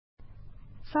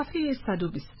صفحه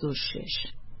 126.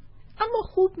 اما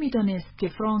خوب می‌دانست که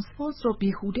فرانسواز را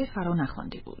بیهوده فرا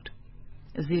نخوانده بود،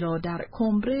 زیرا در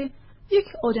کمبره یک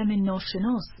آدم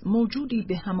ناشناس موجودی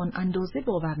به همان اندازه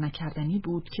باور نکردنی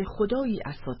بود که خدایی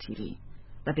اساطیری،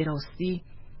 و به راستی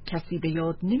کسی به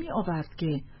یاد نمی آورد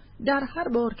که در هر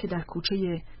بار که در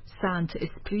کوچه سنت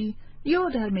اسپری یا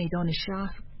در میدان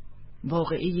شهر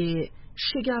واقعه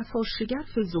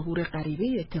شگرف ظهور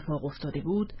غریبه اتفاق افتاده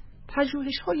بود،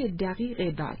 پژوهش‌های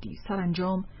دقیق بعدی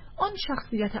سرانجام آن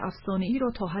شخصیت افسانه‌ای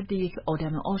را تا حد یک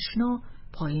آدم آشنا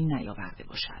پایین نیاورده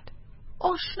باشد.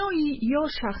 آشنایی یا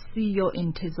شخصی یا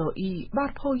انتزاعی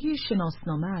بر پایه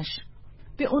شناسنامه‌اش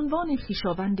به عنوان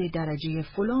خویشاوند درجه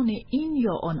فلان این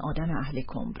یا آن آدم اهل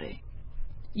کمبره،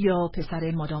 یا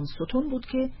پسر مادام ستون بود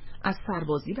که از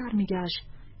سربازی برمیگشت،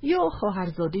 یا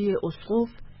خواهرزاده اسقف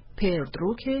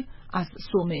پردرو که از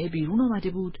صومعه بیرون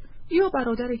آمده بود، یا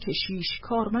برادر کشیش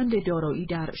کارمند دارایی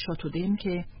در شاتودم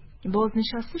که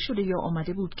بازنشسته شده یا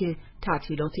آمده بود که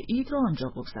تعطیلات عید را آنجا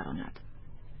بگذراند.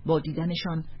 با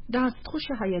دیدنشان دستخوش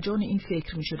هیجان این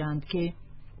فکر می شدند که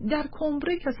در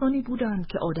کمبره کسانی بودند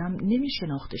که آدم نمی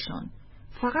شناختشان،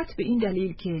 فقط به این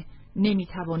دلیل که نمی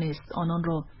توانست آنان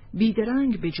را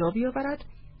بیدرنگ به جا بیاورد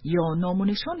یا نام و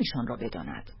نشانشان را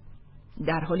بداند،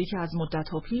 در حالی که از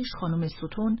مدت‌ها پیش خانم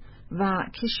ستون و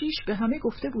کشیش به همه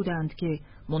گفته بودند که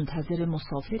منتظر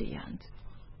مسافری‌اند.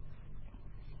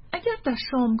 اگر در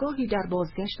شامگاهی در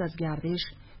بازگشت از گردش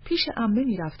پیش عمه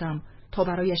می رفتم تا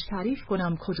برایش تعریف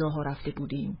کنم کجاها رفته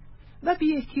بودیم و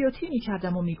بی احتیاطی می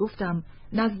کردم و می گفتم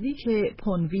نزدیک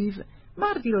پونویو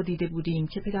مردی را دیده بودیم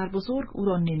که پدر بزرگ او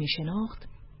را نمی شناخت،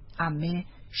 عمه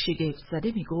شگفت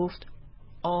زده می گفت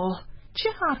آه چه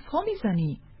حرفها می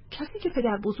زنی؟ کسی که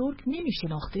پدر بزرگ نمی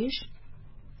شناختش؟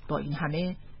 با این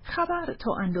همه خبر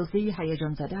تا اندازه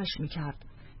هیجان زدهش می کرد،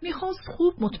 می خواست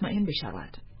خوب مطمئن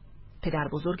بشود. پدر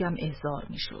بزرگم احضار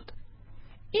می شد.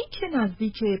 این که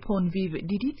نزدیک پونویو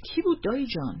دیدید کی بود دایی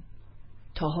جان؟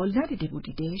 تا حال ندیده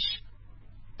بودیدش؟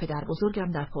 پدر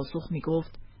بزرگم در پاسخ می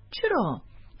گفت چرا؟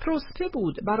 پروست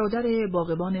بود، برادر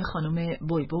باغبان خانم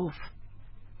بویبوف.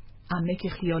 عمه که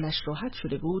خیالش راحت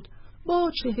شده بود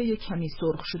با چهره کمی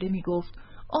سرخ شده می گفت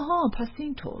آها پس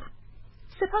اینطور.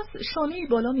 سپس شانه‌ای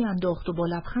بالا می انداخت و با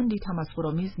لبخندی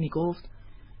تمسخرآمیز می گفت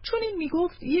چون این می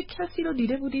گفت یک کسی را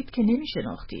دیده بودید که نمی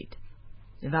شناختید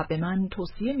و به من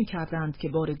توصیه می کردند که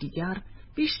بار دیگر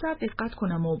بیشتر دقت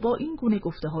کنم و با این گونه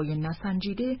گفته‌های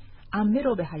نسنجیده عمه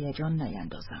را به هیجان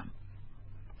نیندازم.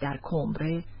 در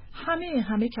کمبره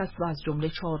همه کس و از جمله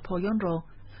چهارپایان را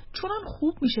چنان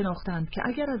خوب می شناختند که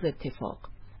اگر از اتفاق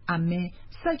عمه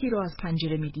سگی را از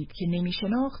پنجره می دید که نمی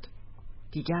شناخت،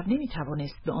 دیگر نمی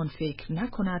توانست به آن فکر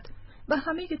نکند و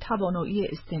همه توانایی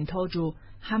استنتاج و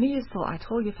همه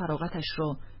ساعتهای فراغتش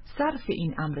را صرف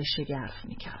این امر شگرف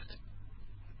می کرد.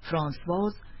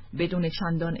 فرانسواز بدون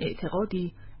چندان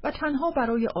اعتقادی و تنها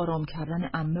برای آرام کردن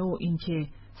عمه و اینکه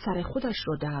سر خودش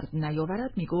را درد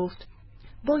نیاورد می گفت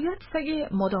باید سگ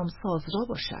مادام سازرا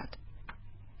باشد.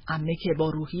 عمه که با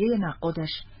روحیه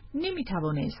نقادش نمی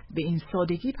توانست به این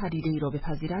سادگی پدیده‌ای را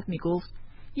بپذیرد می گفت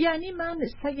یعنی من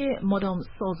سگ مادام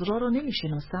سازرا را نمی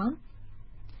شناسم؟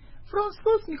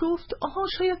 فرانسواز می گفت آها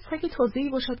شاید سگ تازه‌ای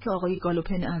باشد که آقای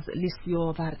گالوپن از لیسیو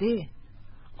آورده.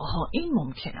 آها این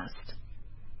ممکن است.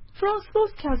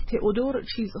 فرانسواز که از تئودور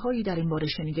چیزهایی در این باره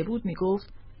شنیده بود می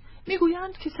گفت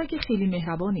میگویند که سگ خیلی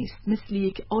مهربانی است، مثل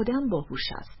یک آدم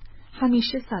باهوش است،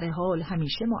 همیشه سر حال،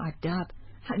 همیشه مؤدب،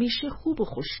 همیشه خوب و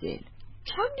خوشدل.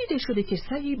 کم دیده شده که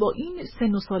سگی با این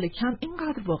سن و سال کم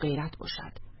اینقدر با غیرت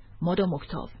باشد. مادام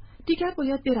اکتاو دیگر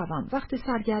باید بروم، وقت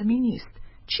سرگرمی نیست،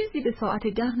 چیزی به ساعت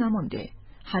 10 نمانده،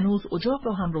 هنوز اجاق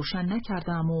را هم روشن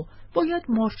نکردم و باید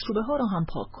مارچوبه ها را هم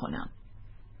پاک کنم.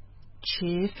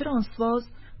 چه فرانسواز؟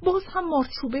 باز هم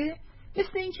مارچوبه؟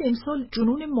 مثل این که امسال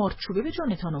جنون مارچوبه به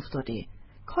جانتان افتاده.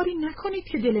 کاری نکنید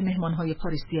که دل مهمانهای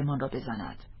پاریسی من را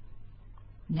بزند.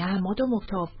 نه مادام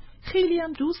اکتاو، خیلی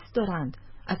هم دوست دارند.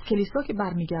 از کلیسا که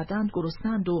برمیگردند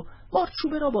گرسنند و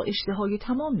مارچوبه را با اشتهای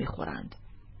تمام میخورند.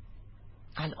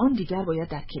 الان دیگر باید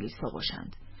در کلیسا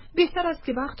باشند. بهتر است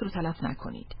که وقت رو تلف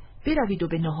نکنید. بروید و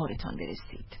به ناهارتان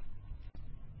برسید.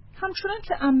 همچنان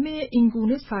که عمه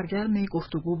اینگونه سرگرم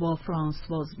گفتگو با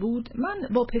فرانسواز بود، من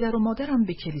با پدر و مادرم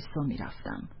به کلیسا می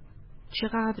رفتم.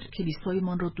 چقدر کلیسای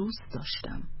من را دوست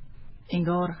داشتم.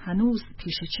 انگار هنوز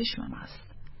پیش چشمم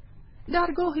است.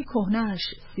 درگاه کهنه‌اش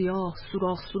سیاه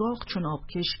سوراخ چون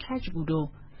آبکش کج بود و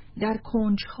در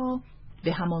کنجها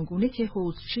به همان گونه که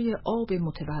حوضچه آب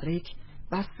متبرک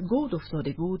بس گود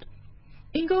افتاده بود،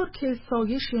 انگار که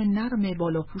سایش نرم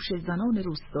بالاپوش زنان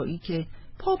روستایی که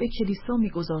پا به کلیسا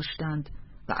می‌گذاشتند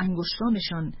و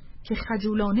انگشتانشان که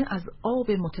خجولانه از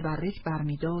آب متبرک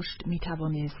برمی داشت می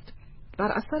توانست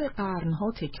بر اثر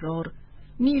قرنها تکرار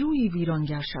نیروی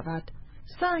ویرانگر شود،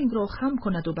 سنگ را خم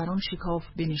کند و بر آن شکاف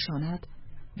بنشاند،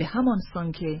 به همان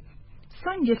سان که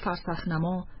سنگ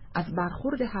فرسخنما از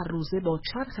برخورد هر روزه با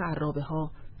چرخ عرابه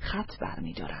ها خط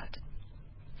برمی دارد.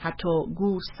 حتی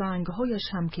گور سنگهایش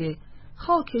هم که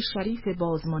خاک شریف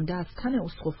بازمانده از تن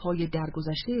اسقف‌های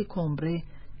درگذشته کمبره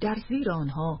در زیر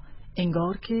آنها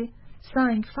انگار که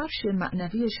سنگ فرش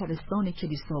معنوی شبستان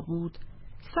کلیسا بود،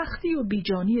 سختی و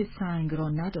بیجانی سنگ را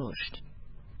نداشت،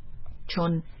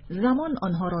 چون زمان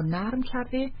آنها را نرم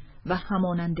کرده و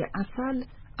همانند عسل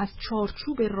از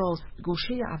چارچوب راست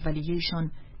گوشه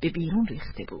اولیه‌شان به بیرون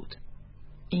ریخته بود.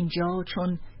 اینجا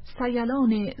چون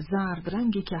سیلان زرد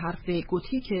رنگی که حرف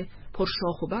گوتیک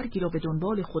پرشاخ و برگی را به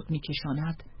دنبال خود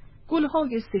می‌کشاند،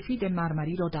 گلهای سفید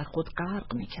مرمری را در خود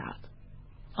غرق می‌کرد.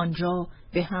 آنجا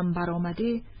به هم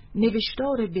برآمده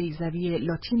نوشتار بیضوی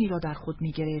لاتینی را در خود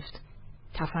می‌گرفت،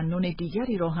 تفنن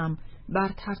دیگری را هم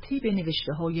بر ترتیب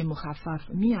نوشته‌های مخفف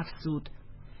می‌افزود،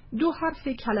 دو حرف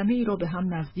کلمه‌ای را به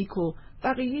هم نزدیک و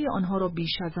بقیه آنها را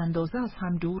بیش از اندازه از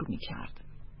هم دور می‌کرد.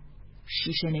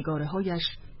 شیشه نگاره‌هایش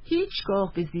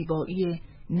هیچگاه به زیبایی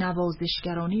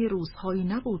نوازشگرانه روزهایی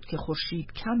نبود که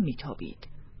خورشید کم می‌تابید،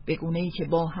 به گونه‌ای که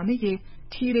با همه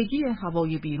تیرگی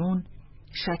هوای بیرون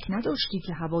شک نداشتی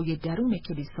که هوای درون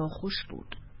کلیسا خوش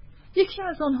بود. یکی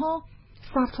از آنها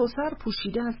سرتاسر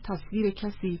پوشیده از تصویر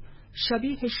کسی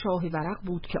شبیه شاه ورق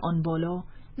بود که آن بالا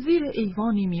زیر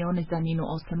ایوانی میان زمین و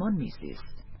آسمان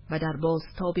میزیست و در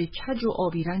بازتاب کج و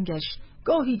آبی رنگش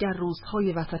گاهی در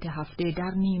روزهای وسط هفته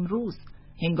در نیم روز،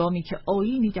 هنگامی که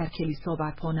آیینی در کلیسا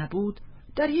برپا نبود،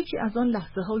 در یکی از آن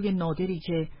لحظه‌های نادری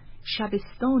که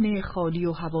شبستان خالی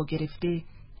و هوا گرفته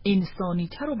انسانی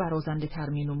تر و برازنده تر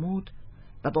می‌نمود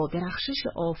و با درخشش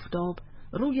آفتاب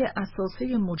روی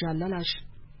اساسه مجللش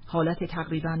حالت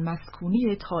تقریباً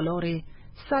مسکونی تالار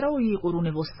سرایی قرون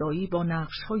وسطایی با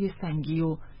نقش‌های سنگی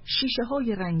و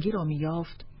شیشه‌های رنگی را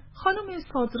می‌یافت، خانم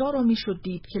سازرا را میشد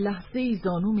دید که لحظه‌ای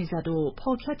زانو میزد و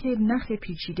پاکت نخ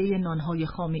پیچیده نانهای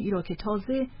خامه‌ای را که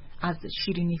تازه از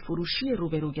شیرینی فروشی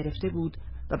روبرو گرفته بود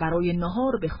و برای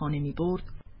نهار به خانه می‌برد،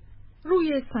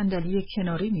 روی صندلی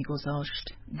کناری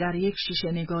می‌گذاشت. در یک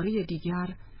شیشه نگاری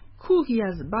دیگر کوهی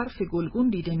از برف گلگون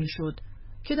دیده میشد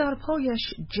که در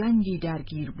پایش جنگی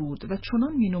درگیر بود و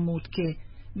چنان می‌نمود که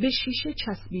به شیشه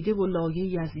چسبیده و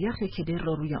لایه‌ای از یخ کدر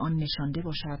را روی آن نشانده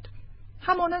باشد،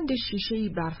 همانند شیشه‌ای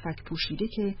برفک پوشیده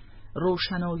که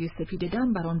روشنای سپید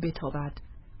دم بر آن بتابد،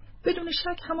 بدون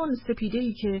شک همان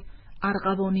سپیده‌ای که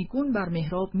ارغوانیگون بر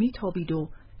محراب میتابید و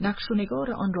نقش و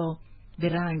نگار آن را به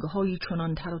رنگ‌هایی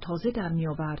چنان تر و تازه در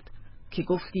می‌آورد که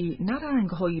گفتی نه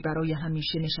رنگ‌هایی برای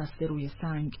همیشه نشسته روی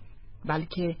سنگ،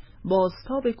 بلکه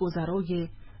بازتاب گذرای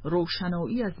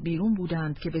روشنایی از بیرون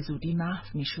بودند که به زودی محو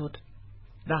میشد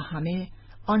و همه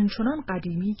آنچنان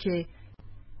قدیمی که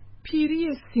پیری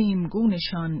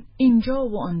سیمگونشان اینجا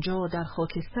و آنجا در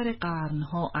خاکستر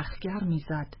قرنها اخگر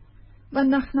میزد و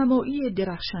نخنمایی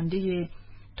درخشنده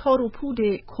تار و پود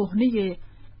کهنه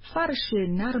فرش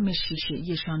نرم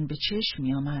شیشه‌ایشان به چشم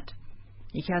می آمد.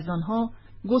 یکی از آنها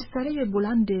گستره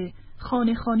بلند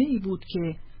خانه خانه‌ای بود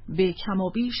که به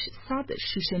کمابیش 100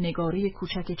 شیشه نگاره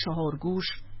کوچک 4 گوش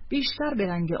بیشتر به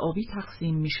رنگ آبی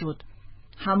تقسیم می شد،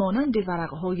 همانند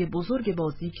ورقهای بزرگ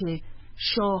بازی که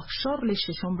شاه شارل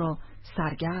ششم را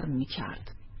سرگرم می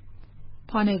کرد.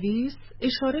 پانویس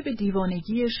اشاره به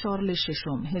دیوانگی شارل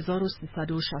ششم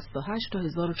 1368 تا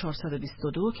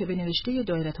 1422 که به نوشته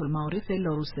دایره المعارف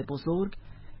لاروس بزرگ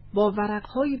با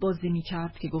ورقهایی بازی می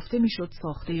کرد که گفته می شد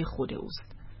ساخته خود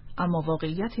اوست، اما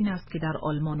واقعیت این است که در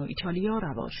آلمان و ایتالیا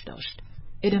رواج داشت.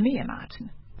 ادامه متن.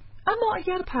 اما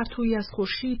اگر پرتویی از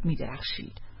خورشید می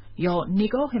درخشید یا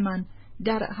نگاه من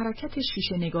در حرکت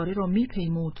شیشه نگاره را می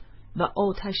پیمود و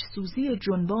آتش سوزی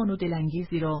جنبان و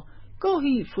دلانگیزی را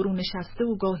گاهی فرو نشسته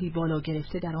و گاهی بالا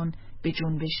گرفته در آن به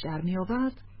جنبش در می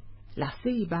آورد،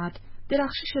 لحظه‌ای بعد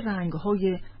درخشش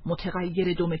رنگ‌های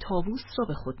متغیر دم طاووس را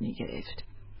به خود می گرفت.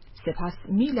 سپس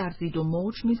می لرزید و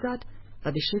موج می زد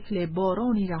و به شکل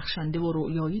بارانی رخشنده و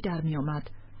رؤیایی در می آمد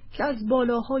که از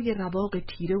بالاهای رواق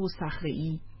تیره و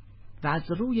صخره‌ای و از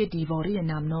روی دیواره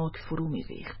نمناک فرو می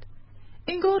ریخت.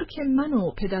 انگار که من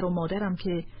و پدر و مادرم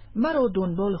که مرا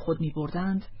دنبال خود می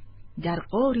بردند در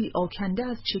غاری آکنده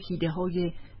از چکیده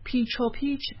های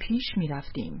پیچاپیچ پیش می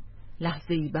رفتیم.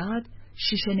 لحظه‌ای بعد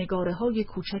شیشه نگاره های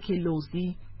کوچک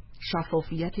لوزی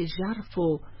شفافیت ژرف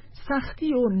و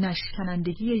سختی و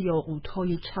نشکنندگی یاقوت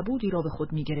های کبودی را به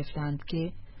خود می گرفتند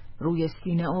که روی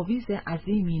سینه آویز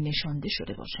عظیمی نشانده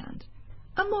شده باشند.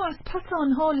 اما از پس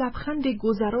آنها لبخند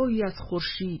گذرایی از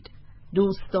خورشید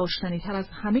دوست داشتنی تر از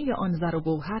همه آن زر و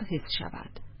گوهر حس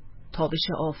شود. تابش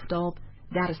آفتاب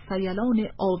در سیلان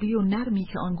آبی و نرمی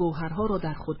که آن گوهرها را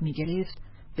در خود می گرفت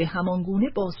به همان گونه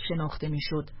باز شناخته می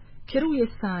شد که روی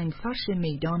سنگ فرش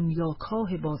میدان یا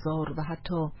کاه بازار و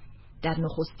حتی در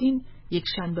نخستین یک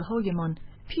شنبه هایمان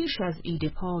پیش از عید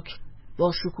پاک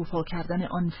با شکوفا کردن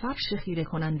آن فرش خیره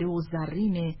کننده و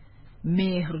زرین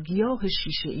مهرگیاه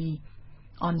شیشه‌ای،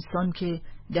 آنسان که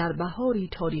در بهاری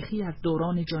تاریخی از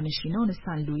دوران جانشینان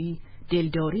سنلویی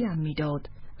دلداریم می‌داد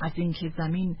از اینکه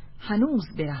زمین هنوز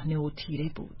برهنه و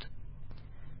تیره بود.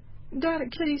 در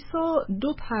کلیسا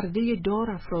 2 پرده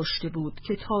دار افراشته بود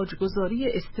که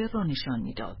تاجگذاری استر را نشان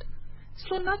می‌داد.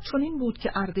 سنت چنین بود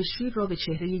که اردشیر را به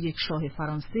چهره یک شاه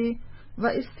فرانسه و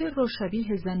استر را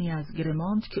شبیه زنی از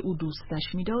گرمانت که او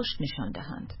دوستش می‌داشت نشان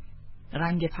دهند.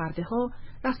 رنگ پرده ها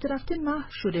رفته رفته محو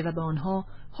شده و به آنها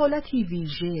حالتی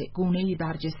ویژه، گونه‌ای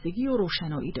برجستگی و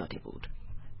روشنایی داده بود.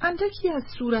 اندکی از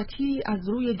صورتی از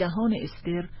روی دهان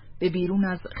استر به بیرون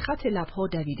از خط لبها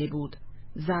دویده بود.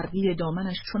 زرقی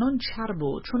دامنش چنان چرب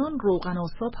و چنان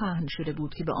روغن‌آسا پهن شده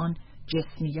بود که به آن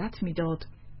جسمیت میداد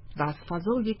و از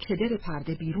فضای کدر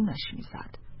پرده بیرونش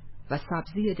میزد و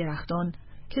سبزی درختان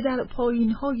که در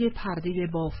پایین‌های پرده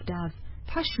بافته از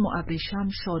پشم و ابریشم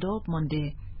شاداب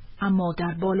مانده اما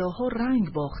در بالاها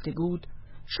رنگ باخته بود،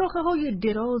 شاخه‌های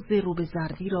دراز رو به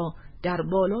زردی را در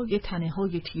بالای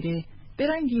تنه‌های تیره به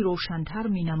رنگی روشن‌تر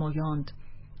می‌نمایاند،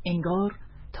 انگار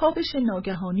تابش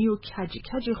ناگهانی و کج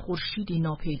کج خورشیدی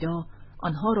ناپیدا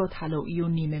آنها را طلایی و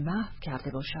نیمه محو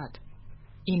کرده باشد.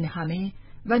 این همه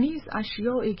و نیز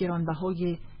اشیاء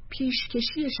گرانبهای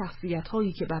پیشکشی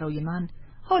شخصیت‌هایی که برای من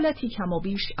حالتی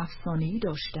کمابیش افسانه‌ای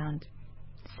داشتند.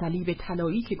 صلیب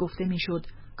طلایی که گفته میشد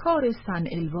کار سن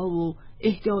الوا و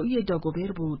اهدایی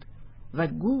داگوبر بود و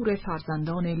گور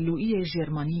فرزندان لویی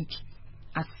ژرمانیک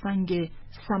از سنگ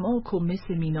سماک و مس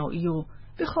مینایی و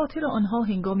به خاطر آنها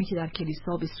هنگامی که در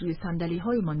کلیسا به سوی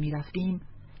صندلی‌هایمان می‌رفتیم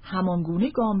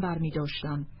همانگونه گام برمی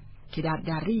داشتم که در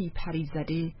دره‌ای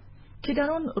پریزده که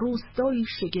در آن روستایی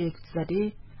شگفت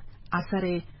زده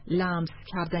اثر لمس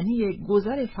کردنی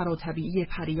گذر فراتبیعی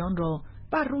پریان را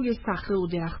بر روی صخره و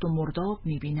درخت و مرداب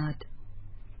می‌بیند.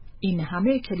 این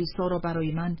همه کلیسا را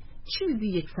برای من چیزی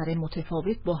یکسره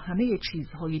متفاوت با همه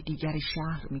چیزهای دیگر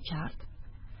شهر می‌کرد.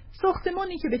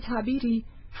 ساختمانی که به تعبیری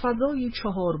فضای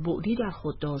 4 بعدی در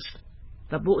خود داشت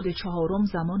و بعد 4م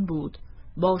زمان بود،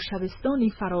 با شبستانی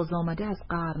فراز آمده از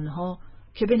قرنها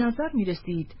که به نظر می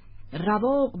رسید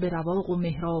رواق به رواق و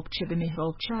محرابچه به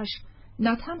محرابچه‌اش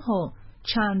نه تنها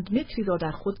چند متری را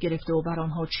در خود گرفته و بر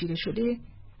آنها چیره شده،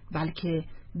 بلکه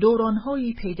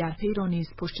دورانهایی پی در پی را نیز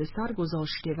پشت سر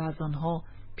گذاشته و از آنها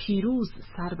پیروز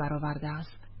سر برآورده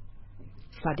است.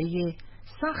 سده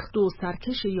سخت و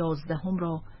سرکش 11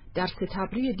 را در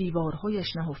ستبری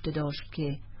دیوارهایش نهفته داشت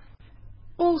که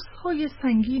قوس‌های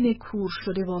سنگین کور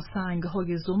شده با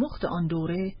سنگ‌های زمخت آن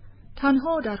دوره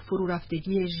تنها در فرو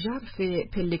رفتگی ژرف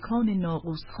پلکان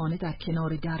ناقوسخانه در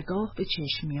کنار درگاه به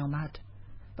چشم می آمد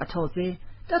و تازه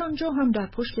در آنجا هم در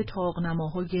پشت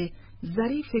طاق‌نماهای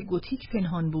ظریف گوتیک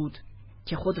پنهان بود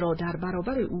که خود را در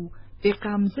برابر او به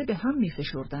غمزه به هم می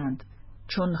فشردند،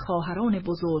 چون خواهران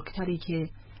بزرگتری که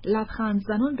لبخند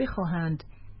زنان بخواهند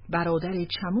برادر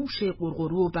چموش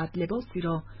قرقرو و بدلباسی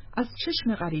را از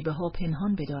چشم غریبه ها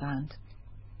پنهان بدارند.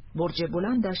 برج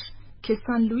بلندش که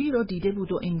سنلویی را دیده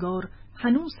بود و انگار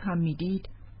هنوز هم میدید،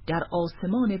 در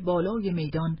آسمان بالای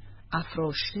میدان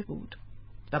افراشته بود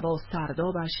و با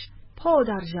سردابش پا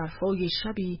در ژرفای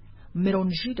شبی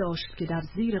مرنژی داشت که در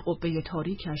زیر قبه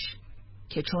تاریکش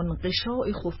که چون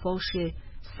غشاء خفاش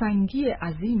سنگی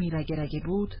عظیمی رگرگه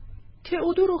بود،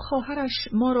 تئودور و خواهرش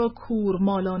ما را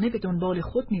کورمالانه به دنبال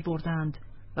خود می بردند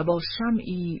و با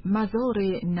شمعی مزار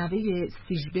نوه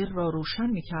سیژبر را روشن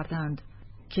می کردند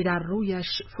که در رویش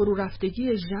فرو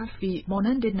رفتگی ژرفی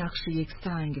مانند نقش یک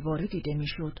سنگواره دیده می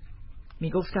شد.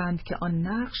 می گفتند که آن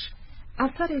نقش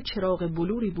اثر چراغ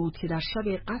بلوری بود که در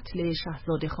شب قتل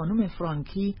شاهزاده خانم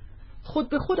فرانکی خود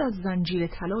به خود از زنجیر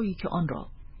طلایی که آن را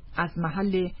از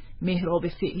محل محراب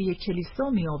فعلی کلیسا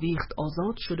می آویخت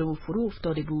آزاد شده و فرو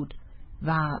افتاده بود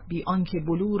و بی آنکه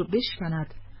بلور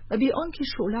بشکند و بی آنکه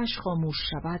شعله‌اش خاموش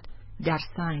شود در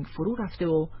سنگ فرو رفته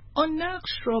و آن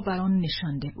نقش را بر آن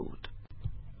نشانده بود.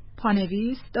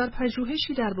 پانویس در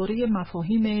پژوهشی درباره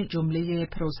مفاهیم جمله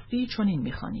پروستی چنین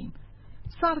می‌خوانیم: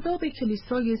 سرداب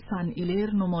کلیسای سن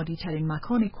ایلر نمادی ترین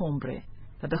مکان کمبره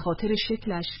و به خاطر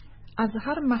شکلش از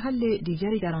هر محل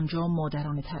دیگری در آنجا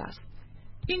مادرانه تر است.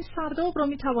 این سرداب را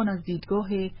می‌توان از دیدگاه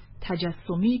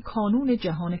تجسمی کانون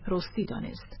جهان پروستی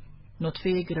دانست.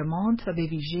 نطفه گرمانت و به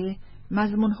ویژه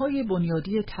مضمون‌های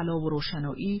بنیادی طلا و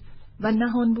روشنایی و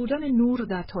نهان بودن نور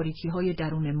در تاریکی‌های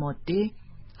درون ماده،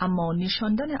 اما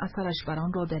نشاندن اثرش بر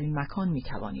آن را در این مکان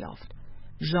می‌توان یافت.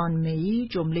 ژان می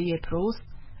جمله پروست،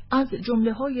 از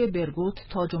جمله‌های برگوت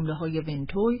تا جمله‌های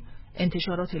ونتوی،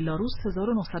 انتشارات لاروس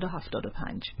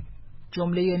 1975.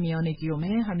 جمله میان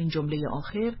گیومه، همین جمله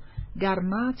آخر، در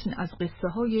متن از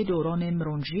قصه‌های دوران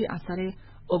مرونژی اثر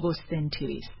اوگوستن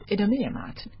تیریست. ادامه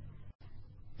متن.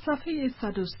 صفحه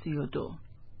 132.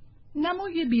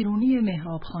 نمای بیرونی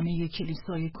محرابخانه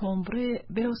کلیسای کومبره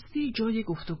به راستی جای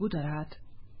گفتگو دارد.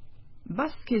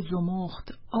 بس که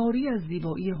زمخت، عاری از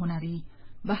زیبایی هنری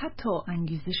و حتی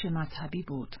انگیزش مذهبی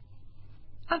بود.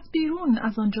 از بیرون،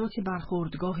 از آنجا که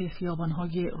برخوردگاه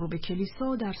خیابان‌های رو به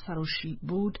کلیسا در سراشیب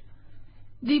بود،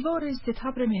 دیوار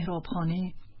ستبر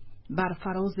محرابخانه بر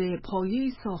فراز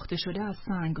پایه‌ای ساخته شده از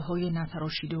سنگ‌های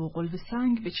نتراشیده و قلوه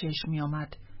سنگ به چشم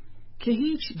می‌آمد که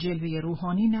هیچ جلوه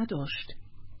روحانی نداشت.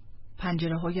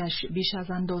 پنجره‌هایش بیش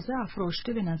از اندازه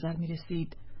افراشته به نظر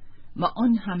می‌رسید و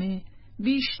آن همه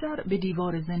بیشتر به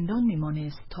دیوار زندان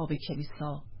می‌مانست تا به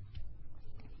کلیسا.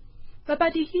 و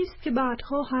بدیهی است که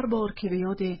بعدها هر بار که به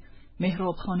یاد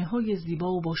محرابخانه‌های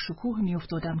زیبا و با شکوه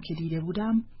می‌افتادم که دیده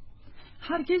بودم،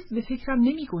 هرگز به فکرم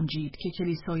نمی‌گنجید که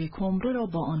کلیسای کومبره را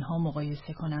با آنها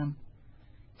مقایسه کنم.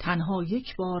 تنها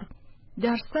یک بار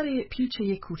در سر پیچ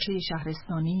یک کوچه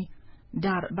شهرستانی،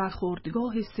 در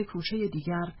برخوردگاه 3 کوچه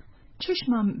دیگر،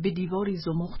 چشمم به دیواری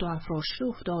زمخت و افراشته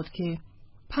افتاد که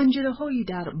پنجره‌هایی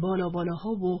در بالاها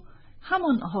و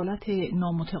همان حالت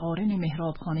نامتقارن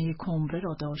محرابخانه کومبره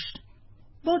را داشت.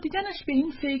 با دیدنش به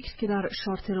این فکر که در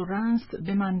شارتر و رنس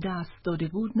به من دست داده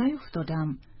بود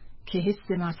نیفتادم که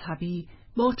حس مذهبی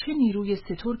با چه نیروی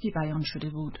سترگی بیان شده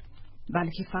بود،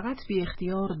 بلکه فقط بی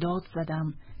اختیار داد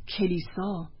زدم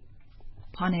کلیسا.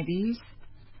 پانویس: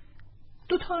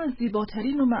 2 از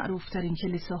زیباترین و معروفترین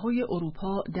کلیساهای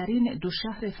اروپا در این 2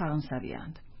 شهر فرانسوی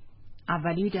اند.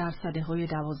 اولی در سده‌های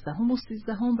 12 و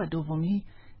 13 و دومی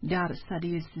در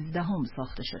سده 13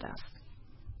 ساخته شده است.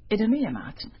 ادامه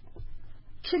متن.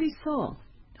 کلیسا،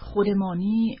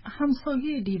 خودمانی،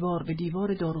 همسایه دیوار به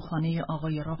دیوار داروخانه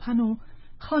آقای راپن و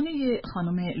خانه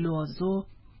خانم لوازو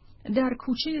در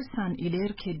کوچه سن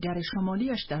ایلر که در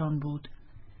شمالیش در آن بود،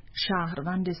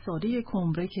 شهروند ساده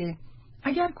کومبره که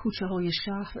اگر کوچه های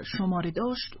شهر شماره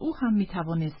داشت او هم می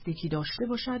توانست یکی داشته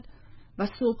باشد و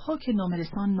صبحها که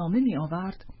نامرسان نامه می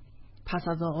آورد، پس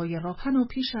از آقای راپن و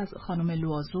پیش از خانم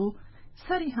لوازو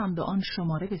سری هم به آن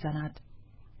شماره بزند.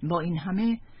 با این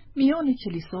همه میان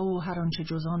کلیسا و هر آنچه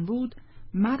جز آن بود،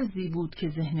 مرزی بود که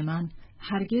ذهن من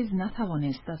هرگز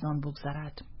نتوانست از آن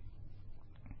بگذرد.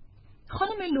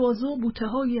 خانم لوازو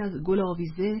بوته‌هایی از گل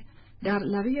آویزه در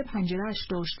لبه پنجره‌اش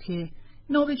داشت که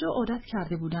نابجا عادت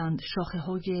کرده بودند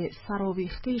شاخه‌های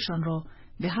سراویخته‌شان را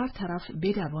به هر طرف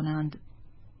بدوانند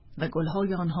و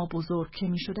گل‌های آنها بزرگ که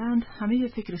می‌شدند همه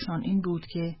فکرشان این بود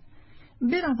که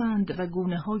بروند و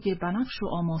گونه‌های بنفش و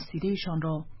آماسیده‌شان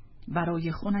را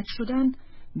برای خنک شدن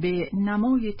به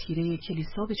نمای تیره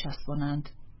کلیسا بچسبانند.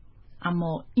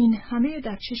 اما این همه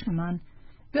در چشم من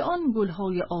به آن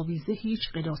گل‌های آویزه هیچ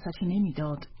قداستی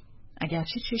نمی‌داد،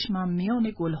 اگرچه چشمم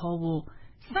میان گل‌ها و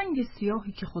سنگ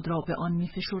سیاهی که خود را به آن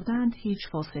می‌فشردند هیچ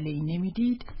فاصله‌ای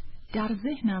نمی‌دید. در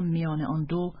ذهنم میان آن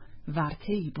 2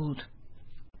 ورطه‌ای بود.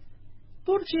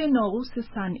 برج ناقوس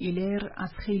سن ایلر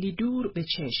از خیلی دور به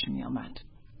چشم می‌آمد.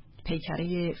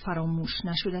 پیکره فراموش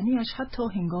نشدنیش حتی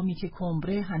هنگامی که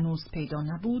کومبره هنوز پیدا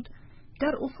نبود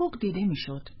در افق دیده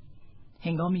میشد.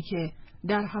 هنگامی که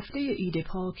در هفته عید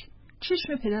پاک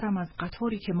چشم پدرم از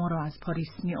قطاری که ما را از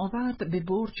پاریس می آورد به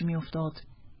برج می افتاد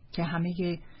که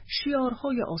همه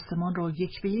شیارهای آسمان را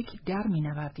یک به یک در می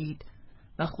نوردید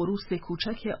و خروس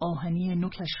کوچک آهنی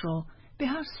نوکش را به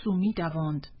هر سو می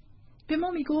دواند. به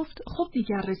ما می گفت خب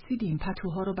دیگر رسیدیم،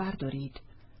 پتوها را بردارید.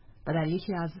 و در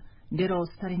یکی از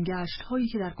درازترین گشت هایی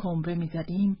که در کومبره می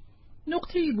زدیم،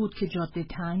 نقطه‌ای بود که جاده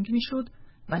تنگ می شد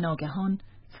و ناگهان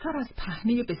سر از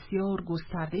پهنه بسیار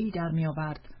گسترده‌ای در می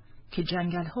آورد که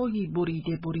جنگل‌هایی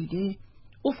بریده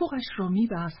افقش را می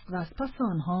بست و از پس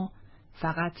آنها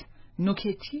فقط نوک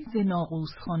تیز ناقوس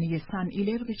خانه سن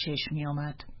ایلر به چشم می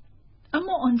آمد.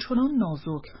 اما آنچنان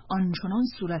نازک، آنچنان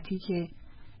صورتی که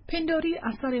پنداری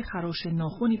اثر خراش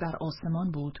ناخنی بر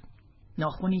آسمان بود،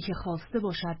 ناخنی که خواسته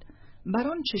باشد بر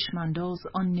آن چشمانداز،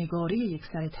 آن نگاره یک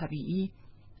سر طبیعی،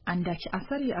 اندک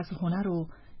اثری از هنر و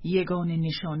یگان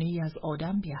نشانه‌ای از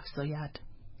آدم بیفزاید.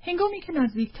 هنگامی که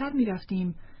نزدیکتر می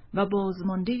رفتیم و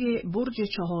بازمانده برج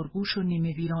 4 گوش و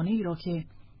نیمه ویرانه‌ای را که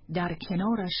در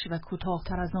کنارش و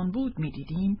کوتاه‌تر از آن بود می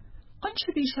دیدیم،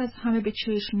 آنچه بیش از همه به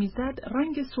چشم می زد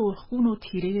رنگ سرخگون و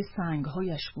تیره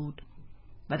سنگهایش بود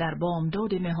و در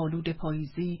بامداد مه‌آلود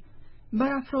پاییزی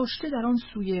برافراشته در آن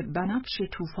سوی بنفش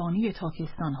طوفانی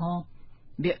تاکستانها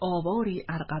به آواری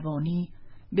ارغوانی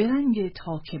به رنگ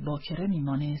تاک باکره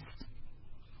میمانست.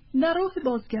 در راه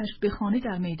بازگشت به خانه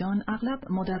در میدان اغلب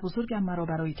مادر بزرگم مرا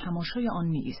برای تماشای آن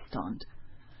می ایستاند.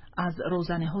 از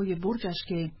روزنه‌های برجش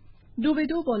که دو به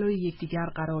دو بالای یکدیگر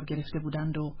قرار گرفته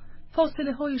بودند و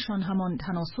فاصله هایشان همان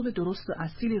تناسب درست و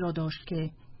اصیلی را داشت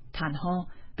که تنها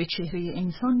به چهره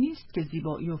انسان نیست که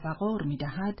زیبایی و وقار می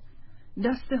دهد،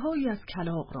 دسته هایی از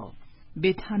کلاغ را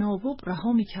به تناوب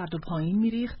رها می کرد و پایین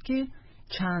می ریخت که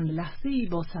چند لحظه‌ای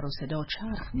با سر و صدا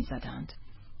چرخ می زدند.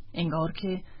 انگار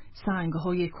که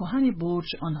سنگ‌های کهن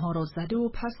برج آنها را زده و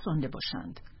پس رانده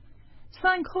باشند.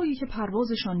 سنگ‌هایی که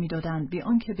پروازشان می‌دادند بی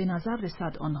آنکه به نظر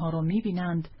رسد آنها را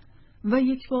می‌بینند و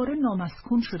یکباره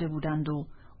نامسکون شده بودند و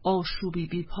آشوبی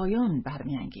بی پایان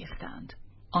برمی‌انگیختند.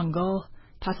 آنگاه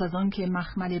پس از آنکه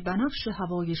مخمل بنفش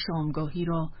هوای شامگاهی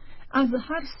را از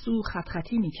هر سو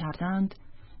خطی می‌کردند،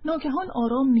 ناگهان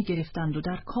آرام می‌گرفتند و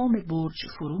در کام برج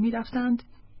فرو می‌رفتند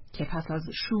که پس از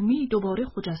شومی دوباره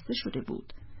خجسته شده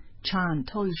بود. چند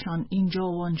تایشان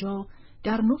اینجا و آنجا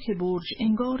در نوک برج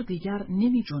انگار دیگر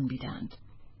نمی جنبیدند،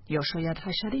 یا شاید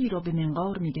حشره‌ای را به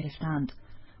منقار می گرفتند،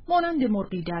 مانند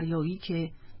مرغی دریایی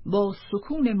که با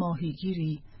سکون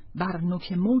ماهیگیری بر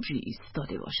نوک موجی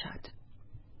ایستاده باشد.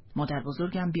 مادر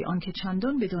بزرگم بی آنکه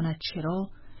چندان بداند چرا،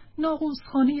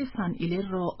 ناقوسخانه سن‌ایلر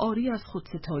را عاری از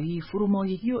خودستایی،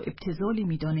 فرومایگی و ابتذالی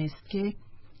می دانست که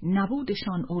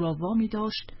نبودشان او را وامی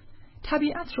داشت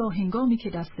طبیعت را هنگامی که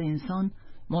دست انسان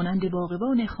مانند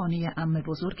باغبان خانه عمه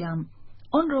بزرگم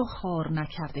آن را خار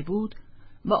نکرده بود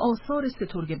و آثار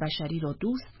سترگ بشری را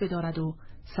دوست بدارد و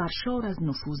سرشار از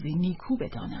نفوذی نیکو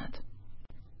بداند.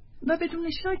 و بدون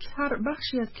شک هر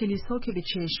بخشی از کلیسا که به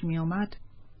چشم می آمد،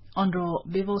 آن را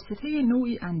به واسطه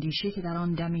نوعی اندیشه که در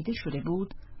آن دمیده شده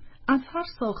بود از هر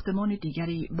ساختمان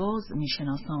دیگری باز می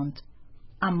شناساند.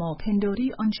 اما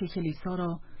پنداری آنچه کلیسا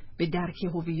را به درک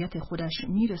هویت خودش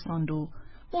می رساند و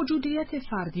موجودیت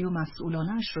فردی و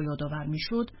مسئولانش را یادآور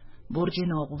می‌شد، برج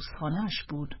ناقوسخانه‌اش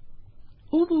بود.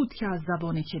 او بود که از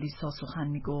زبان کلیسا سخن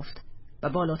می‌گفت و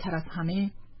بالاتر از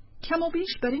همه کم و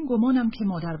بیش بر این گمانم که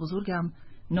مادر بزرگم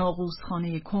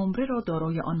ناقوسخانه کمبره را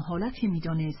دارای آن حالتی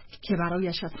می‌دانست که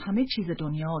برایش از همه چیز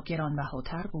دنیا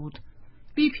گرانبهاتر بود،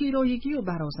 بی پیرایگی و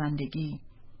برازندگی.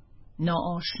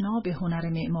 ناآشنا به هنر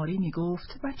معماری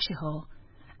می‌گفت بچه‌ها،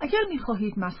 اگر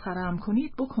می‌خواهید مسخره‌ام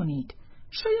کنید بکنید.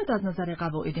 شاید از نظر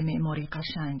قواعد معماری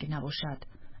قشنگ نباشد،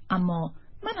 اما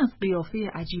من از قیافه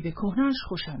عجیب کهنه‌اش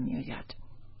خوشم می‌آید.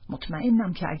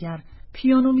 مطمئنم که اگر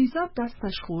پیانو می‌زد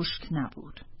دستش خشک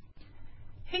نبود.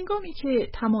 هنگامی که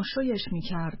تماشایش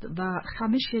می‌کرد و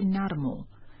خمش نرم و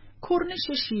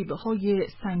کرنش شیب‌های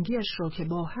سنگیش را که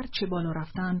با هر چه بالا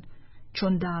رفتن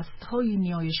چون دست‌های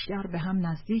نیایشگر به هم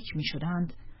نزدیک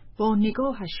می‌شدند با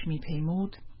نگاهش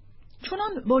می‌پیمود،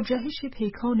 چنان با جهش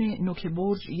پیکان نوک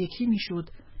برج یکی میشد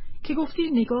که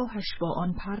گفتی نگاهش با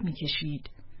آن پر میکشید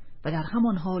و در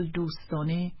همان حال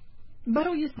دوستانه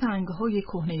برای سنگهای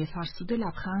کهنه فرسوده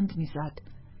لبخند میزد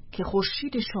که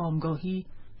خورشید شامگاهی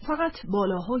فقط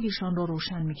بالاهایشان را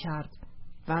روشن میکرد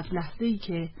و از لحظه‌ای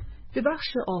که به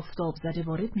بخش آفتاب زده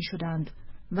وارد میشدند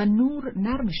و نور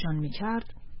نرمشان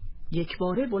میکرد، یک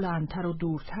باره بلندتر و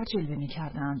دورتر جلوه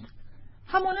میکردند،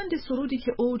 همانند سرودی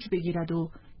که اوج بگیرد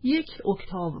و یک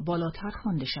اکتاو بالاتر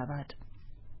خوانده شود.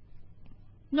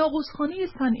 ناقوسخانه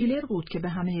سن‌ایلر بود که به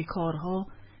همه کارها،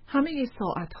 همه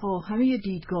ساعتها، همه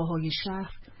دیدگاه‌های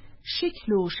شهر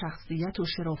شکل و شخصیت و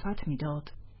شرافت میداد.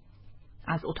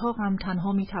 از اتاقم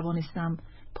تنها می توانستم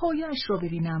پایش را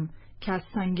ببینم که از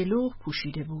سنگ لوح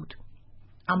پوشیده بود.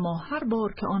 اما هر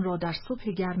بار که آن را در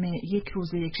صبح گرم یک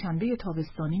روز یکشنبه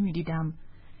تابستانی می دیدم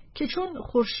که چون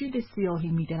خورشید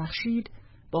سیاهی می درخشید،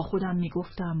 با خودم می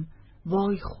گفتم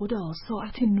وای خدا،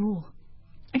 ساعت 9.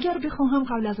 اگر بخواهم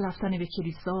قبل از رفتن به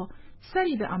کلیسا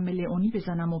سری به عمه لئونی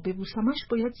بزنم و ببوسمش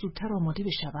باید زودتر آماده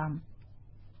بشوم.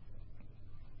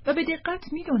 و به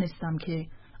دقت می دانستم که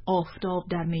آفتاب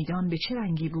در میدان به چه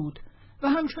رنگی بود و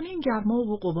همچنین گرما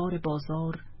و غبار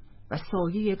بازار و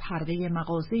سایه پرده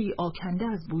مغازه‌ای آکنده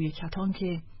از بوی کتان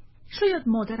که شاید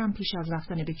مادرم پیش از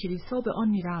رفتن به کلیسا به آن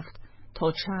می رفت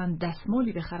تا چند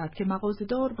دستمالی بخرد که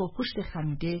مغازه‌دار با پشت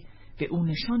خمیده به او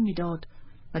نشان میداد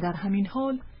و در همین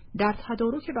حال در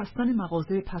تدارک بستن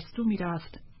مغازه پستو می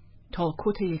رفت تا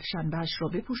کت یکشنبه‌اش را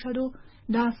بپوشد و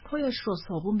دستهایش را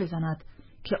صابون بزند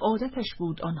که عادتش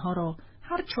بود آنها را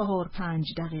هر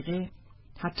 4-5 دقیقه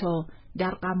حتی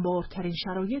در غمبارترین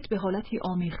شرایط به حالتی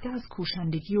آمیخته از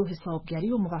کوشندگی و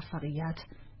حسابگری و موفقیت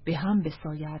به هم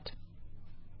بساید.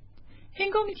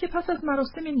 هنگامی که پس از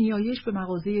مراسم نیایش به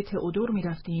مغازه تئودور می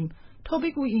رفتیم تا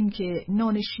بگوییم که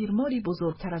نان شیرماری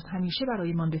بزرگتر از همیشه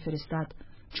برایمان بفرستد،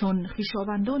 چون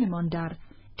خویشاوندانمان در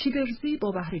تیبرزی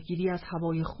با بهره‌گیری از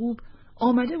هوای خوب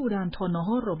آمده بودند تا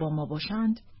نهار را با ما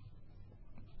باشند،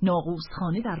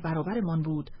 ناقوسخانه در برابرمان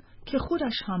بود که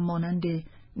خودش هم مانند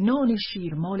نان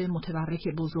شیرمال متبرک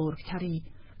بزرگتری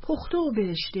پخته و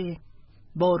برشته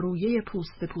با رویه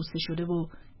پوسته شده و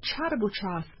چرب و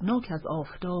چسبناک از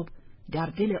آفتاب در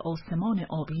دل آسمان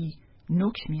آبی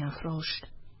نوک می‌افراشت.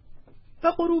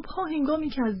 و غروب‌ها هنگامی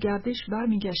که از گردش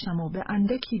برمیگشتم و به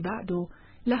اندکی بعد و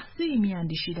لحظه‌ای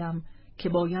می‌اندیشیدم که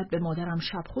باید به مادرم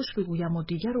شب خوش بگویم و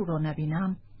دیگر او را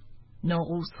نبینم،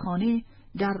 ناقوسخانه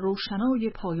در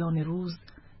روشنای پایان روز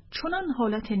چنان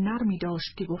حالت نرمی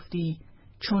داشت که گفتی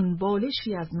چون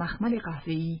بالشی از مخمل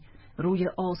قهوه‌ای روی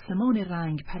آسمان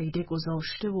رنگ پریده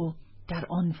گذاشته و در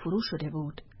آن فرو شده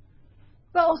بود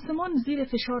و آسمان زیر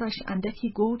فشارش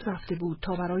اندکی گود رفته بود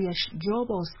تا برایش جا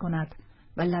باز کند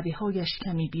و لبه‌هایش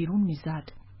کمی بیرون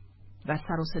می‌زد و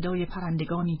سر و صدای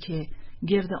پرندگانی که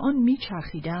گرد آن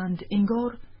می‌چرخیدند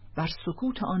انگار بر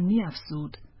سکوت آن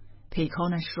می‌افزود،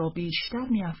 پیکانش را بیشتر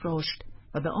می‌افراشت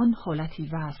و به آن حالتی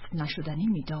وصف نشدنی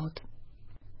می‌داد.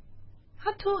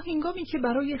 حتی هنگامی که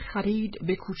برای خرید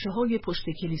به کوچه‌های پشت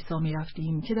کلیسا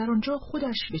می‌رفتیم که در آنجا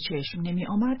خودش به چشم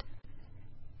نمی‌آمد،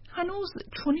 هنوز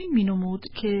چنین می‌نمود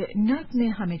که نظم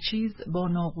همه چیز با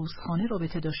ناقوسخانه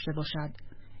رابطه داشته باشد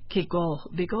که گاه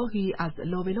به گاهی از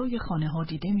لابلای خانه‌ها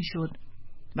دیده می‌شد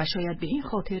و شاید به این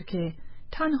خاطر که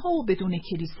تنها و بدون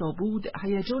کلیسا بود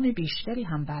هیجان بیشتری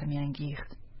هم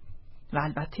برمی‌انگیخت. و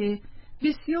البته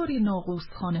بسیاری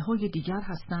ناقوسخانه‌های دیگر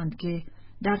هستند که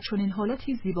در چنین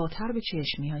حالتی زیباتر به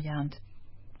چشم می‌آیند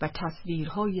و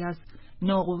تصویرهایی از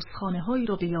ناقوسخانه‌هایی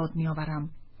را به یاد می‌آورم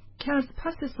که از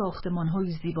پس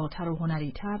ساختمان‌های زیباتر و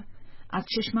هنری‌تر از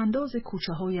چشمانداز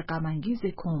کوچه‌های غم‌انگیز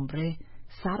کمبره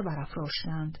سر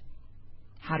برافراشتند.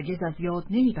 هرگز از یاد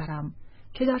نمیبرم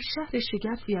که در شهر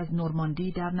شگرفی از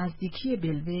نورماندی در نزدیکی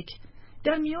بلوک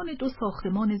در میان دو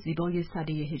ساختمان زیبای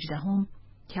سده 18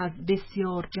 که از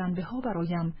بسیار جنبه‌ها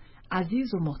برایم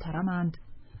عزیز و محترمند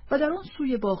و در آن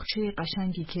سوی باغچه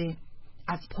قشنگی که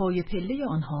از پای پله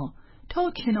آنها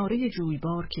تا کناره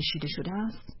جویبار کشیده شده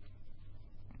است،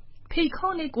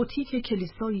 پیکان گوتیک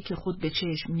کلیسایی که خود به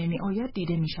چشم نمی آید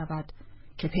دیده می شود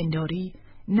که پنداری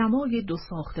نمای دو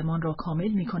ساختمان را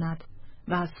کامل می کند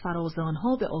و از فراز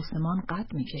آنها به آسمان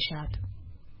قد می کشد.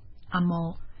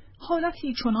 اما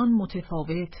حالتی چنان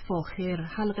متفاوت، فاخر،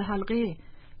 حلقه حلقه،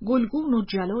 گلگون و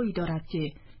جلایی دارد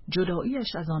که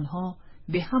جداییش از آنها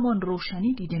به همان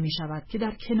روشنی دیده می شود که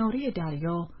در کناره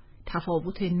دریا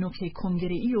تفاوت نوک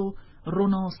کنگره‌ای و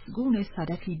روناسگون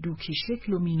صدفی دوکی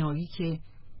شکل و مینایی که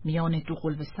میان دو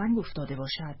قلب سنگ افتاده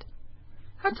باشد.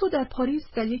 حتی در پاریس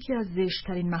در یکی از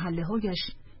زشترین محله‌هایش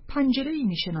پنجره‌ای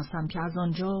می‌شناسم که از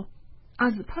آنجا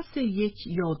از پس یک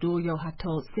یا دو یا حتی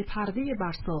 3 پرده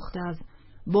برساخته از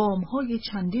بام‌های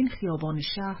چندین خیابان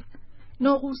شهر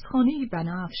ناقوسخانه‌ای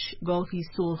بنفش، گاهی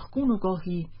سرخگون و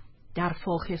گاهی در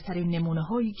فاخرترین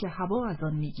نمونه‌هایی که هوا از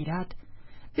آن می‌گیرد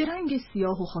به رنگ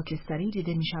سیاه و خاکستری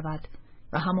دیده می‌شود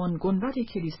و همان گنبد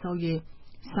کلیسای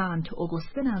سنت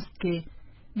اوگوستن است که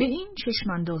به این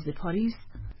چشمانداز پاریس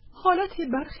حالت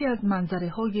برخی از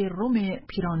منظره‌های روم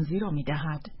پیرانزی را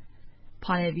می‌دهد.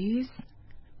 پانویس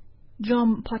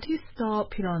جامباتیستا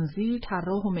پیرانزی،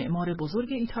 طراح و معمار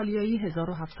بزرگ ایتالیایی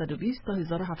 1720 تا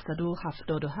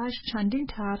 1778 چندین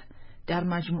طرح در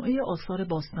مجموعه آثار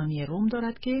باستانی روم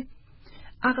دارد که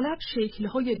اغلب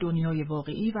شکل‌های دنیای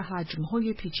واقعی و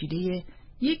حجم‌های پیچیده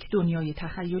یک دنیای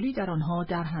تخیلی در آنها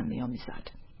در هم می‌آمیزد.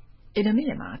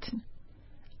 ادامه متن.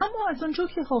 اما از آنجا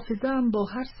که حافظه‌ام با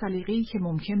هر سلیقه‌ای که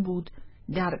ممکن بود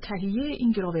در تهیه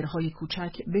این گراورهای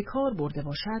کوچک به کار برده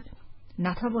باشد،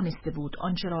 نتوانسته بود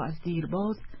آنچه را از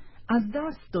دیرباز از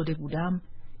دست داده بودم،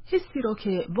 حسی را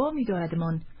که وامی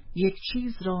داردمان یک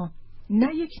چیز را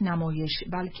نه یک نمایش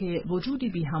بلکه وجودی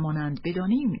بی همانند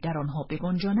بدانیم در آنها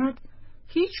بگنجاند،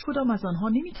 هیچ کدام از آنها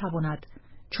نمیتواند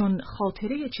چون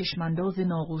خاطره چشمانداز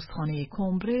ناقوسخانه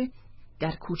کمبره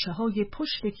در کوچه های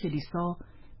پشت کلیسا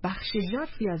بخش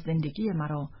ژرفی از زندگی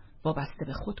مرا وابسته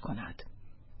به خود کند.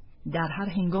 در هر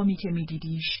هنگامی که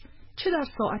می‌دیدیش، چه در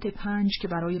ساعت 5 که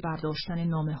برای برداشتن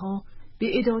نامه‌ها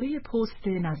به اداره پست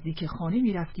نزدیک خانه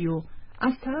می‌رفتی و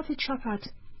از طرف چپت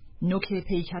نوک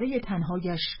پیکره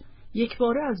تنهایش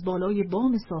یکباره از بالای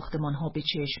بام ساختمان‌ها به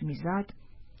چشم می‌زد،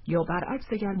 یا برعکس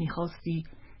اگر می‌خواستی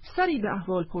سری به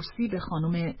احوال پرسی به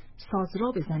خانم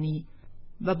سازرا بزنی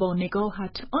و با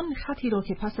نگاهت آن خطی را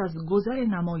که پس از گذر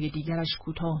نمای دیگرش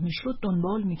کوتاه می‌شد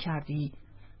دنبال می‌کردی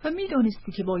و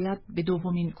می‌دانستی که باید به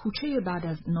دومین کوچه بعد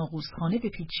از ناقوسخانه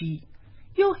بپیچی،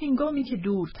 یا هنگامی که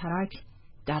دورترک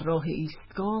در راه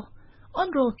ایستگاه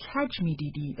آن را کج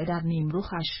می‌دیدی و در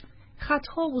نیمرخش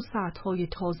خطها و سطرهای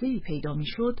تازه‌ای پیدا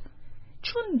می‌شد،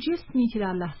 چون جسمی که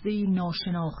در لحظه‌ای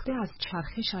ناشناخته از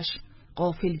چرخشش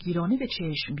غافلگیرانه به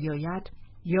چشم بیاید،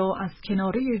 یا از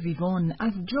کناره ویوان،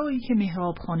 از جایی که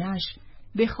محرابخانه‌اش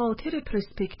به خاطر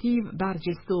پرسپکتیو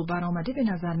برجسته و برآمده به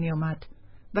نظر می‌آمد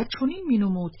و چنین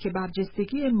می‌نمود که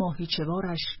برجستگی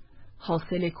ماهیچه‌وارش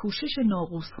حاصل کوشش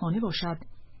ناقوسخانه باشد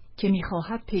که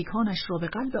می‌خواهد پیکانش را به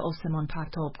قلب آسمان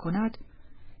پرتاب کند،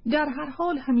 در هر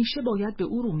حال همیشه باید به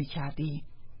او رو می‌کردی.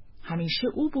 همیشه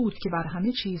او بود که بر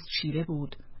همه چیز چیره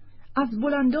بود. از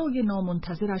بلندای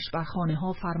نامنتظرش بر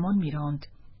خانه‌ها فرمان می‌راند.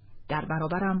 در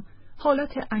برابرم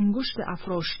حالت انگشت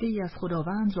افراشته‌ای از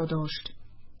خداوند را داشت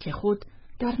که خود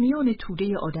در میان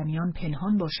توده آدمیان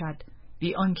پنهان باشد،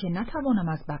 بی آنکه نتوانم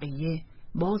از بقیه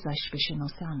بازش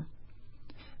بشناسم.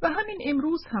 و همین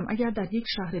امروز هم اگر در یک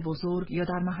شهر بزرگ یا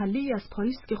در محله‌ای از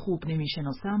پاریس که خوب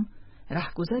نمی‌شناسم،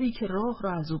 رهگذری که راه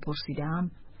را از او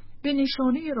پرسیدم، به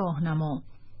نشانه راهنما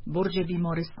برج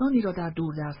بیمارستانی را در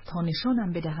دوردست‌ها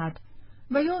نشانم بدهد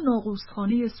و یا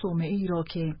ناقوسخانه صومعه‌ای را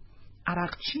که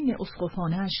عرقچین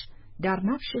اسقفانش در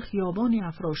نبش خیابانی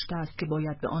افراشته است که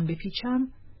باید به آن بپیچم،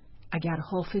 اگر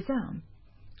حافظم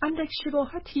اندک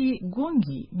شباهتی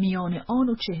گنگی میان آن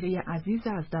و چهره عزیز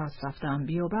از دست رفتم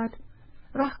بیابد،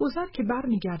 رهگذر که بر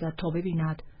می‌گردد تا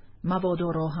ببیند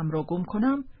مبادا راهم را گم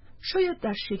کنم، شاید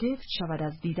در شگفت شود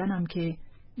از دیدنم که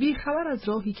بیخبر از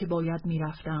راهی که باید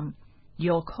میرفتم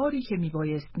یا کاری که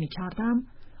میبایست میکردم،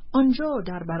 آنجا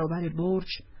در برابر برج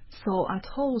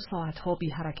ساعتها و ساعتها بی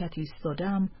حرکت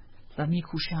ایستادم و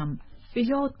میکوشم به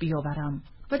یاد بیاورم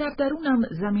و در درونم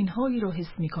زمینهایی را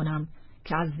حس میکنم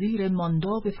که از زیر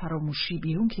مانداب فراموشی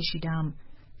بیرون کشیدم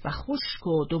و خشک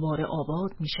و دوباره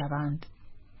آباد میشوند.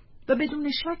 و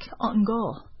بدون شک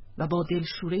آنگاه و با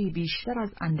دلشوره‌ای بیشتر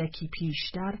از اندکی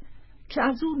پیشتر که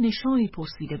از او نشانی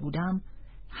پرسیده بودم،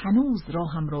 هنوز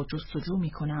راهم را جستجو می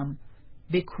کنم،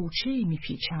 به کوچه‌ای می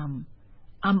پیچم،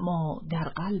 اما در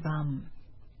قلبم.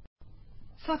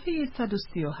 صفحه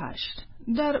 138.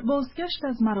 در بازگشت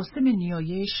از مراسم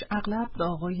نیایش اغلب به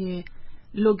آقای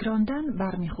لوگراندن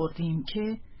برمیخوردیم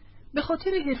که به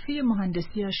خاطر حرفه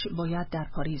مهندسیش باید در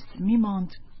پاریس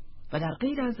میماند و در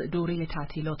غیر از دوره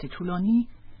تعطیلات طولانی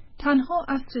تنها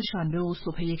عصر شنبه و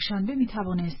صبح یک شنبه می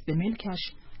توانست به ملکش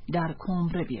در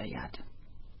کمبره بیاید.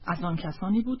 از آن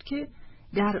کسانی بود که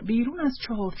در بیرون از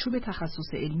چهارچوب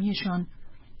تخصص علمیشان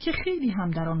که خیلی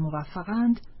هم در آن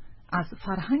موفقند، از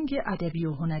فرهنگ ادبی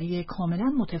و هنری کاملا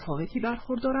متفاوتی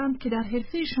برخوردارند که در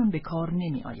حرفهشان به کار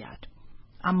نمی آید،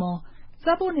 اما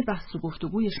زبان بحث و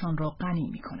گفتگویشان را غنی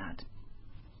می کند.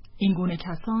 این گونه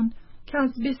کسان که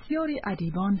از بسیاری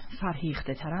ادیبان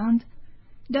فرهیخته ترند،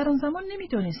 در آن زمان نمی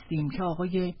دانستیم که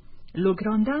آقای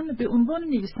لوگراندن به عنوان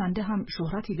نویسنده هم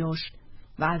شهرتی داشت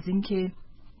و از اینکه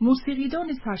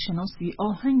موسیقیدان سرشناسی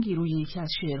آهنگی روی یکی از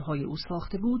شعرهای او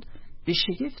ساخته بود به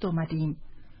شگفت آمدیم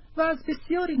و از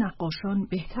بسیاری نقاشان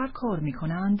بهتر کار می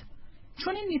کنند،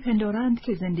 چون این میپندارند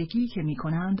که زندگی که می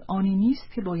کنند آنی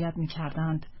نیست که باید می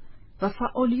کردند و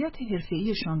فعالیت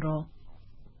حرفه‌ایشان را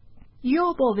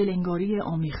یا با ولنگاری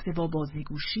آمیخته با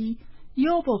بازیگوشی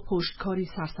یا با پشتکاری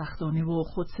سرسختانه و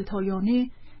خودستایانه،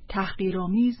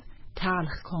 تحقیرآمیز،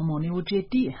 تلخکامانه و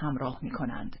جدی همراه می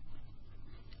کنند.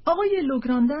 آقای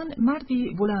لوگراندن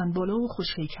مردی بلند بالا و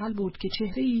خوش‌هیکل بود که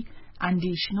چهره‌ای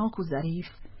اندیشناک و ظریف،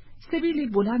 سبیلی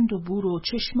بلند و بور و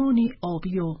چشمانی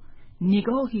آبی و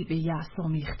نگاهی به یأس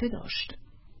آمیخته داشت.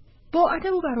 با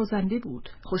ادب و برازنده بود.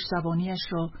 خوش‌زبانی‌اش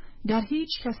را در هیچ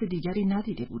کس دیگری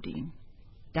ندیده بودیم.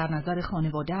 در نظر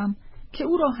خانواده‌ام که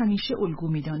او را همیشه الگو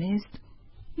می‌دانست،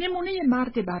 نمونه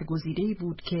مرد برگزیده‌ای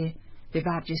بود که به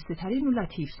برجسته‌ترین و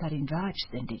لطیف‌ترین وجه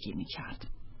زندگی می‌کرد.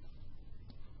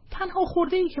 تنها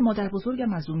خورده‌ای که مادر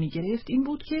بزرگم از او می‌گرفت این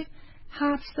بود که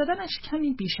حرف زدنش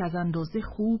کمی بیش از اندازه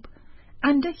خوب،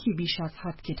 اندکی بیش از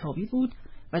حد کتابی بود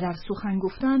و در سخن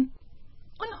گفتن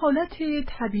آن حالت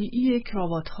طبیعی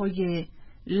کراوات‌های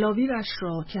لاویرش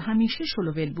را که همیشه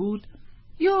شلوول بود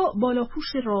یا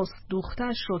بالاپوش راست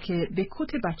دوختش را که به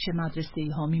کت بچه مدرسه‌ای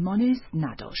ها میمانست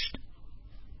نداشت.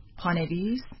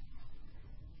 پانویس،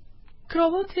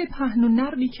 کراوات پهن و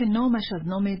نرمی که نامش از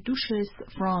نام دوشس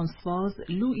فرانسواز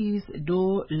لوئیز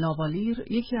دو لاوالیر،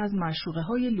 یکی از معشوقه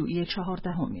های لوئی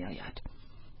 14 می آید.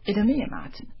 ادامه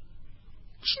متن.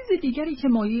 چیز دیگری که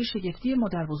مایه شگفتی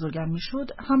مادر بزرگم می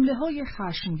شد، حمله های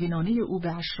خشمگینانه او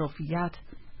به اشرافیت،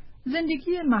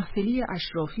 زندگی محفلی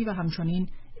اشرافی و همچنین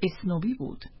اسنوبی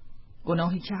بود.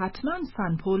 گناهی که حتما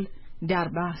سنپل در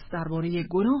بحث درباره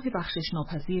گناه بخشش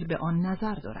ناپذیر به آن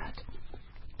نظر دارد.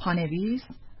 پانویس،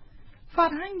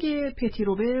 فرهنگ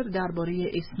پتیروبر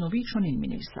درباره اسنوبی چنین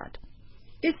می‌نویسد: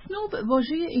 اسنوب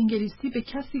واژه انگلیسی به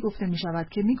کسی گفته می شود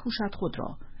که می کوشد خود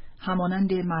را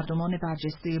همانند مردمان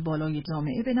برجسته بالای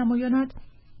جامعه بنمایاند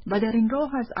و در این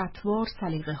راه از اطوار،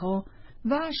 سلیقه‌ها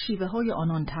و شیوه‌های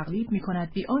آنان تقلید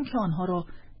می‌کند بی آنکه آنها را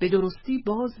به درستی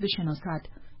باز بشناسد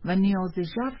و نیاز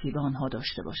ژرفی به آنها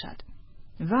داشته باشد.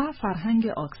 و فرهنگ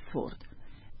آکسفورد.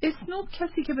 اسنوب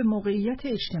کسی که به موقعیت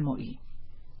اجتماعی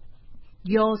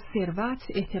یا ثروت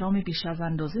احترام بیش از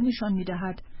اندازه نشان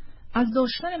می‌دهد، از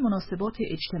داشتن مناسبات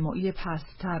اجتماعی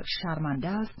پست‌تر شرمنده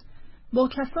است، با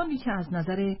کسانی که از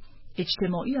نظر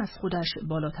اجتماعی از خودش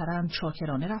بالاترند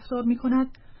شاکرانه رفتار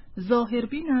می‌کند،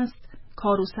 ظاهربین است،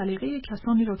 کار و سلیقه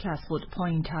کسانی را که از خود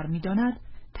پایین‌تر می‌داند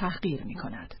تحقیر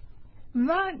می‌کند.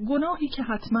 و گناهی که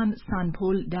حتما سن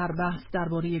پل در بحث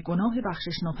درباره گناه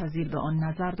بخشش ناپذیر به آن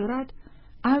نظر دارد،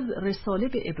 از رساله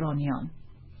به عبرانیان.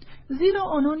 زیرا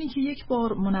آنانی که یک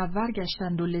بار منور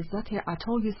گشتند و لذت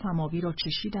عطای سماوی را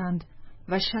چشیدند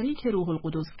و شریک روح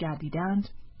القدس گردیدند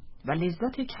و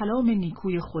لذت کلام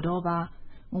نیکوی خدا و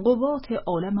قوات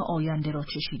عالم آینده را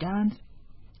چشیدند،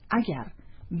 اگر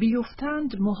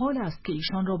بیفتند محال است که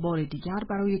ایشان را بار دیگر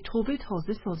برای توبه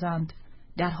تازه سازند،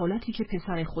 در حالتی که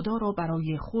پسر خدا را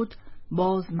برای خود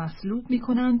باز مصلوب می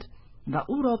کنند و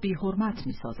او را بی حرمت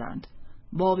می سازند.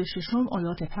 باب 6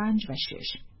 آیات 5 و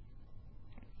 6.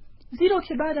 زیرا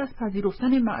که بعد از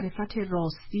پذیرفتن معرفت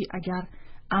راستی اگر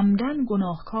عمدن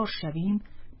گناهکار شویم،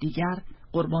 دیگر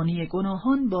قربانی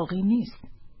گناهان باقی نیست،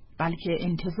 بلکه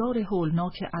انتظار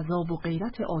هولناک عذاب و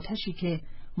غیرت آتشی که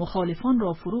مخالفان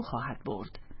را فرو خواهد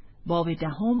برد. باب 10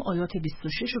 آیات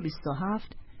 26 و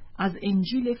 27 از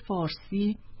انجیل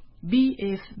فارسی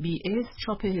BFBS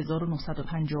چاپ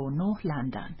 1959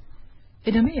 لندن.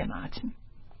 ادامه متن.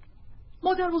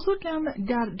 مادر بزرگم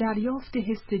در دریافت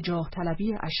حس جاه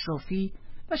طلبی اشرافی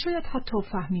و شاید حتی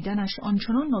فهمیدنش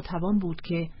آنچنان ناتوان بود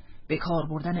که به کار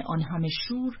بردن آن همه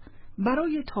شور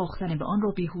برای تاختن به آن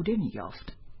را بیهوده می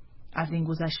یافت. از این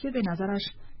گذشته به نظرش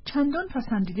چندان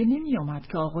پسندیده نمی آمد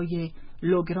که آقای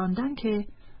لوگراندن که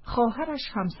خواهرش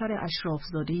همسر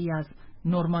اشرافزاده‌ای از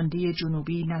نورماندی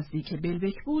جنوبی نزدیک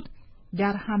بلبک بود،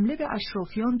 در حمله به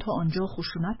اشرافیان تا آنجا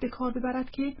خشونت به کار ببرد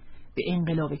که به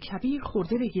انقلاب کبیر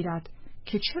خورده بگیرد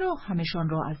که چرا همشان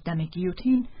را از دم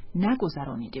گیوتین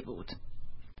نگذرانیده بود.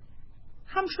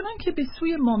 همچنان که به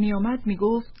سوی ما می آمد می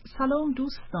گفت: سلام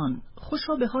دوستان،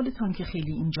 خوشا به حالتان که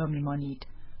خیلی اینجا می مانید.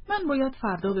 من باید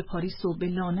فردا به پاریس و به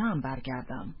لانه‌ام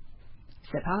برگردم.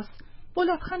 سپس با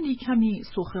لبخندی کمی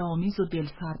سخره‌آمیز و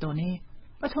دلسردانه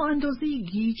و تا اندازه‌ای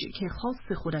گیج که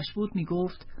خاص خودش بود می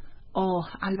گفت: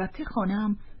 البته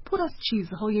خانه‌ام پر از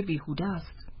چیزهای بیهوده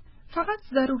است. فقط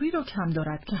ضروری را کم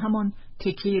دارد که همان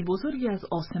تکه بزرگی از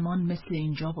آسمان مثل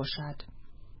اینجا باشد.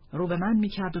 رو به من می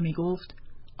کرد و می گفت: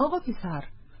 آقا پسر،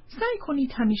 سعی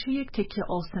کنید همیشه یک تکه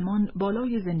آسمان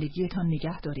بالای زندگیتان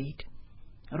نگه دارید.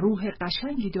 روح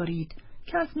قشنگی دارید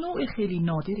که از نوع خیلی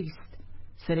نادری است.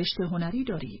 سرشت هنری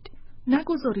دارید.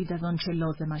 نگذارید از آنچه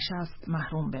لازمش است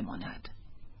محروم بماند.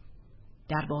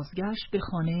 در بازگشت به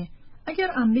خانه اگر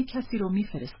عمه کسی را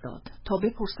میفرستاد تا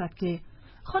بپرسد که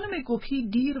خانم گوپی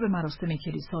دیر به مراسم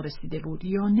کلیسا رسیده بود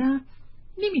یا نه،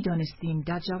 نمیدانستیم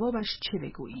در جوابش چه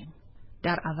بگوییم.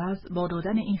 در عوض با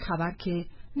دادن این خبر که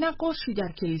نقاشی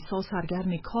در کلیسا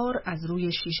سرگرم کار از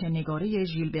روی شیشه نگاره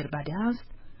ژیلبر بده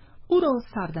است، او را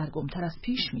سردرگمتر از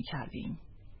پیش می کردیم.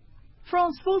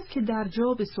 فرانسواز که در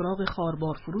جا به سراغ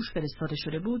خاربار فروش فرستاده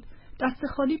شده بود، دست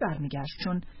خالی برمیگشت،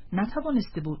 چون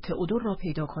نتوانسته بود تئودور را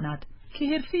پیدا کند که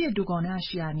حرفه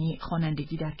دوگانه‌اش یعنی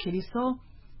خوانندگی در کلیسا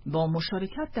با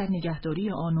مشارکت در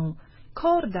نگهداری آن و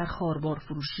کار در خاربار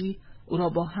فروشی او را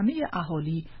با همه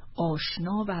اهالی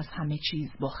آشنا و از همه چیز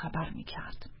با خبر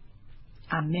می‌کرد.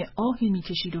 عمه آهی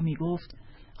می‌کشید و می‌گفت: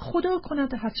 خدا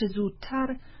کند هرچه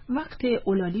زودتر وقت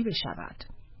اولالی بشود.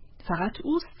 فقط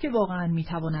اوست که واقعاً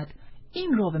می‌تواند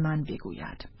این را به من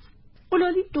بگوید.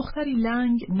 اولالی دختری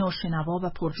لنگ، ناشنوا و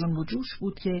پرجنب و جوش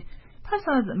بود که پس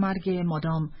از مرگ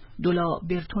مادام دولا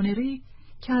برتونری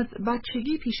که از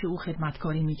بچگی پیش او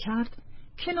خدمتکاری می‌کرد،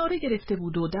 کناره گرفته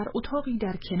بود و در اتاقی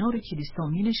در کنار کلیسا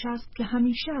می‌نشست که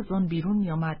همیشه از آن بیرون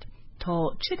می‌آمد تا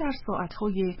چه در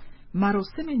ساعت‌های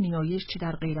مراسم نیایش چه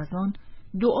در غیر از آن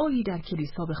دعایی در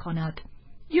کلیسا بخواند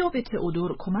یا به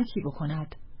تئودور کمکی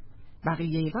بکند.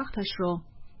 بقیه وقتش را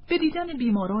به دیدن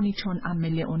بیمارانی چون عمه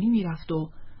لئونی می‌رفت و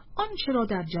آنچه را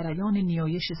در جریان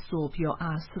نیایش صبح یا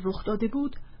عصر رخ داده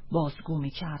بود بازگو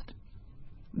می‌کرد.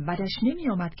 بدش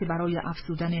نمی‌آمد که برای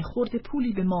افزودن خرد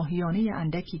پولی به ماهیانه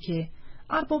اندکی که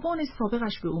اربابان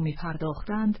سابقش به او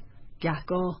می‌پرداختند،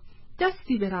 گهگاه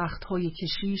دستی به رخت‌های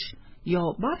کشیش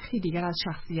یا برخی دیگر از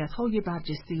شخصیت‌های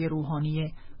برجسته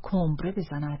روحانی کمبره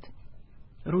بزند.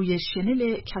 روی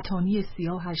شنل کتانی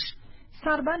سیاهش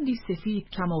سربندی سفید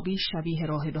کمابی شبیه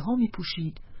راهبه ها می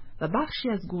پوشید و بخشی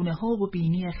از گونه ها و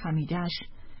بینی خمیدش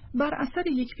بر اثر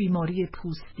یک بیماری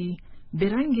پوستی به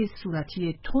رنگ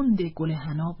صورتی تند گل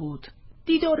حنا بود.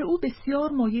 دیدار او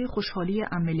بسیار مایه خوشحالی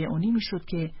عمه لئونی می شد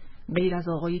که غیر از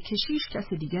آقای کشیش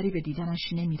کس دیگری به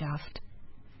دیدنش نمی رفت.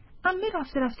 عمه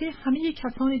رفته رفته همه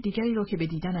کسان دیگری را که به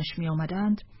دیدنش می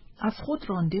آمدند از خود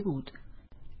رانده بود،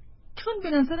 چون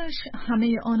به نظرش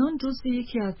همه آنان جزو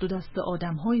یکی از دو دسته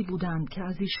آدم‌هایی بودند که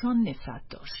از ایشان نفرت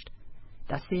داشت.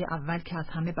 دسته اول که از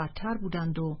همه بدتر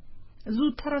بودند و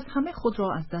زودتر از همه خود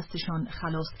را از دستشان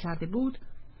خلاص کرده بود،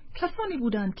 کسانی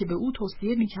بودند که به او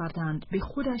توصیه می‌کردند به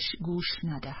خودش گوش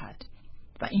ندهد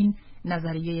و این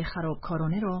نظریه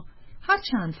خرابکارانه را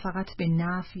هرچند فقط به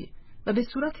نفی و به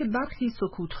صورت برخی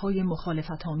سکوت‌های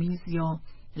مخالفت‌آمیز یا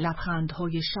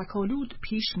لبخندهای شکالود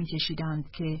پیش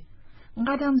می‌کشیدند که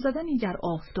قدم زدنی در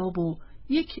آفتاب و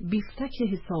یک بیفتک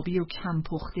حسابی و کم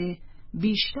پخته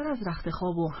بیشتر از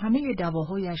رختخواب و همه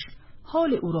دواهایش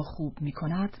حال او را خوب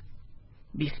می‌کند.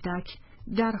 بیفتک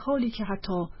در حالی که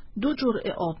حتی 2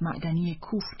 جرعه آب معدنی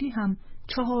کوفتی هم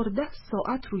 14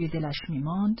 ساعت روی دلش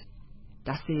می‌ماند.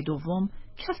 دسته دوم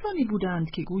کسانی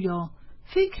بودند که گویا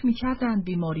فکر می‌کردند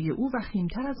بیماری او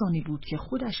وخیم‌تر از آنی بود که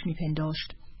خودش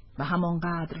می‌پنداشت و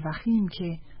همانقدر وخیم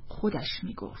که خودش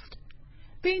می‌گفت.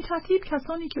 به این ترتیب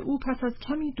کسانی که او پس از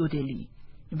کمی دودلی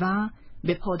و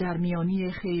به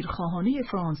پادرمیانی خیرخواهانه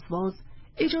فرانسواز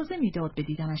اجازه میداد به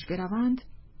دیدنش بروند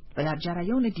و در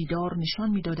جریان دیدار نشان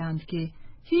میدادند که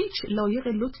هیچ لایق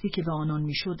لطفی که به آنان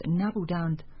میشد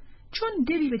نبودند، چون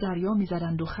دلی به دریا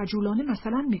میزدند و خجولانه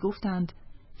مثلا میگفتند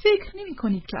فکر نمی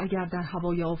کنید که اگر در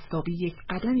هوای آفتابی یک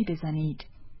قدمی بزنید،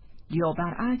 یا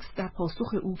برعکس در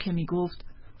پاسخ او که میگفت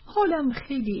حالم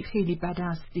خیلی خیلی بد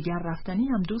است دیگر رفتنی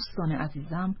هم دوستان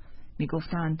عزیزم،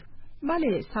 میگفتند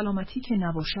بله سلامتی که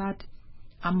نباشد،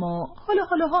 اما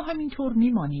حالا همینطور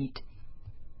میمانید.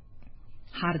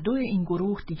 هر دو این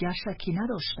گروه دیگر شکی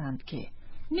نداشتند که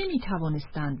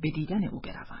نمیتوانستند به دیدن او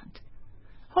بروند.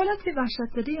 حالت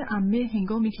وحشت‌زده عمه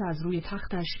هنگامی که از روی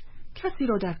تختش کسی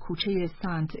را در کوچه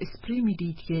سنت اسپری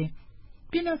میدید که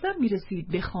به نظر میرسید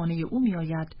به خانه او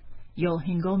میآید، یا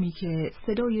هنگامی که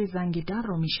صدای زنگ در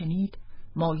را میشنید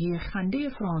مایه خنده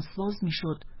فرانسواز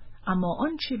میشد، اما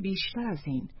آنچه بیشتر از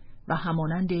این و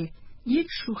همانند یک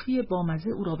شوخی بامزه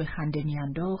او را به خنده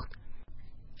میانداخت،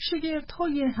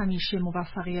 شگفت‌های همیشه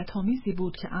موفقیت آمیزی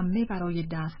بود که عمه برای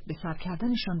دست به سر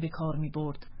کردنشان به کار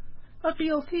می‌برد و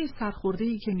قیافه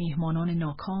سرخورده‌ای که میهمانان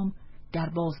ناکام در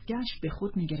بازگشت به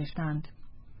خود می‌گرفتند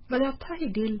و در ته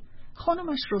دل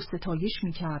خانمش را ستایش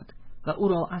می‌کرد و او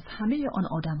را از همه آن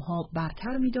آدم‌ها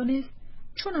برتر می‌دانست،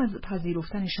 چون از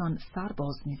پذیرفتنشان سر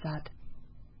باز می‌زد.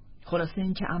 خلاصه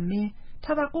اینکه عمه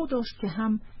توقع داشت که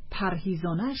هم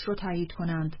پرهیزانش را تایید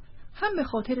کنند، هم به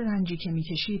خاطر رنجی که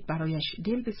می‌کشید برایش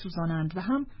دل بسوزانند و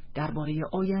هم درباره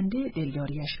آینده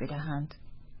دلداریش بدهند.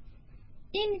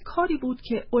 این کاری بود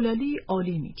که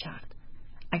عالی می‌کرد.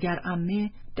 اگر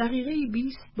عمه دقیقه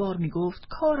 20 بار می‌گفت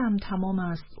کارم تمام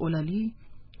است عالی،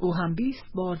 او هم 20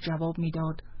 بار جواب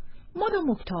می‌داد مادام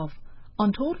اکتاو،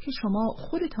 آنطور که شما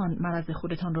خودتان مرض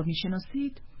خودتان را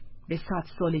می‌شناسید به 100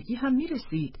 سالگی هم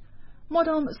می‌رسید.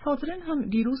 مادام سازرن هم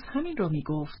دیروز همین را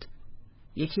می‌گفت.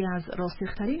 یکی از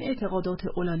راسخترین اعتقادات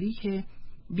عالی که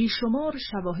بیشمار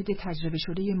شواهد تجربه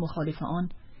شده مخالف آن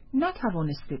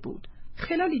نتوانسته بود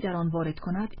خلالی در آن وارد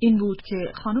کند این بود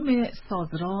که خانم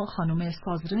سازرا خانم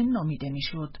سازرن نامیده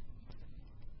میشد.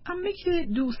 عمه که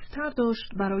دوست‌تر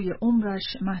داشت برای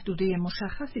عمرش محدوده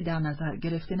مشخصی در نظر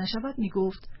گرفته نشود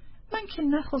میگفت من که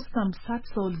نخواستم 100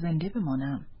 سال زنده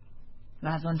بمانم. و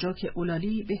از آنجا که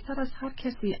عالی بهتر از هر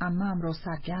کسی عمه‌ام را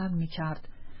سرگرم میکرد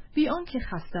بی آنکه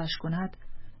خسته‌اش کند،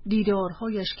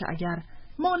 دیدارهایش که اگر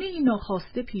مانعی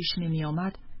ناخواسته پیش نمی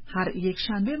آمد هر یک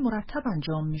شنبه مرتب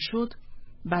انجام میشد،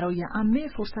 برای عمه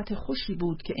فرصت خوشی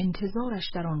بود که انتظارش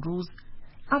در آن روز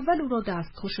اول او را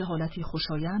دستخوش حالتی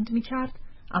خوشایند میکرد،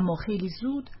 اما خیلی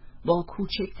زود با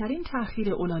کوچکترین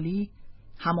تأخیر عالی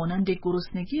همانند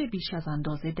گرسنگی بیش از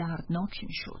اندازه دردناک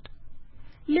میشد.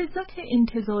 لذت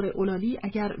انتظار عالی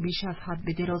اگر بیش از حد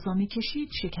به درازا میکشید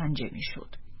شکنجه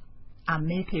میشد.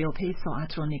 عمه پیاپی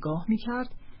ساعت را نگاه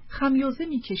میکرد، خمیازه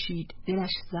میکشید،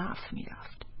 دلش ضعف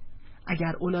میرفت.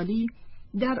 اگر عالی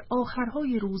در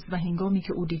آخرهای روز و هنگامی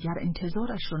که او دیگر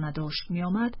انتظارش را نداشت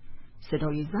میآمد،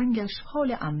 صدای زنگش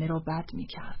حال عمه را بد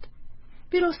میکرد.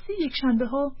 به راستی یک شنبه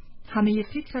ها همه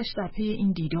فکرش در پی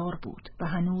این دیدار بود و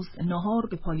هنوز نهار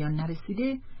به پایان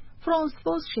نرسیده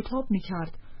فرانسواز شتاب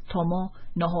میکرد تا ما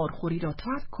نهارخوری را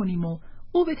ترک کنیم و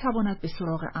او بتواند به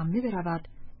سراغ عمه برود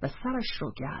و سرش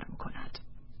را گرم کند.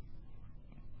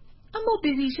 اما به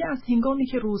ویژه از هنگامی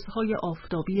که روزهای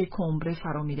آفتابی کمبره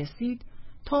فرا می رسید،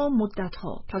 تا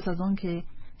مدتها پس از آن که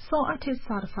ساعت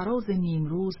سرفراز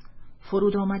نیمروز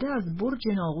فرود آمده از برج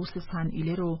ناقوس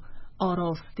سنعیله رو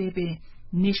آراسته به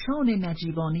نشان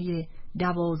نجیبانه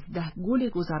 12 گل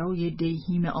گذرای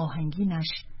دیهیم آهنگینش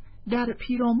در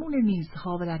پیرامون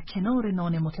میزها و در کنار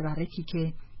نان متبرکی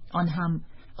که آن هم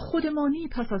خودمانی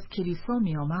پس از کلیسا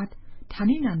می آمد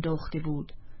تنین انداخته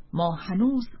بود، ما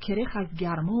هنوز کرخ از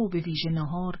گرما و به ویژه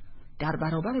نهار در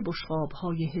برابر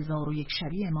بشقاب‌های 1001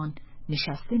 شبیه‌مان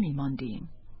نشسته می ماندیم.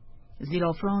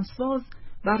 زیرا فرانسواز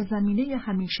بر زمینه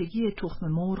همیشگی تخم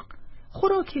مرغ،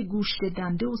 خوراک گوشت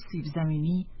دنده و سیب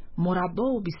زمینی، مربا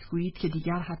و بیسکویت که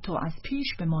دیگر حتی از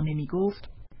پیش به ما نمی گفت،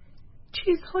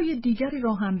 چیزهای دیگری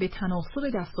را هم به تناسب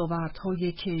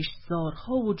دستاوردهای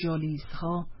کشتزارها و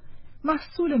جالیزها،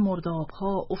 محصول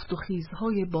مردابها، افت و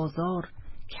خیزهای بازار،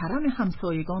 کرم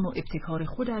همسایگان و ابتکار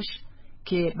خودش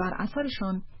که بر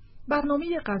اثرشان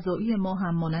برنامه غذایی ما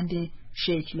هم مانند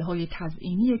شکل‌های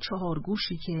تزئینی 4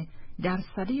 گوشی که در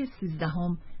سده 13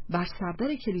 بر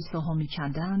سردر کلیساها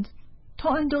می‌کندند، تا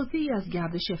اندازه‌ای از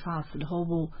گردش فصل‌ها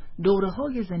و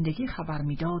دوره‌های زندگی خبر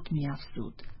می‌داد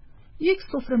می‌افزود. یک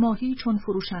سفره ماهی چون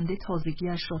فروشنده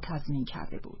تازگیش را تضمین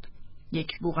کرده بود.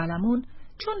 یک بوقلمون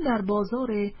چون در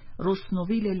بازار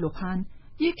رسنویل لپن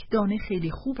یک دانه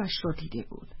خیلی خوبش را دیده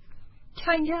بود.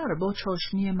 کنگر با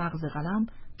چاشنی مغز قلم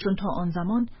چون تا آن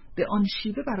زمان به آن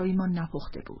شیوه برای ما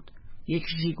نپخته بود. یک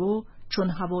ژیگو چون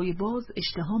هوای باز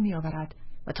اشتها می آورد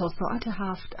و تا ساعت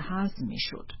 7 هضم می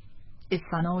شد.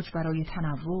 اسفناج برای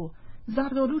تنوع،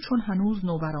 زردآلو چون هنوز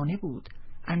نوبرانه بود،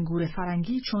 انگور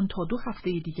فرنگی چون تا 2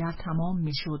 هفته دیگر تمام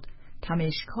می شد،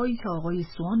 تمشک‌هایی که آقای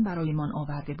سوان برایمان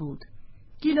آورده بود،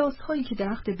 گیلاس‌هایی که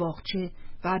درخت باغچه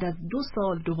بعد از 2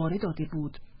 سال دوباره داده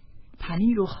بود،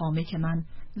 پنیر و خامه که من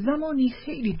زمانی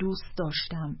خیلی دوست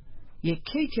داشتم، یک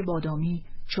کیک بادامی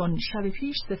چون شب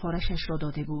پیش سفارشش را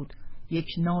داده بود، یک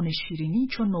نان شیرینی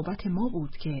چون نوبت ما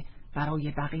بود که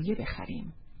برای بقیه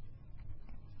بخریم.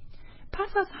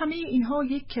 پس از همه اینها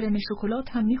یک کرم شکلات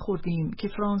هم می‌خوردیم که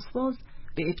فرانسواز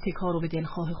به ابتکار و به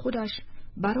دلخواه خودش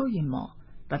برای ما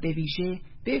و به ویژه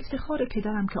به افتخار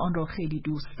پدرم که آن را خیلی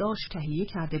دوست داشت تهیه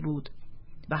کرده بود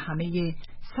و همه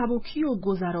سبکی و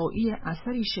گذرایی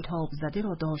اثری شتاب زده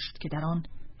را داشت که در آن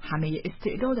همه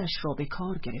استعدادش را به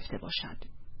کار گرفته باشد.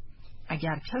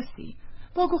 اگر کسی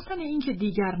با گفتن اینکه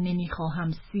دیگر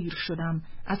نمیخواهم سیر شدم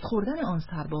از خوردن آن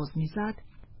سرباز میزد،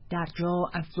 در جا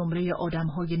از زمره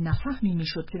آدمهای نفهمی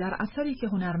میشد که در اثری که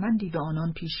هنرمندی به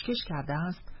آنان پیشکش کرده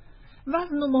است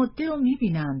وزن و ماده را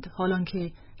میبینند، حالان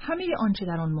که همه آنچه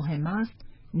در آن مهم است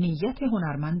نیت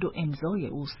هنرمند و امضای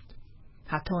اوست.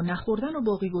 حتی نخوردن و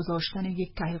باقی گذاشتن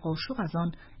یک ته قاشق از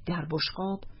آن در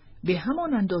بشقاب به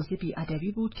همان اندازه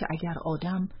بی‌ادبی بود که اگر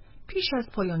آدم پیش از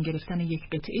پایان گرفتن یک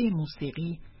قطعه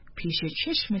موسیقی پیش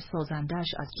چشم سازندش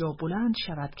از جا بلند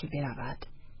شود که برود.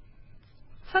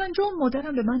 سرانجام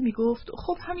مادرم به من میگفت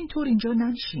خب همینطور اینجا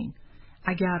ننشین،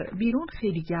 اگر بیرون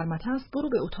خیلی گرمت است برو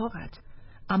به اتاقت،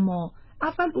 اما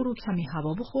اول برو کمی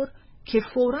هوا بخور که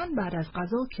فوراً بعد از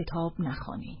غذا کتاب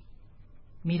نخوانی.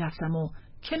 میرفتم و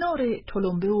کنار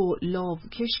تلمبه و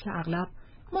لاوکش که اغلب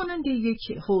مانند یک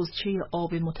حوضچه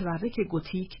آب متبرک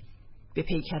گوتیک به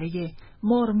پیکره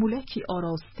مارمولکی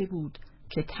آراسته بود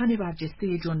که تن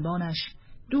برجسته جنبانش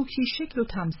دوکی شکل و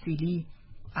تمثیلی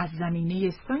از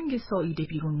زمینه سنگ ساییده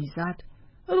بیرون میزد،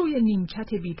 روی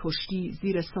نیمکت بی پشتی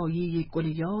زیر سایه گل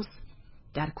یاس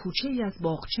در کوچه‌ای از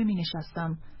باغچه می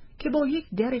نشستم که با یک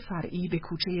در فرعی به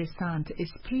کوچه سنت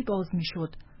اسپری باز می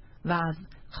شد و از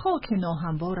خاک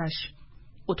ناهموارش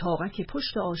اتاقک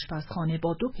پشت آشپزخانه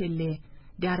با 2 پله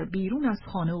در بیرون از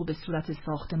خانه و به صورت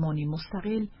ساختمانی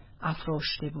مستقل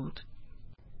افراشته بود.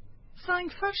 سنگ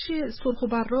فرش سرخ و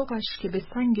براقش که به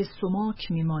سنگ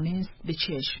سماک میمانست به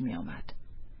چشم می آمد.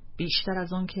 بیشتر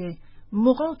از آن که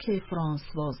مغاک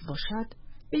فرانسواز باشد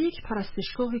به یک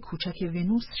پرستشگاه کوچک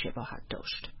ونوس شباهت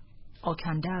داشت.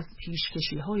 آکنده از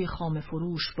پیشکشی‌های خام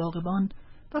فروش باغبان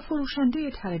و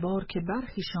فروشنده تره‌بار که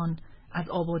برخیشان از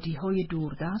آبادی‌های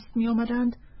دوردست می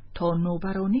آمدند تا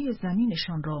نوبرانه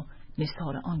زمینشان را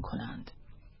نثار آن کنند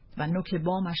و نوک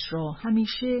بامش را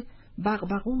همیشه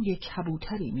بغبغوی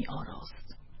کبوتری می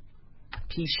آراست.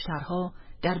 پیشترها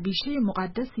در بیشه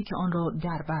مقدسی که آن را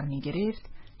در بر می گرفت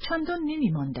چندان نمی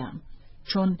ماندم،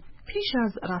 چون پیش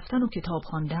از رفتن و کتاب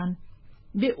خواندن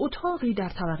به اتاقی در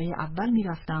طبقه اول می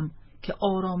رفتم که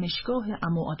آرامشگاه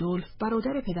عمو آدولف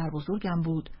برادر پدر بزرگم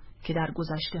بود که در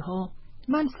گذشته ها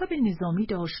منصب نظامی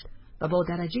داشت و با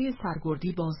درجه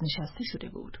سرگردی بازنشسته شده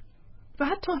بود و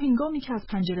حتی هنگامی که از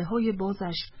پنجره‌های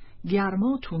بازش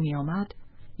گرما تو می آمد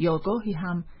یا گاهی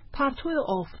هم پرتو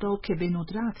آفتاب که به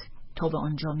ندرت تا به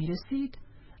آنجا می رسید،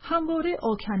 همواره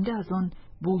آکنده از آن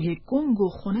بوی گنگ و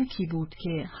خنکی بود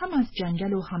که هم از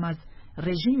جنگل و هم از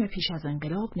رژیم پیش از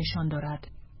انقلاب نشان دارد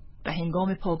و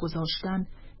هنگام پا گذاشتن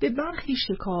به برخی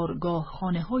شکارگاه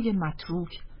خانه‌های متروک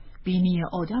بینی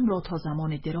آدم را تا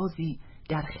زمان درازی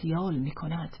در خیال می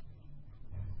کند.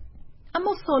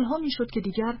 اما سالها می شد که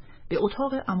دیگر به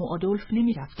اتاق عمو آدولف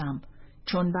نمی رفتم،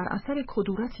 چون بر اثر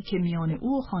کدورتی که میان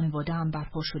او و خانواده‌ام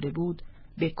برپا شده بود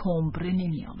به کمبره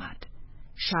نمی آمد.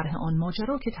 شرح آن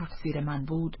ماجرا که تقصیر من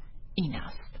بود این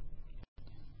است.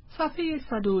 صفحه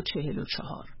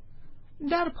 144.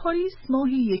 در پاریس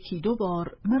ماهی یکی دو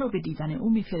بار مرا به دیدن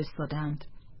او می‌فرستادند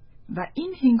و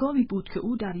این هنگامی بود که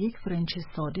او در یک فرنچ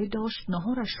ساده داشت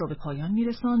ناهارش را به پایان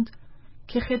می‌رساند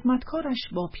که خدمتکارش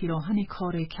با پیراهن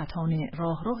کار کتان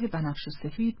راه بنفش و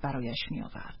سفید برایش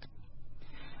می‌آورد.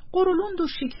 قرولند و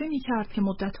شکوه می‌کرد که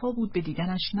مدت‌ها بود به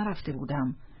دیدنش نرفته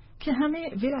بودم که همه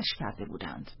ولش کرده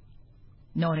بودند.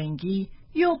 نارنگی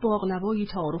یا باقلوایی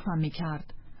تعارفم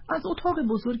می‌کرد. از اتاق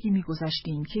بزرگی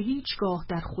می‌گذشتیم که هیچگاه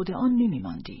در خود آن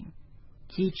نمی‌ماندیم.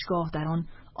 هیچگاه در آن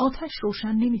آتش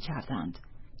روشن نمی‌کردند.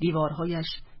 دیوارهایش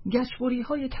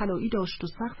گچبری‌های طلایی داشت و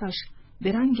سقفش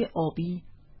به رنگ آبی،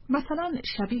 مثلا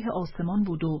شبیه آسمان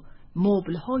بود و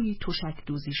مبل‌های تشک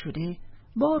دوزی شده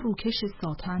با روکش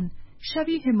ساتن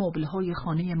شبیه مبل‌های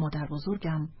خانه مادر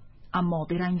بزرگم، اما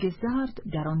به رنگ زرد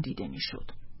در آن دیده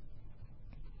می‌شد.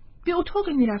 به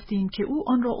اتاقی می‌رفتیم که او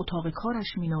آن را اتاق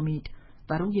کارش می‌نامید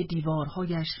و روی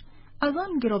دیوارهایش از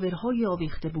آن گراورهای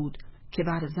آویخته بود که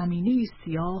بر زمینه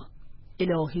سیاه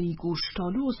الهه‌ای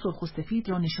گوشتالو و سرخ و سفید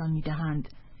را نشان می‌دهند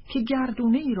که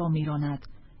گردونه‌ای را می‌راند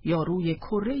یا روی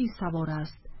کره‌ای سوار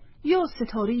است یا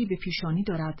ستاره‌ای به پیشانی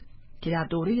دارد که در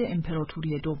دوره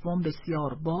امپراتوری دوم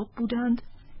بسیار باب بودند،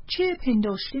 چه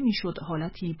پنداشته می‌شد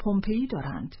حالتی پومپئی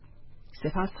دارند.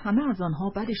 سپس همه از آنها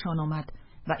بدشان آمد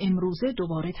و امروزه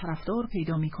دوباره طرفدار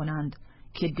پیدا می‌کنند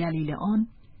که دلیل آن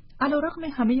علیرغم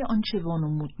همه آنچه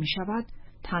وانمود می‌شود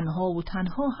تنها و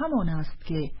تنها همان است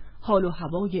که حال و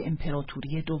هوای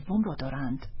امپراتوری دوم را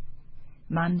دارند.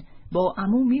 من با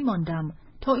عمو می‌ماندم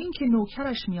تا اینکه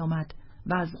نوکرش می‌آمد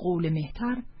و از قول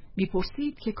مهتر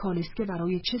می‌پرسید که کالسکه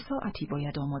برای چه ساعتی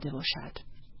باید آماده باشد.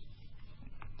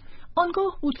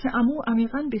 آنگاه بود که عمو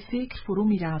عمیقاً به فکر فرو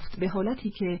می‌رفت، به حالتی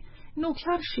که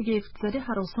نوکر شگفت زده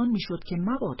هراسان می‌شد که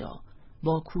مبادا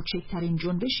با کوچکترین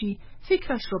جنبشی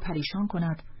فکرش را پریشان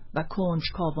کند و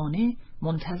کنجکاوانه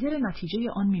منتظر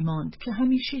نتیجه آن می‌ماند که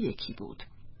همیشه یکی بود.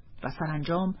 و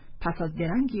سرانجام پس از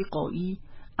درنگی قایی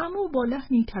عمو با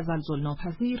لحنی تزلزل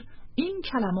ناپذیر این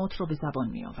کلمات را به زبان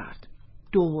می‌آورد: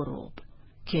 2 ربع،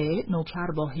 که نوکر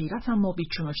با حیرت اما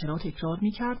بیچون و چرا تکرار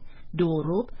می‌کرد: 2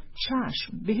 ربع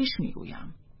چشم، بهش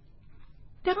می‌گویم.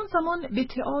 در آن زمان به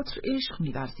تئاتر عشق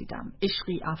می‌ورزیدم،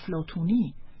 عشقی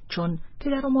افلاطونی، چون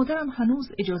پدر و مادرم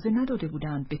هنوز اجازه نداده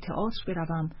بودند به تئاتر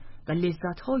بروم و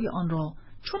لذت‌های آن را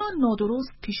چنان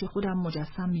نادرست پیش خودم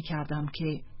مجسم می‌کردم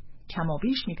که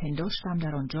کمابیش می‌پنداشتم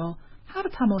در آنجا هر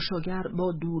تماشاگر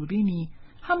با دوربینی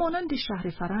همانند شهر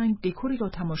فرنگ دکوری را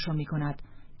تماشا می‌کند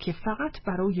که فقط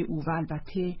برای او و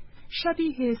البته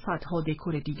شبیه صدها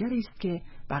دکور دیگری است که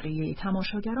بقیه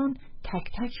تماشاگران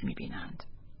تک تک می‌بینند.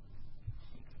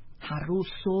 هر روز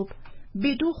صبح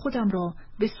به 2 خودم را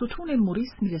به ستون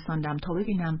موریس می‌رساندم تا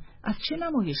ببینم از چه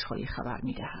نمایش‌هایی خبر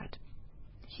می‌دهد.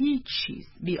 هیچ چیز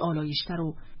بی‌آلایش‌تر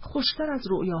و خوشتر از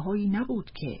رؤیاهایی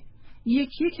نبود که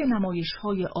یک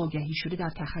نمایش‌های آگهی شده در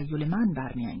تخیل من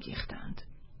برمی‌انگیختند.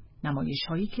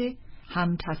 نمایش‌هایی که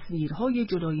هم تصویرهای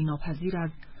جدایی ناپذیر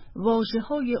از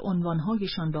واژه‌های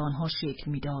عنوان‌هایشان به آنها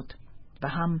شکل می‌داد و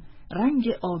هم رنگ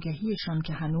آگهیشان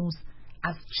که هنوز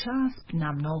از چسب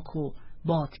نمناک و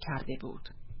باد کرده بود.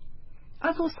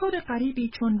 از آثار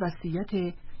غریبی چون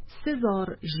وصیت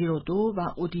سزار ژیرودو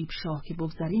و ادیب شاه که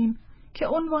بگذریم که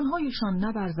عنوان‌هایشان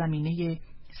نه بر زمینه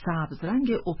سبز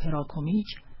رنگ اپرا کمیک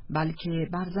بلکه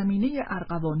بر زمینه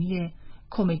ارغوانی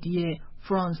کمدی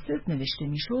فرانسز نوشته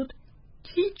میشد،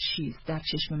 هیچ چیز در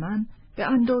چشم من به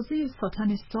اندازه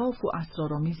ساتن صاف و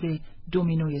اسرارآمیز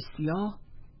دومینوی سیاه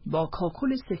با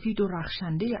کاکل سفید و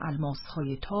رخشنده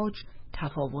الماس‌های تاج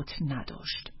تفاوت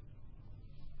نداشت.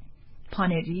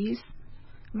 پانریز،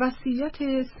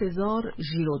 وصیت سزار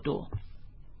ژیرودو،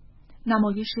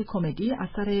 نمایش کمدی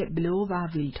اثر بلو و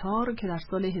ویلتار که در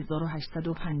سال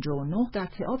 1859 در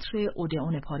تئاتر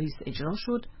اودئون پاریس اجرا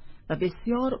شد و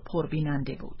بسیار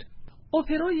پربیننده بود.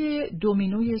 اپرای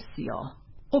دومینوی سیاه،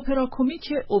 اپرا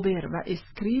کمیک اوبر و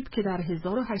اسکریپ که در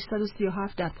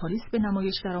 1837 در پاریس به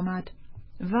نمایش درآمد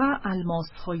و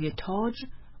الماس‌های تاج،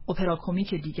 اپرا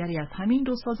کمیک دیگری از همین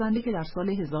 2 سازنده که در سال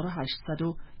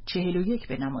 1841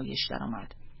 به نمایش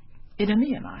درآمد.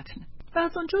 ادامه متن. و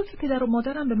از آنجا که پدر و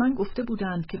مادرم به من گفته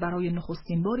بودند که برای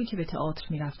نخستین باری که به تئاتر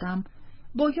می‌رفتم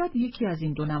باید یکی از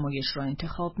این دو نمایش را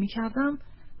انتخاب می کردم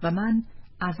و من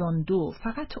از آن دو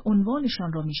فقط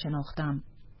عنوانشان را می شناختم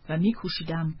و می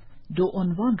کوشیدم دو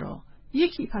عنوان را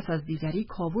یکی پس از دیگری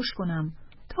کاوش کنم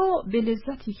تا به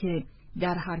لذتی که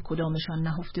در هر کدامشان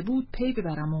نهفته بود پی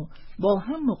ببرم و با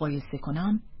هم مقایسه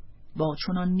کنم. با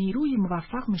چنان نیروی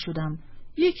موفق می شدم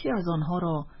یکی از آنها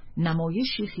را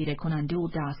نمایشی خیره کننده و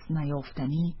دست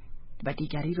نیافتنی و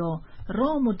دیگری را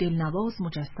رام و دلنواز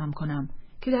مجسم کنم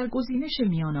که در گزینش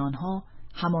میان آنها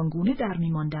همانگونه در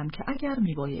میماندم که اگر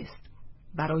میبایست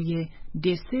برای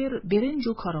دسر برنج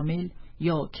و کارامل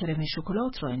یا کرم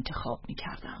شکلات را انتخاب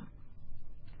میکردم.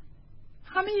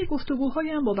 همه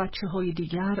گفتگوهایم با بچه‌های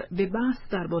دیگر به بحث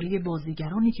درباره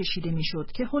بازیگرانی کشیده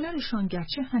میشد که هنرشان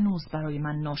گرچه هنوز برای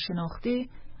من ناشناخته،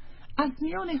 از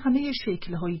میان همه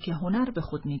شکل‌هایی که هنر به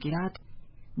خود میگیرد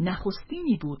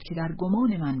نخستینی بود که در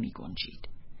گمان من می‌گنجید.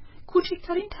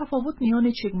 کوچکترین تفاوت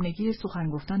میان چگونگی سخن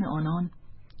گفتن آنان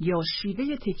یا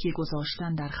شیوه تکیه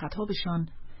گذاشتن در خطابشان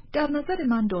در نظر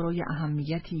من دارای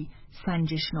اهمیتی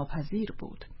سنجش ناپذیر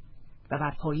بود و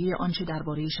بر پایه آنچه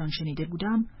درباره‌شان شنیده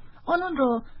بودم آنان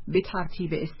را به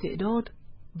ترتیب استعداد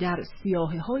در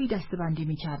سیاهه‌هایی دسته‌بندی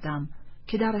می‌کردم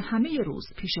که در همه روز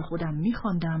پیش خودم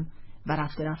می‌خواندم و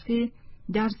رفته رفته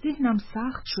در ذهنم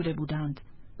سخت شده بودند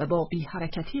و با بی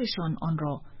حرکتیشان آن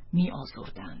را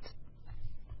می‌آزردند.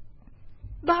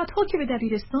 بعدها که به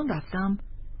دبیرستان رفتم،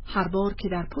 هر بار که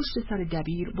در پشت سر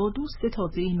دبیر با دوست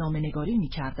تازه‌ای نامه‌نگاری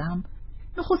می‌کردم،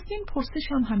 نخستین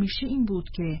پرسشم همیشه این بود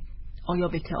که آیا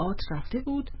به تئاتر رفته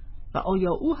بود و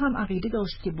آیا او هم عقیده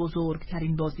داشت که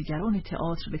بزرگترین بازیگران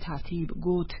تئاتر به ترتیب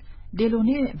گوت،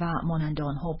 دلونه و مانند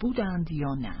آنها بودند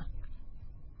یا نه.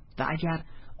 و اگر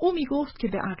او می‌گفت که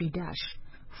به عقیده‌اش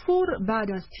فور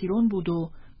بعد از تیرون بود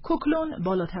و کوکلون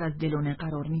بالاتر از دلونه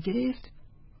قرار می‌گرفت،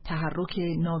 تحرک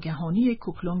ناگهانی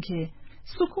کوکلون که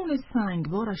سکون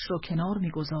سنگوارش را کنار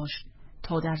می‌گذاشت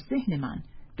تا در ذهن من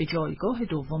به جایگاه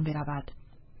دوم برود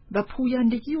و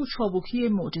پویندگی و چابکی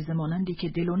معجزه مانندی که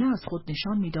دلونه از خود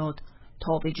نشان می‌داد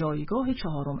تا به جایگاه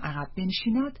چهارم عقب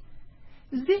بنشیند،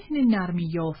 ذهن نرمی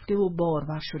یافته و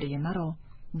بارور شده مرا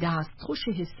دستخوش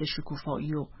حس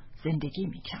شکوفایی و زندگی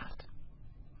می‌کرد.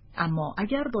 اما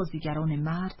اگر بازیگران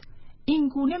مرد این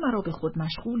گونه مرا به خود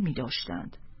مشغول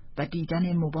می‌داشتند و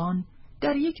دیدن موبان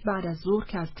در یک بعد از ظهر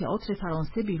که از تئاتر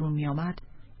فرانسه بیرون می‌آمد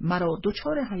مرا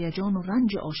دچار هیجان و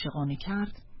رنج عاشقانه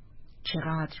کرد،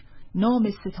 چقدر نام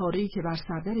ستاره‌ای که بر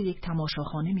سردر یک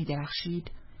تماشاخانه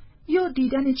می‌درخشید، یا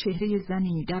دیدن چهره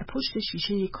زنی در پشت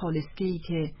شیشه کالسکه‌ای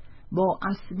که با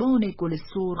اسبان گل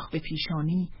سرخ به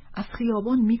پیشانی از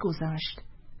خیابان می‌گذشت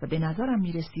و به نظرم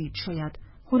می‌رسید شاید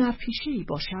هنرپیشه‌ای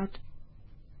باشد،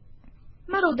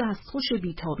 مرا دستخوش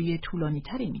بیتابی طولانی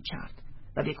تری می‌کرد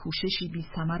و به کوششی بی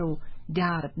ثمر و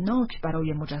دردناک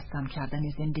برای مجسم کردن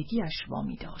زندگیش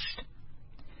وامی داشت.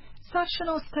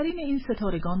 سرشناسترین این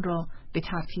ستارگان را به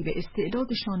ترتیب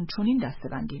استعدادشان چنین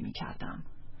دسته‌بندی می‌کردم: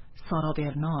 سارا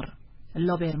برنار،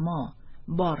 لابرما،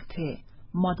 بارته،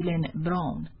 مادلن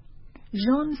براون،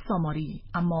 ژان ساماری،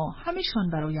 اما همه‌شان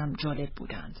برایم جالب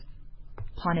بودند.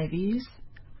 پانویز،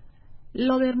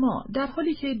 لابرما، در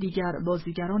حالی که دیگر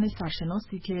بازیگران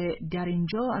سرشناسی که در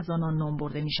اینجا از آنان نام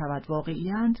برده می شود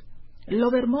واقعی‌اند،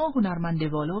 لابرما هنرمند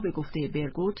والا به گفته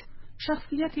برگوت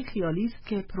شخصیتی خیالی است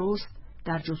که پروست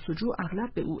در جستجو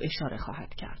اغلب به او اشاره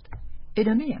خواهد کرد.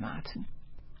 ادامه متن.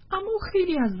 اما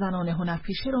خیلی از زنان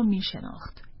هنرپیشه را می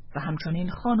شناخت و همچنین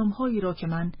خانم‌هایی را که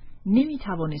من نمی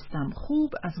توانستم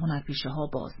خوب از هنرپیشه ها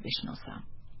باز بشناسم.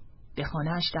 به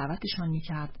خانه‌اش دعوتشان می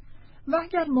کرد و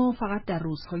اگر ما فقط در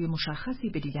روزهای مشخصی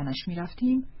به دیدنش می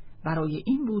رفتیم، برای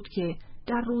این بود که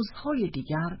در روزهای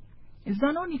دیگر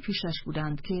زنانی پیشش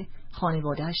بودند که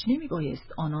خانواده‌اش نمی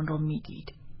بایست آنان را می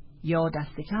دید، یا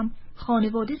دست کم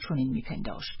خانواده چنین می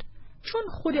پنداشت، چون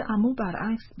خود عمو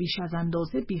برعکس بیش از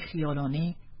اندازه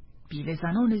بیخیالانه بیوه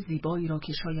زنان زیبایی را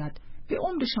که شاید به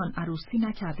عمرشان عروسی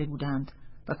نکرده بودند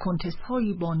و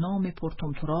کنتس‌هایی با نام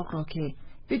پرتمطراق را که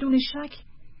بدون شک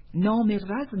نام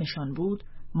رزمشان بود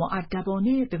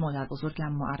مؤدبانه به مادر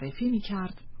بزرگم معرفی می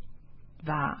کرد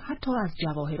و حتی از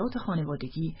جواهرات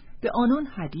خانوادگی به آنان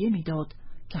هدیه می داد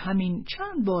که همین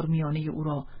چند بار میانه او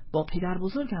را با پدر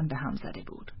بزرگم به هم زده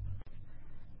بود.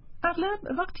 اغلب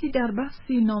وقتی در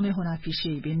بحثی نام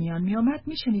هنرپیشه‌ای به میان می آمد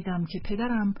می شنیدم که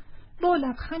پدرم با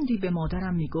لبخندی به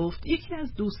مادرم می گفت یکی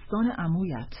از دوستان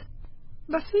عمویت،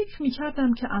 و فکر می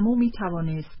کردم که عمو می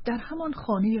توانست در همان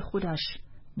خانه خودش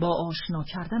با آشنا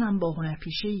کردنم با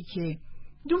هنرپیشه‌ای که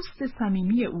دوست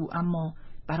صمیمی او اما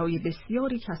برای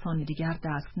بسیاری کسان دیگر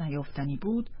دست نیافتنی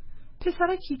بود،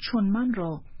 پسرکی چون من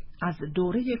را از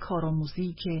دوره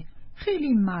کارآموزی که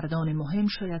خیلی مردان مهم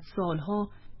شاید سالها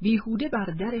بیهوده بر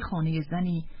در خانه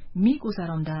زنی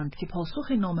می‌گذراندند که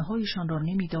پاسخ نامه‌هایشان را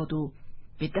نمی‌داد و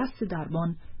به دست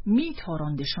دربان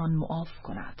می‌تاراندشان معاف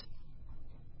کند.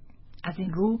 از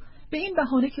این رو به این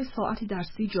بهانه که ساعت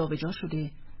درسی جابجا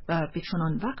شده و به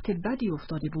چنان وقت بدی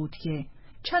افتاده بود که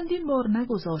چندین بار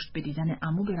نگذاشت به دیدن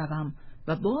عمو بروم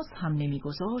و باز هم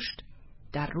نمی‌گذاشت،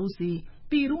 در روزی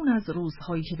بیرون از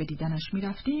روزهایی که به دیدنش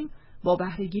می‌رفتیم، با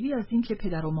بهره‌گیری از این که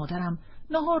پدر و مادرم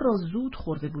نهار را زود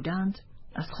خورده بودند،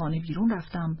 از خانه بیرون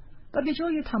رفتم و به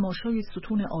جای تماشای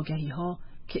ستون آگهی‌ها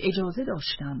که اجازه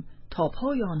داشتم تا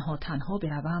پای آنها تنها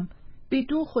بروم، به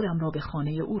دو خودم را به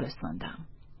خانه او رساندم.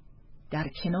 در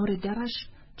کنار درش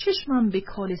چشمم به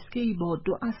کالسکه‌ای با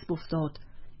 2 اسب افتاد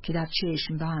که در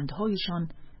چشم بندهایشان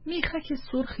میخک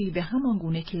سرخی به همان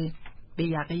گونه که به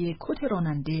یقه کت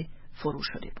راننده فرو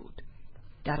شده بود.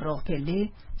 در راه پله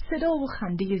صدا و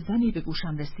خنده زنی به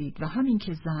گوشم رسید و همین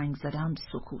که زنگ زدم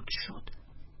سکوت شد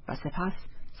و سپس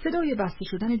صدای بسته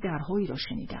شدن درهایی را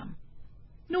شنیدم.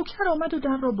 نوکر آمد و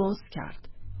در را باز کرد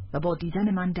و با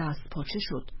دیدن من دست پاچه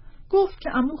شد. گفت که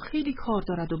عمو خیلی کار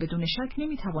دارد و بدون شک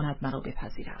نمیتواند مرا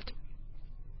بپذیرد.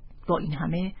 با این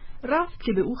همه رفت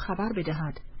که به او خبر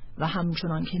بدهد و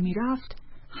همچنان که میرفت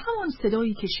همان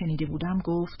صدایی که شنیده بودم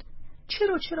گفت: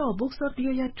 چرا بگذار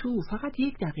بیاید تو، فقط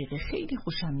 1 دقیقه، خیلی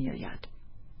خوشم میآید.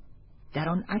 در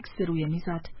آن عکس روی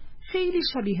میزت خیلی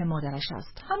شبیه مادرش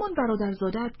است، همان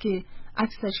برادرزاده‌ات که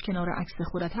عکسش کنار عکس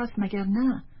خودت هست، مگر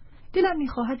نه؟ دلم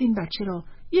میخواهد این بچه را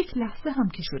 1 لحظه هم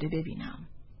که شده ببینم.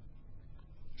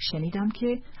 شنیدم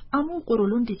که عمو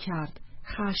قرولندی کرد،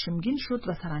 خشمگین شد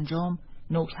و سرانجام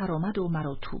نوکر آمد و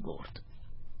مرا تو برد.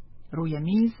 روی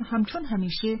میز همچون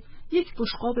همیشه 1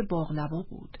 بشقاب باقلوا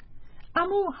بود.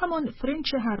 عمو همان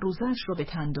فرنچ هر روزش را به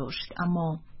تن داشت،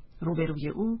 اما روبروی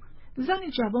او زن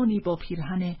جوانی با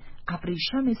پیرهن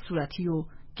ابریشم صورتی و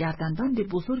گردنبند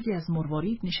بزرگی از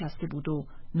مروارید نشسته بود و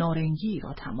نارنگی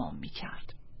را تمام می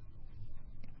کرد.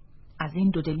 از این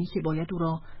دودلی که باید او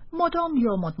را مادام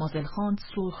یا مادمازل خواند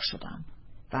سرخ شدم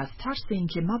و از ترس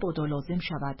اینکه مبادا لازم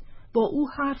شود با او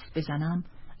حرف بزنم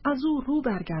از او رو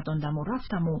برگرداندم و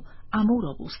رفتم و عمو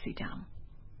را بوسیدم.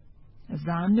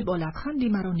 زن با لبخندی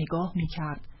مرا نگاه می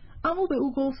کرد. عمو به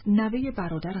او گفت نوه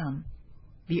برادرم،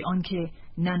 بی آنکه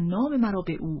نه نام مرا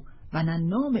به او و نه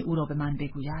نام او را به من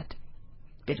بگوید.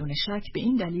 بدون شک به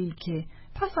این دلیل که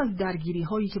پس از درگیری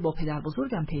هایی که با پدر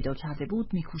بزرگم پیدا کرده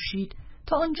بود می‌کوشید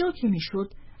تا آنجا که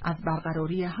میشد از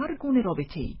برقراری هر گونه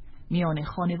رابطه‌ای میان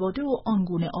خانواده و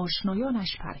آنگونه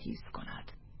آشنایانش پرهیز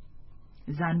کند.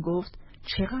 زن گفت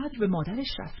چقدر به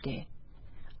مادرش رفته.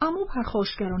 عمو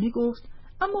پرخاشگرانه گفت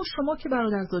اما شما که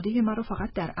برادرزاده مرا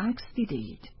فقط در عکس دیده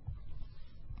اید.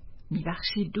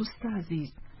 میبخشید دوست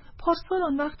عزیز، پارسال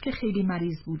آن وقت که خیلی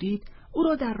مریض بودید او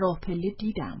را در راه پله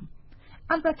دیدم.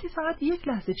 البته فقط 1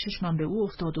 لحظه چشمم به او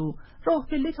افتاد و راه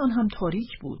پله تان هم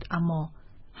تاریک بود، اما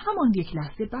همان 1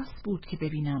 لحظه بس بود که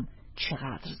ببینم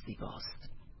چقدر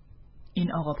زیباست.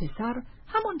 این آقا پسر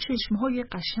همان چشمهای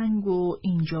قشنگ و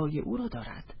اینجای او را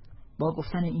دارد. با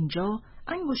گفتن اینجا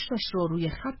انگشتش را روی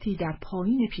خطی در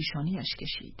پایین پیشانیش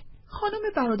کشید. خانم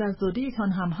برادرزاده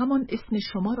تان هم همان اسم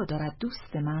شما را دارد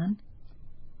دوست من؟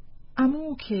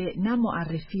 عمو که نه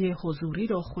معرفی حضوری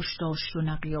را خوش داشت و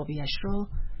نه غیابیش را،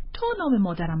 تا نام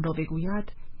مادرم را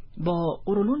بگوید با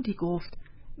قرولندی گفت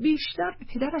بیشتر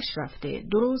پدرش رفته،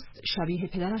 درست شبیه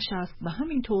پدرش است و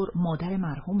همینطور مادر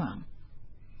مرحومم.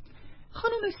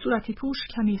 خانم صورتی پوش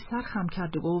کمی سرخم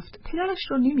کرد و گفت پدرش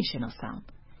را نمی شناسم.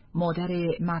 مادر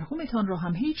مرحومتان را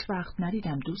هم هیچ وقت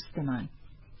ندیدم دوست من.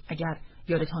 اگر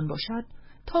یادتان باشد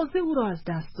تازه او را از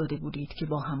دست داده بودید که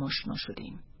با هم آشنا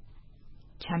شدیم.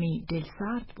 کمی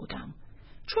دلسرد بودم،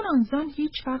 چون آن زن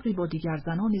هیچ فرقی با دیگر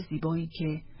زنان زیبایی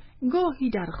که گاهی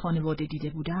در خانواده دیده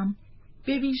بودم،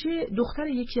 به ویژه دختر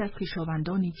یکی از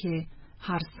خویشاوندانی که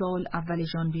هر سال اول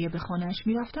ژانویه به خانه‌اش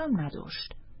می‌رفتم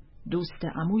نداشت. دوست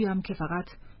عمویم که فقط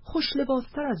خوش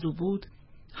لباستر از او بود،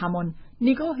 همان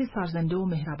نگاه سرزنده و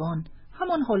مهربان،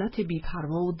 همان حالت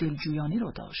بی‌پروا و دلجویانه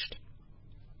را داشت.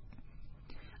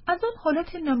 از آن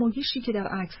حالت نمایشی که در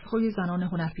عکس‌های زنان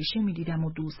هنرپیشه می‌دیدم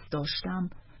و دوست داشتم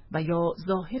و یا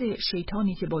ظاهر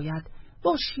شیطانی که باید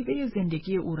با شیوه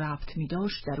زندگی او ربط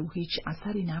می‌داشت در او هیچ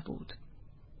اثری نبود.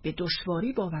 به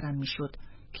دشواری باورم می‌شد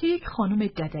که یک خانم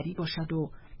ددری باشد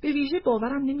و به ویژه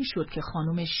باورم نمی‌شد که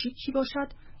خانم شیکی باشد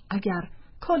اگر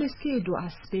کالسکه 2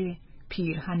 اسبه،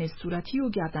 پیرهن صورتی و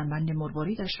گردنبند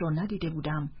مرواریدش را ندیده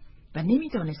بودم و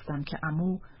نمی‌دانستم که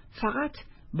عمو فقط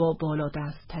با بالا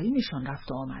دست‌ترینشان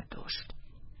رفت و آمد داشت.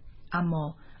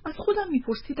 اما از خودم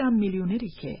می‌پرسیدم میلیونری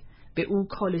که به او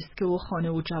کالسکه و خانه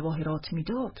و جواهرات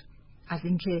میداد، از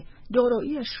اینکه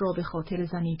داراییش را به خاطر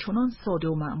زنی چنان ساده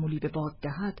و معمولی به باد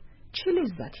دهد چه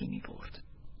لذتی می‌برد.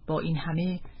 با این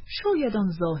همه شاید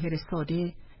آن ظاهر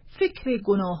ساده فکر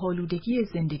گناه‌آلودگی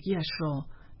زندگیش را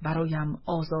برایم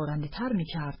آزارنده تر می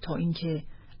کرد تا اینکه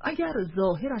اگر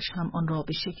ظاهرش هم آن را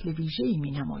به شکل ویژه‌ای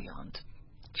می نمایاند،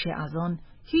 چه از آن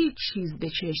هیچ چیز به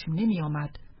چشم نمی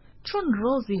آمد، چون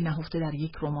رازی نهفته در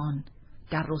یک رمان،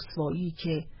 در رسوایی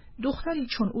که دختری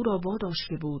چون او را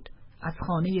واداشته بود از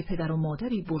خانه پدر و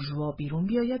مادری بورژوا بیرون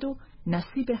بیاید و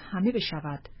نصیب همه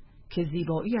بشود که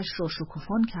زیباییش را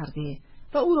شکوفان کرده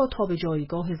و او را تا به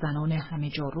جایگاه زنان همه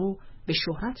جارو به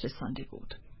شهرت رسانده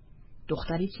بود.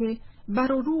 دختری که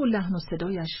بر و رو و لحن و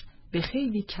صدایش به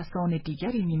خیلی کسان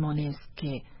دیگری میمانست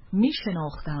که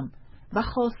میشناختم و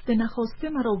خواسته نخواسته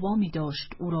مرا وامی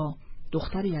داشت او را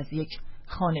دختری از یک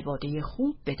خانواده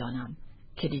خوب بدانم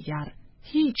که دیگر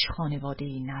هیچ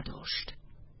خانواده‌ای نداشت.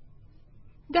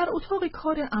 در اتاق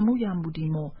کار عمویم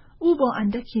بودیم و او با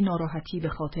اندکی ناراحتی به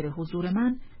خاطر حضور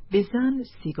من به زن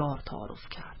سیگار تعارف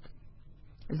کرد.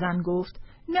 زن گفت: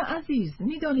 نه عزیز،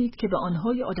 می‌دانید که به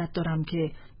آنهای عادت دارم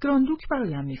که گراندوک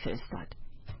برایم می‌فرستد.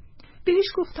 بهش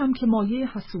گفتم که مایه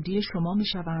حسودی شما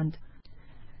می‌شوند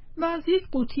و از یک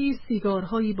قوطی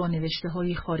سیگارهایی با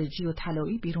نوشته‌های خارجی و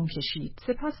طلایی بیرون کشید.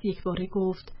 سپس یکباره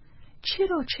گفت: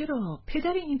 چرا؟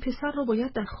 پدر این پسر را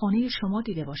باید در خانه شما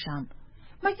دیده باشم.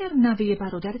 مگر نوه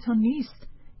برادرتان نیست؟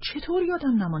 چطور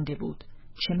یادم نمانده بود؟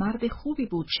 چه مرد خوبی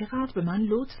بود، چقدر به من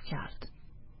لطف کرد.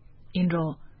 این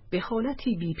را به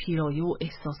حالتی بی پیرایه و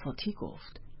احساساتی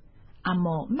گفت.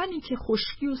 اما منی که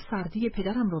خشکی و سردی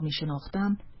پدرم را می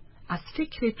شناختم، از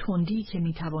فکر تندی که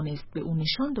می توانست به او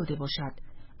نشان داده باشد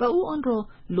و او آن را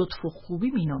لطف و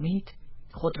خوبی می نامید،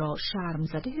 خود را شرم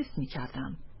زده حس می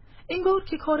کردم. انگار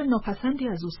که کار ناپسندی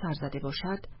از او سر زده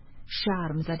باشد،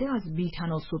 شرم زده از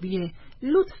بی‌تناسبی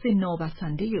لطف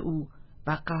نابسنده او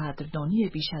و قدردانی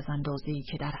بیش از اندازه‌ای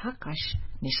که در حقش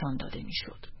نشان داده می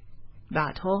شد.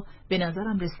 بعدها به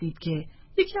نظرم رسید که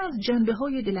یکی از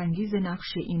جنبه‌های دلانگیز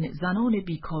نقش این زنان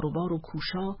بیکاروبار و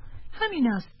کوشا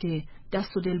همین است که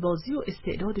دست و دلبازی و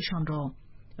استعدادشان را،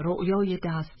 رؤیای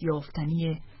دست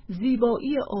یافتنی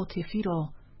زیبایی عاطفی را،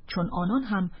 چون آنان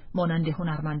هم مانند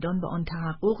هنرمندان به آن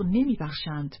تحقق نمی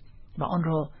بخشند و آن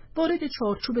را وارد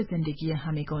چارچوب زندگی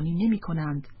همگانی نمی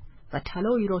کنند و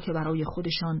طلایی را که برای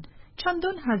خودشان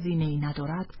چندان هزینه‌ای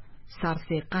ندارد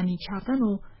صرف غنی کردن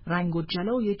و رنگ و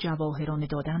جلای جواهرانه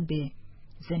دادن به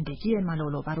زندگی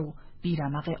ملال‌آور و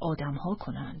بیرمق آدم‌ها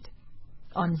کنند.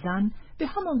 آن زن به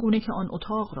همان گونه که آن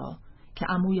اتاق را که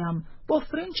عمویم با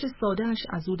فرنچ ساده‌اش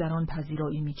از او در آن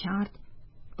پذیرایی می‌کرد،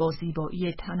 با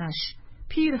زیبایی تنش،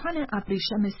 پیرهن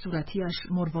ابریشم صورتیش،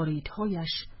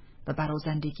 مرواریدهایش و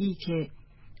برازندگی که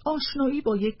آشنایی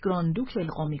با یک گراندوک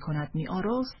القا می‌کند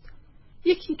می‌آراست،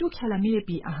 یکی دو کلمه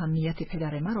بی اهمیت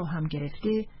پدر مرا هم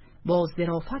گرفته با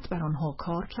ظرافت بر آنها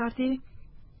کار کرده،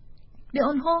 به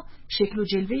آنها شکل و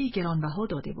جلوه‌ای گرانبها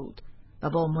داده بود و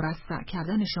با مرصع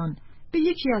کردنشان به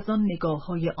یکی از آن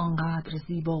نگاه‌های آنقدر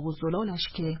زیبا و زلالش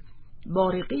که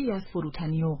بارقه‌ای از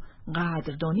فروتنی و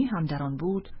قدردانی هم در آن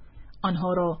بود،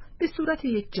 آنها را به صورت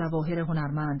یک جواهر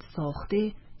هنرمند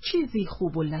ساخته چیزی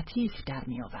خوب و لطیف در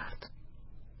می آورد.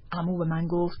 عمو به من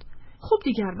گفت: خب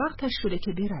دیگر وقتش شده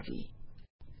که بروی.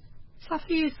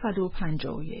 صفحه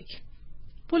 151.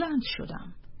 بلند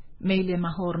شدم. میل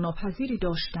مهار ناپذیری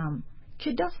داشتم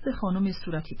که دست خانم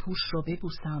صورتی پوش را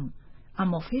ببوسم،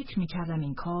 اما فکر می کردم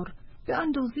این کار به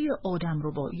اندازه آدم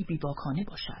ربایی بیباکانه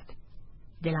باشد.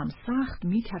 دلم سخت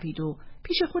می تپید و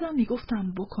پیش خودم می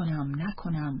گفتم بکنم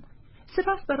نکنم.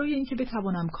 سپس برای اینکه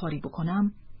بتوانم کاری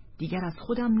بکنم دیگر از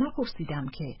خودم نپرسیدم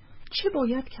که چه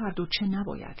باید کرد و چه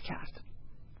نباید کرد.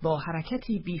 با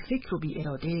حرکتی بی فکر و بی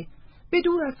اراده، به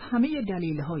دور از همه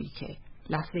دلیل‌هایی که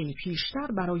لحظه‌ای پیشتر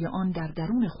برای آن در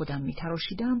درون خودم می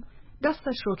تراشیدم،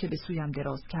 دستش را که به سویم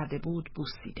دراز کرده بود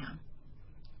بوسیدم.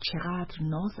 چقدر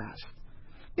ناز است!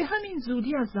 به همین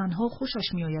زودی از زنها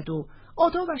خوشش می آید و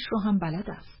آدابش را هم بلد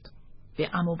است. به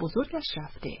عمو بزرگش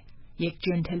رفته، یک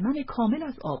جنتلمن کامل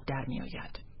از آب در می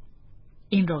آید.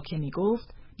 این را که می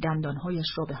گفت دندانهایش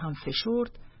را به هم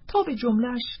فشرد تا به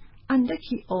جمله‌اش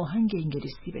اندکی آهنگ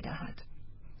انگلیسی بدهد.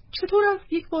 چطور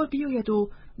است یک بار بیاید و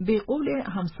به قول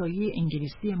همسایه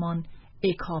انگلیسی من A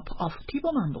cup of tea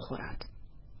با من بخورد.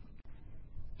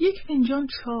 یک فنجان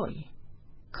چای.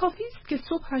 کافی است که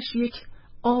صبحش یک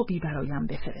آبی برایم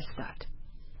بفرستد.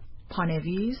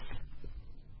 پانویس.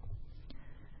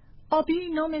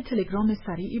 آبی نام تلگرام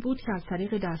سریعی بود که از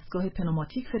طریق دستگاه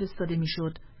پنوماتیک فرستاده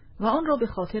میشد و آن را به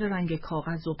خاطر رنگ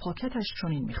کاغذ و پاکتش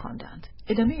چنین می‌خواندند.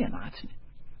 ادامه متن.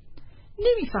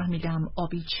 نمی‌فهمیدم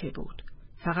آبی چه بود.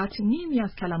 فقط نیمی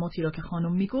از کلماتی را که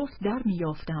خانم میگفت در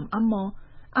میافتم، اما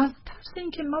از ترس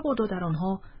اینکه مبادا در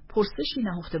آنها پرسشی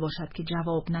نهفته باشد که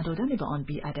جواب ندادن به آن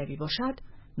بی‌ادبی باشد،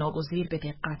 ناگزیر به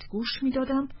دقت گوش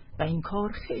می‌دادم و این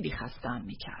کار خیلی خسته‌ام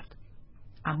می‌کرد.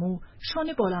 عمو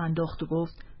شانه بالا انداخت و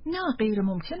گفت: نه، غیر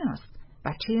ممکن است.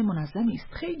 بچه منظمی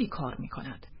است، خیلی کار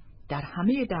می‌کند. در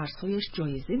همه درس‌هایش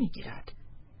جایزه می‌گیرد.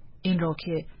 این را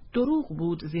که دروغ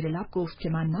بود زیر لب گفت که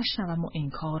من نشنوم و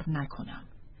انکار نکنم.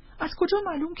 از کجا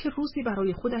معلوم که روزی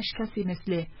برای خودش کسی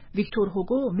مثل ویکتور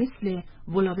هوگو، مثل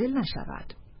ولاول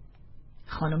نشود؟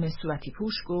 خانم صورتی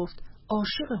پوش گفت: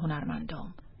 عاشق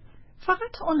هنرمندام.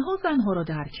 فقط آنها زنها را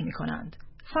درک می کنند.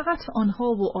 فقط آنها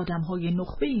و آدمهای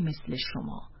نخبه‌ای مثل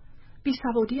شما.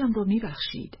 بیسوادیم را می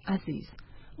بخشید عزیز.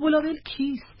 ولاول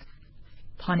کیست؟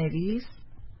 پانویس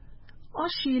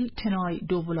آشیل تنای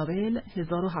دو ولاول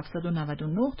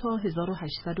 1799 تا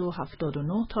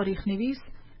 1879 تاریخ نویس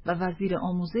و وزیر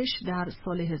آموزش در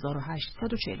سال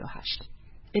 1848.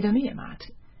 ادامه متن.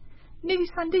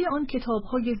 نویسنده آن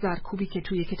کتاب‌های زرکوبی که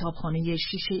توی کتابخانه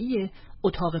شیشه‌ای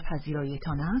اتاق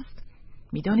پذیرایی‌تان است،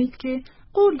 می‌دانید که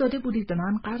قول داده بودید به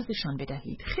من قرضشان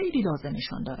بدهید. خیلی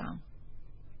لازمشان دارم.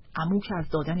 عمو که از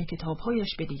دادن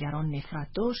کتاب‌هایش به دیگران نفرت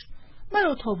داشت،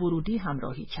 مرا تا ورودی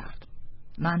همراهی کرد.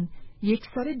 من یک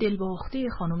سر دلباخته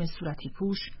خانم صورتی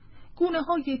پوش،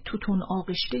 گونه‌های توتون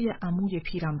آغشته عموی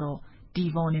پیرم را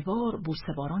دیوانه‌وار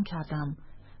بوسه‌باران کردم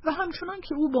و همچنان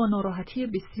که او با ناراحتی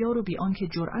بسیار و بی آنکه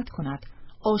جرأت کند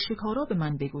آشکارا به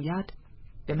من بگوید،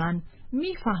 به من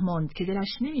می‌فهماند که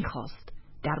دلش نمی‌خواست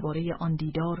درباره آن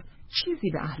دیدار چیزی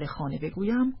به اهل خانه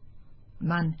بگویم.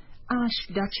 من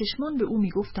اشک در چشمان به او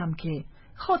می‌گفتم که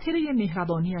خاطره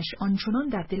مهربانیش آنچنان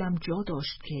در دلم جا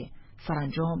داشت که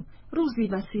سرانجام روزی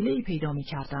وسیله‌ای پیدا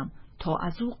می‌کردم تا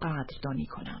از او قدردانی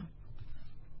کنم.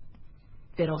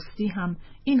 به راستی هم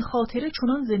این خاطره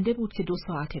چنان زنده بود که 2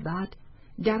 ساعت بعد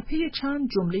در پی چند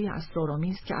جمله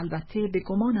اسرارآمیز که البته به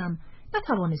گمانم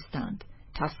نتوانستند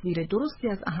تصویر درستی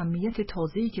از اهمیت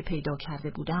تازه‌ای که پیدا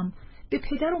کرده بودم به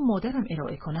پدر و مادرم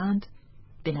ارائه کنند،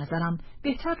 به نظرم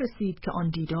بهتر رسید که آن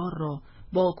دیدار را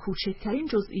با کوچکترین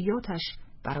جزئیاتش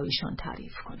برایشان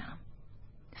تعریف کنم.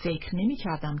 فکر نمی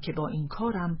کردم که با این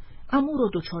کارم عمو را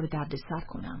دچار دردسر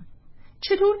کنم.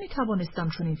 چطور می توانستم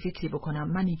چنین فکری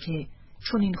بکنم، منی که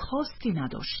چنین خواستی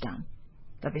نداشتم؟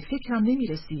 و به فکرم نمی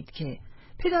رسید که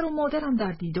پدر و مادرم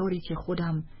در دیداری که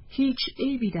خودم هیچ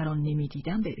عیبی در آن نمی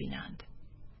دیدم ببینند.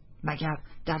 مگر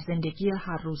در زندگی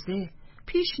هر روزه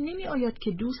پیش نمی آید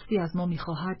که دوستی از ما می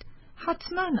خواهد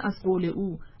حتما از قول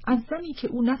او، از زنی که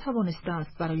او نتوانسته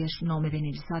است برایش نامه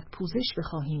بنویسد پوزش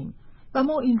بخواهیم و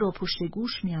ما این را پشت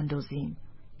گوش می اندازیم،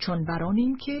 چون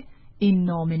برانیم که این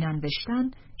نامه ننوشتن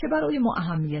که برای ما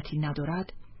اهمیتی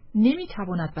ندارد نمی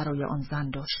تواند برای آن زن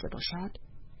داشته باشد؟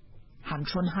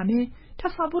 همچون همه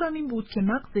تصورم این بود که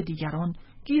مغز دیگران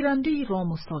گیرنده‌ای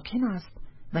رام و ساکن است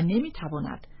و نمی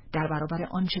تواند در برابر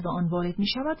آنچه به آن وارد می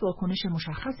شود واکنش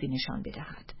مشخصی نشان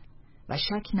بدهد و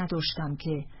شک نداشتم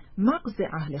که مغز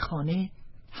اهل خانه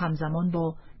همزمان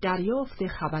با دریافت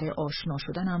خبر آشنا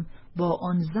شدنم با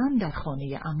آن زن در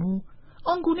خانه عمو،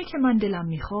 آنگونه که من دلم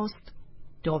می‌خواست،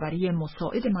 داوری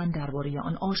مساعد من درباره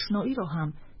آن آشنایی را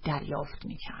هم دریافت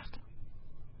می‌کرد.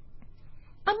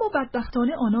 اما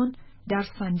بدبختانه آنان در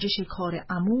سنجش کار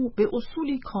عمو به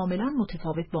اصولی کاملا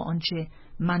متفاوت با آنچه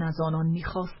من از آنان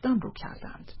می‌خواستم رو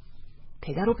کردند.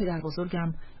 پدر و پدر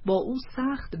بزرگم با او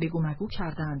سخت بگو مگو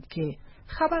کردند که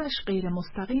خبرش غیر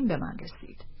مستقیم به من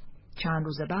رسید. چند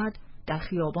روز بعد در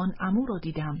خیابان عمو را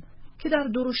دیدم که در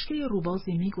درشکه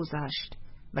روبازی می‌گذشت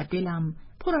و دلم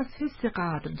پر از حس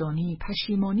قدردانی،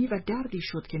 پشیمانی و دردی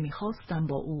شد که می‌خواستم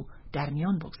با او در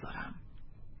میان بگذارم.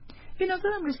 به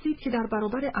نظرم رسید که در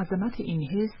برابر عظمت این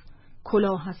حس،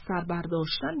 کلاه از سر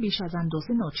برداشتن بیش از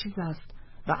اندازه ناچیز است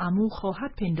و عمو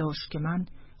خواهد پنداشت که من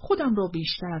خودم را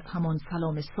بیشتر از همان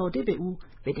سلام ساده به او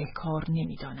بدهکار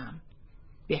نمی‌دانم.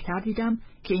 بهتر دیدم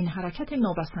که این حرکت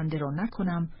نابسنده را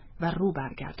نکنم و رو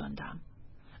برگرداندم.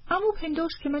 عمو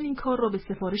پنداشت که من این کار را به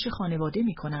سفارش خانواده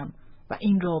می‌کنم و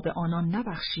این را به آنان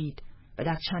نبخشید و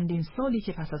در چندین سالی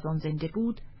که پس از آن زنده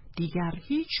بود دیگر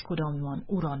هیچ کداممان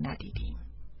او را ندیدیم.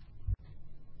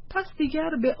 پس دیگر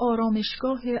به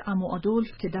آرامشگاه عمو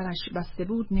آدولف که درش بسته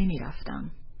بود نمی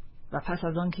رفتم و پس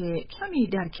از آن که کمی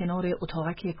در کنار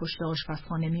اتاقک پشت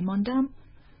آشپزخانه می ماندم،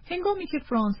 هنگامی که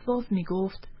فرانسواز می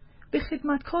گفت به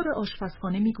خدمتکار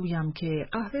آشپزخانه می گویم که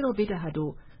قهوه را بدهد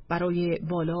و برای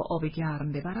بالا آب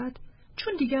گرم ببرد،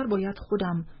 چون دیگر باید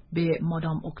خودم به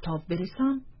مادام اکتاو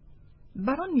برسم،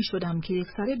 بران می شدم که یک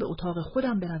سره به اتاق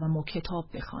خودم بروم و کتاب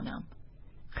بخوانم.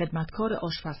 خدمتکار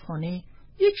آشپزخانه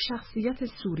یک شخصیت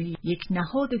سوری، یک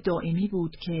نهاد دائمی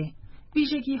بود که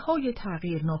ویژگی‌های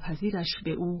تغییر ناپذیرش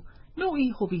به او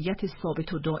نوعی هویت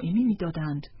ثابت و دائمی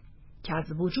می‌دادند که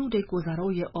از وجود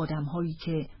گذرای آدم‌هایی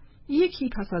که یکی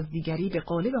پس از دیگری به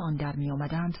قالب آن در می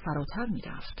آمدند فراتر می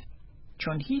رفت،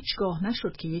 چون هیچگاه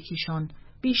نشد که یکیشان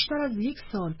بیشتر از 1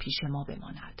 سال پیش ما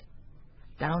بماند.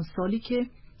 در آن سالی که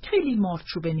خیلی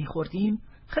مارچوبه می خوردیم،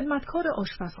 خدمتکار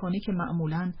آشپزخانه که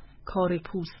معمولاً کار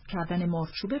پوست کردن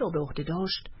مارچوبه را به عهده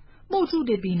داشت، موجود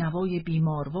بینوای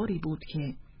بیمارواری بود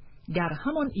که در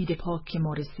همان عید پاک که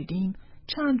ما رسیدیم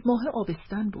چند ماه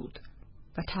آبستن بود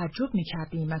و تعجب می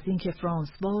کردیم از اینکه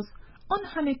فرانسواز آن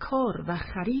همه کار و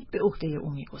خرید به عهده او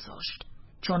می گذاشت،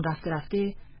 چون رفته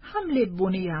رفته حمل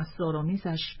بنه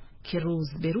اسرارآمیزش که روز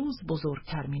به روز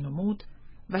بزرگتر می نمود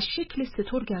و شکل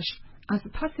سترگش از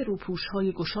پس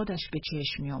روپوش‌های گشادش به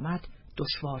چشم می آمد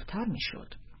دشوارتر می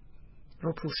شد.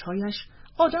 روپوش‌هایش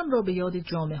آدم را به یاد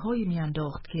جامه‌هایی می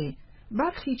انداخت که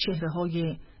برخی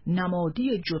چهره‌های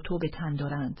نمادی جوتو به تن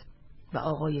دارند و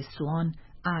آقای سوان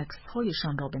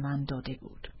عکس‌هایشان را به من داده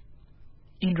بود.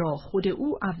 این را خود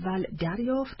او اول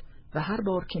دریافت و هر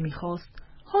بار که می‌خواست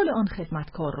حال آن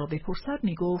خدمتکار را بپرسد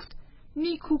می‌گفت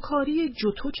نیکوکاری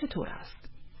جوتو چطور است؟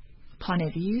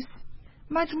 پانویس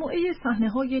مجموعه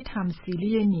صحنه‌های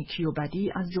تمثیلی نیکی و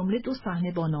بدی از جمله 2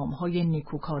 صحنه با نام‌های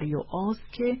نیکوکاری و آز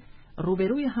که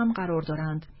روبروی هم قرار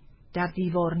دارند در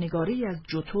دیوارنگاری از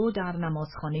جوتو در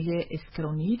نمازخانه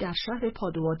اسکرونی در شهر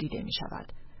پادوا دیده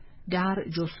می‌شود. در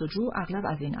جستجو اغلب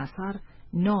از این اثر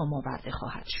نام آورده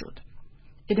خواهد شد.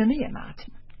 ادامه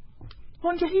متن.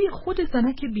 وانگهی خود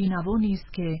زنک بینوا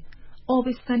نیست که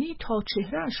آبستنی تا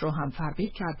چهرهش را هم فربه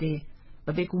کرده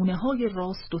و به گونه‌های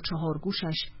راست و 4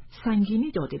 گوشش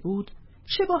سنگینی داده بود،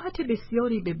 شباهت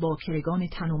بسیاری به باکرگان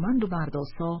تنومند و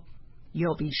برداسا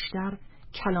یا بیشتر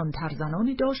کلانتر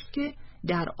زنانی داشت که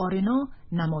در آرنا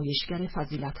نمایشگر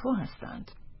فضیلت‌ها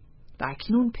هستند. و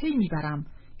اکنون پی میبرم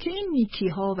که این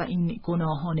نیکی‌ها و این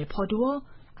گناهان پادوا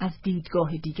از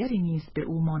دیدگاه دیگری نیز به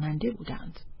او ماننده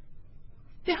بودند.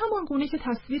 به همان گونه که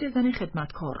تصویر زن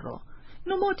خدمتکار را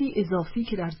نمادی اضافی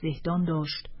که در زهدان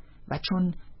داشت و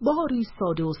چون باری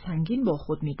ساده و سنگین با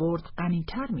خود می‌برد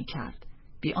غنی‌تر می‌کرد،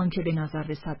 بی آنکه به نظر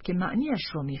رسد که معنیش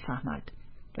را می‌فهمد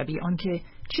و بی آنکه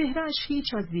چهره‌اش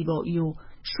هیچ از زیبایی و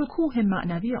شکوه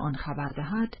معنوی آن خبر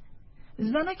دهد،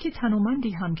 زنک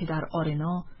تنومندی هم که در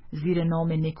آرنا زیر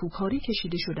نام نیکوکاری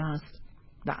کشیده شده است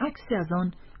و عکسی از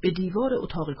آن به دیوار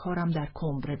اتاق کارم در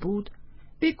کمبره بود،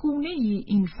 به گونه‌ای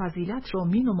این فضیلت را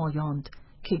می نمایاند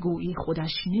که گویی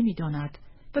خودش نمی داند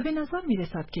و به نظر می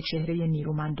رسد که چهره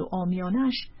نیرومند و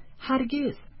عامیانش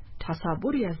هرگز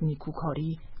تصوری از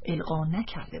نیکوکاری القا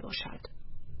نکرده باشد.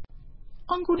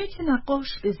 آنگونه که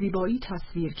نقاش به زیبایی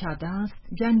تصویر کرده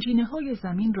است، گنجینه‌های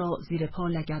زمین را زیر پا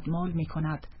لگدمال می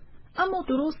کند، اما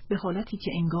درست به حالتی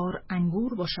که انگار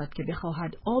انگور باشد که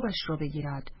بخواهد آبش را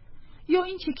بگیرد، یا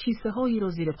اینکه کیسه‌هایی را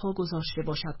زیر پا گذاشته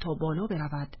باشد تا بالا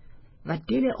برود و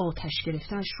دل آتش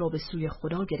گرفته‌اش را به سوی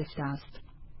خدا گرفته است،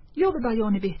 یا به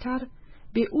بیان بهتر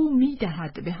به او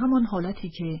می‌دهد به همان حالتی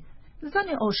که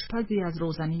زن آشپزی از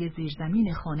روزنی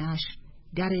زیرزمین خانه‌اش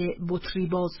در بطری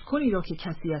بازکنی را که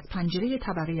کسی از پنجره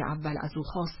طبقه اول از او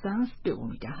خواسته است به او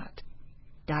می‌دهد.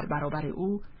 در برابر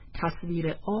او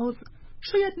تصویر آز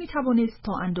شاید می‌توانست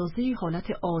تا اندازه‌ای حالت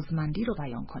آزمندی را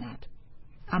بیان کند،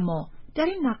 اما در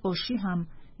این نقاشی هم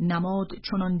نماد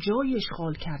چنان جای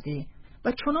اشغال کرده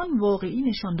و چنان واقعی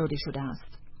نشان داده شده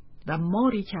است و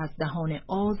ماری که از دهان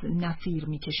آز نفیر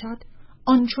می‌کشد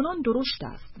آنچنان درشت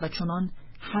است و چنان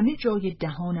همه جای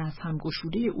دهان از هم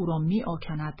گشوده او را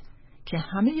می‌آکند که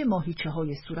همه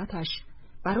ماهیچه‌های صورتش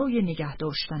برای نگه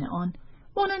داشتن آن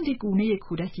مانند گونه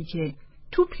کودکی که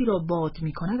توپی را باد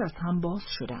می‌کند از هم باز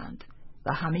شدند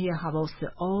و همه حواس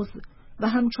آز و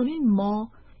همچنین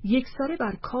ما یکسره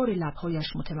بر کار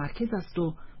لب‌هایش متمرکز است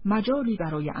و مجالی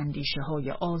برای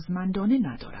اندیشه‌های آزمندانه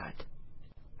ندارد.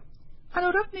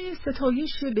 علیرغم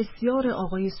ستایش بسیار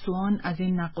آقای سوان از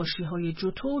این نقاشی‌های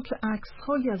جوتو که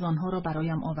عکس‌هایی از آنها را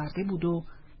برایم آورده بود و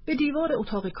به دیوار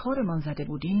اتاق کارمان زده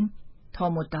بودیم، تا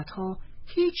مدت‌ها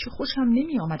هیچ خوشم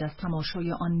نمی آمد از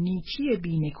تماشای آن نیکی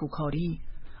بی‌نکوکاری،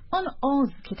 آن آز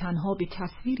که تنها به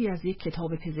تصویری از یک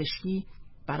کتاب پزشکی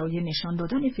برای نشان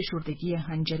دادن فشردگی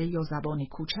حنجره یا زبان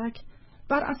کوچک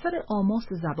بر اثر آماس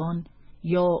زبان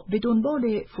یا به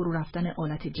دنبال فرو رفتن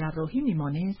آلت جراحی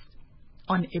میمانست،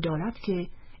 آن عدالت که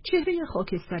چهره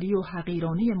خاکستری و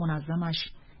حقیرانی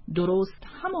منظمش درست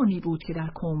همانی بود که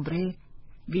در کمبره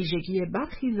ویژگی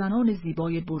برخی زنان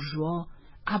زیبای بورژوا،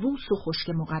 عبوس و خشک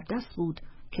مقدس بود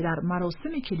که در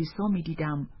مراسم کلیسا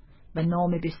می‌دیدم و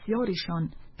نام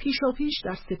بسیارشان پیشاپیش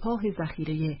در سپاه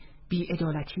ذخیره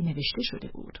بی‌عدالتی نوشته شده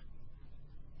بود.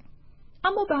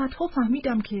 اما بعدها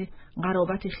فهمیدم که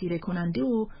قرابت خیره کننده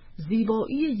و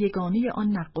زیبایی یگانه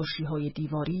آن نقاشی‌های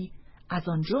دیواری از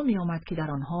آنجا می آمد که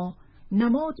در آنها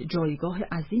نماد جایگاه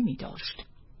عظیمی داشت.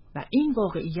 و این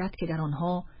واقعیت که در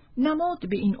آنها نماد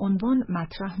به این عنوان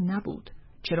مطرح نبود،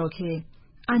 چرا که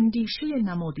اندیشه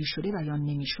نمادی شده بیان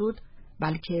نمی‌شد،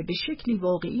 بلکه به شکلی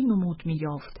واقعی نمود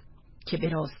می‌یافت که به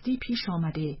راستی پیش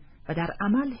آمده و در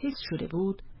عمل حس شده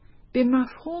بود، به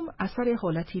مفهوم اثر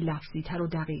حالتی لفظی‌تر و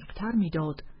دقیق‌تر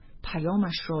می‌داد،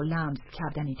 پیامش را لمس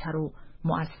کردنی‌تر و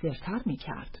مؤثرتر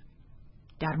می‌کرد.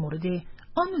 در مورد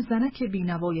آن زنک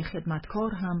بینوای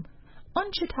خدمتکار هم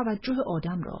آنچه توجه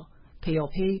آدم را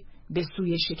پیاپی به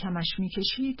سوی شکمش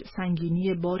می‌کشید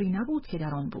سنگینی باری نبود که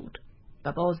در آن بود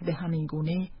و باز به همین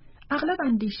گونه اغلب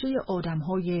اندیشه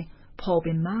آدم‌های پا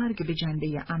به مرگ به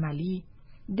جنبه عملی،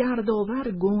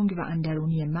 دردآور، گنگ و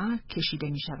اندرونی مرگ کشیده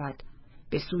می‌شود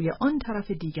به سوی آن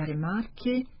طرف دیگر مرگ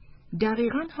که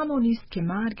دقیقاً همانی است که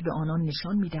مرگ به آنان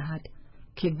نشان می‌دهد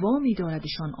که وامی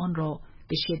داردشان آن را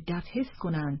به شدت حس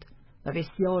کنند و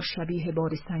بسیار شبیه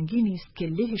بار سنگینی است که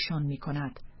لهشان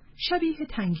می‌کند، شبیه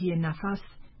تنگی نفس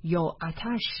یا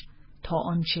آتش تا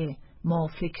آنچه ما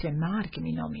فکر مرگ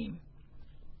می‌نامیم.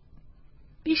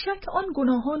 بیشک آن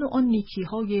گناهان و آن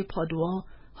نیکی‌های پادوا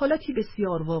حالتی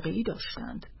بسیار واقعی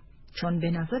داشتند، چون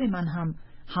به نظر من هم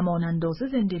همان اندازه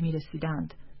زنده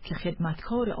می‌رسیدند که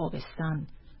خدمتکار آبستن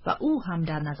و او هم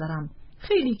در نظرم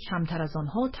خیلی کمتر از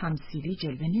آنها تمثیلی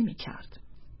جلوه نمی‌کرد.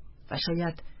 و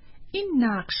شاید این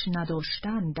نقش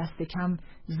نداشتن دست کم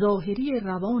ظاهری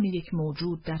روان یک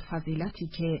موجود در فضیلتی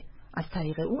که از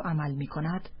طریق او عمل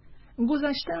می‌کند،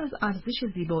 گذشته از ارزش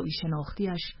زیبایی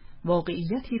شناختیش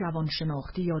واقعیتی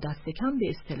روانشناختی یا دست کم به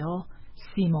اصطلاح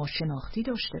سیما شناختی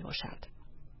داشته باشد.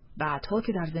 بعدها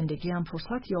که در زندگیم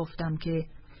فرصت یافتم که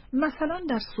مثلا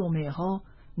در صومعه‌ها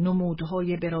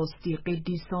نمودهای به راستی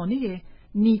قدیسانه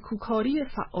نیکوکاری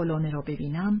فعالانه را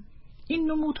ببینم،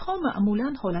 این نمودها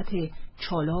معمولاً حالت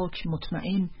چالاک،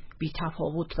 مطمئن، بی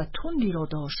تفاوت و تندی را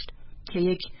داشت که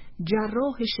یک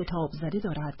جراح شتاب زده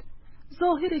دارد،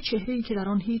 ظاهر چهره‌ای که در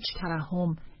آن هیچ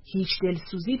ترحم، هیچ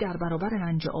دلسوزی در برابر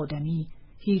رنج آدمی،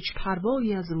 هیچ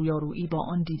پروایی از رویارویی با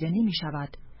آن دیده نمی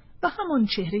شود و همان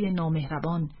چهره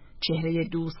نامهربان، چهره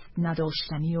دوست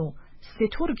نداشتنی و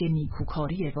سترگ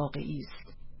نیکوکاری واقعی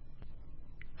است.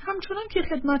 همچنان که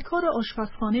خدمتکار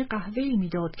آشپزخانه قهوه‌ای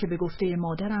می‌داد که به گفته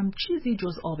مادرم چیزی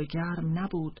جز آب گرم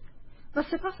نبود و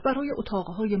سپس برای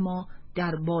اتاقهای ما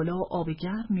در بالا آب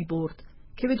گرم می‌برد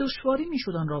که به دشواری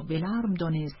می‌شد آن را ولرم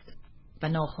دانست و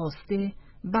ناخواسته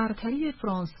برتری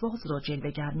فرانسواز را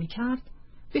جلوه‌گر می‌کرد،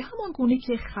 به همان گونه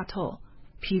که خطا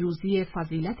پیروزی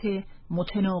فضیلت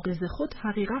متناقض خود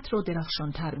حقیقت را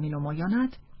درخشان‌تر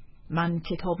می‌نمایاند، من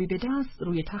کتابی به دست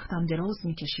روی تختم دراز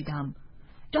می‌کشیدم،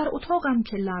 در اتاقم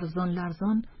که لرزان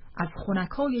لرزان از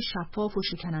خنکای شفاف و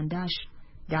شکنندش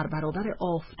در برابر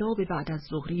آفتاب بعد از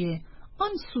ظهری آن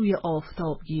سوی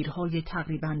آفتابگیرهای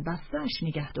تقریباً بسته‌اش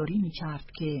نگهداری می‌کرد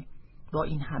که با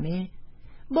این همه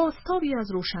بازتابی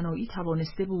از روشنایی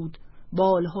توانسته بود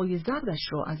بالهای زردش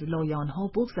را از لای آنها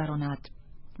بگذراند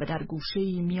و در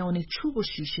گوشه‌ای میان چوب و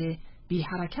شیشه بی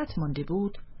حرکت مانده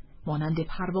بود، مانند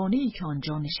پروانه‌ای که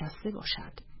آنجا نشسته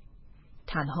باشد.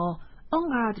 تنها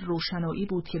آنقدر روشنایی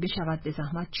بود که بشود به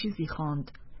زحمت چیزی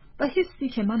خواند و حسی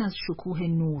که من از شکوه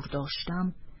نور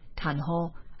داشتم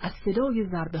تنها از صدای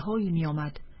ضربه‌هایی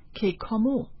می‌آمد که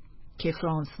کامو که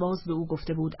فرانسواز به او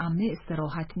گفته بود عمه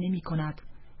استراحت نمی‌کند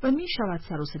و می‌شود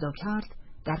سر و صدا کرد،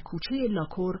 در کوچه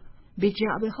لاکور به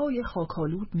جعبه‌های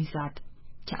خاک‌آلود می‌زد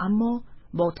که اما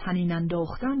با طنین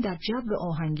انداختن در جو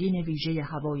آهنگین ویژه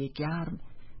هوای گرم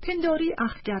پنداری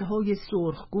اخگرهای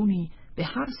سرخگونی به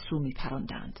هر سو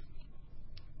می‌پراندند.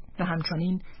 و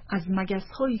همچنین از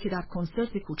مگس‌هایی که در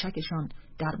کنسرت کوچکشان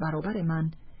در برابر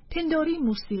من پنداری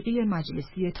موسیقی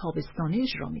مجلسی تابستانه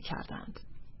اجرا می‌کردند.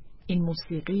 این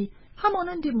موسیقی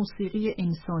همانند موسیقی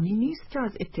انسانی نیست که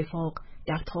از اتفاق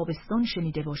در تابستان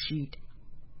شنیده باشید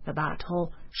و بعدها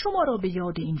شما را به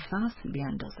یاد این فصل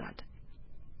بیندازد،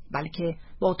 بلکه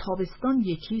با تابستان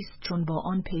یکیست، چون با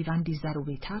آن پیوندی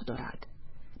ضروری‌تر دارد.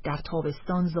 در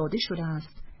تابستان زاده شده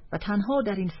است و تنها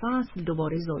در این فصل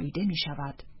دوباره زاییده می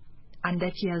شود.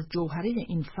 اندکی از جوهره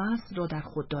این فصل را در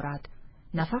خود دارد،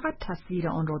 نه فقط تصویر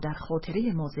آن را در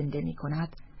خاطره ما زنده می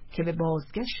کند که به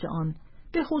بازگشت آن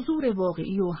به حضور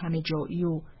واقعی و همه جایی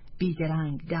و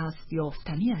بیدرنگ دست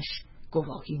یافتنیش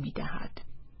گواهی می دهد.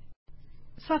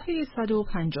 صفحه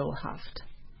 157.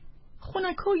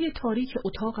 خنکای تاریک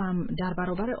اتاقم در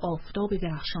برابر آفتاب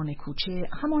درخشان کوچه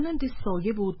همانند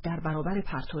سایه بود در برابر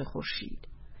پرتو خورشید،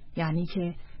 یعنی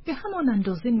که به همان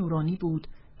اندازه نورانی بود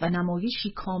و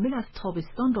نمایشی کامل از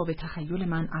تابستان را به تخیل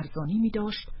من ارزانی می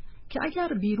داشت که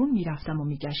اگر بیرون می رفتم و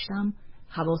می گشتم،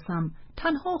 حواسم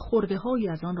تنها خرده‌هایی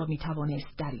از آن را می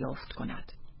توانست دریافت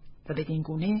کند و بدین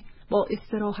گونه با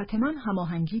استراحت من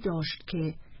هماهنگی داشت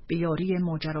که به یاری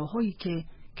ماجراهایی که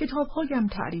کتابهایم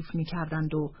تعریف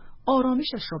می‌کردند و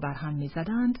آرامشش را برهم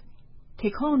می‌زدند،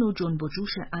 تکان و جنب و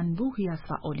جوش انبوهی از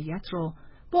فعالیت را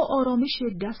با آرامش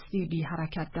دستی بی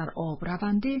حرکت در آب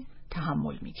رونده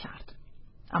تحمل می‌کرد.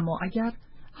 اما اگر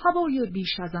هوای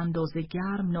بیش از اندازه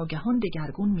گرم ناگهان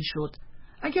دگرگون می‌شد،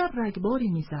 اگر رگباری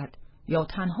می‌زد یا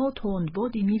تنها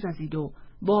تندبادی می‌وزید و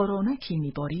بارانکی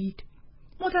می‌بارید،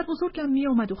 مادر بزرگم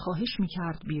می‌آمد و خواهش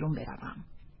می‌کرد بیرون بروم.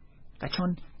 و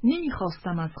چون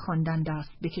نمی‌خواستم از خواندن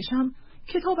دست بکشم،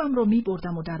 کتابم را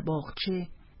می‌بردم و در باغچه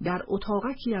در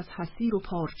اتاقکی از حصیر و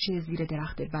پارچه زیر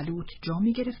درخت بلوط جا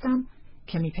می‌گرفتم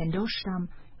که می‌پنداشتم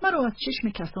مرا از چشم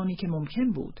کسانی که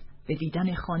ممکن بود به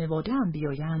دیدن خانواده‌ام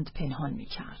بیایند پنهان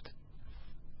می‌کرد.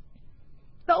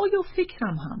 و آیا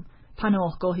فکرم هم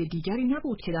پناهگاه دیگری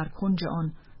نبود که در کنج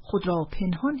آن خود را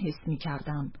پنهان حس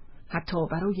می‌کردم، حتی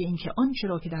برای اینکه آنچه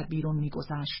را که در بیرون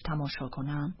می‌گذشت تماشا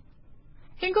کنم؟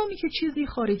 هنگامی که چیزی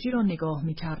خارجی را نگاه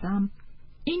می‌کردم،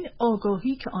 این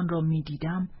آگاهی که آن را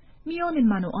می‌دیدم میان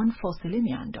من و آن فاصله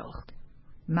می‌انداخت.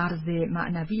 مرز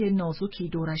معنوی نازکی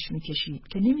دورش می‌کشید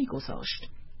که نمی‌گذاشت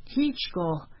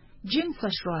هیچگاه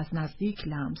جنسش را از نزدیک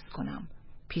لمس کنم.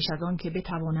 پیش از آن که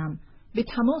بتوانم به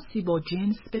تماسی با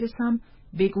جنس برسم،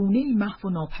 به گونه‌ای محو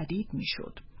و ناپدید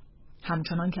می‌شد.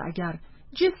 همچنان که اگر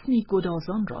جسمی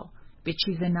گدازان را به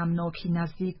چیز نمناکی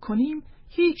نزدیک کنیم،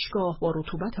 هیچگاه با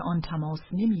رطوبت آن تماس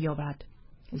نمی‌یابد،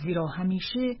 زیرا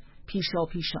همیشه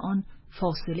پیشاپیش آن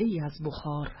فاصله ای از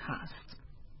بخار هست.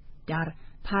 در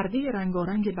پرده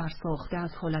رنگارنگ برساخته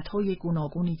از حالتهای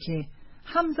گوناگونی که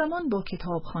همزمان با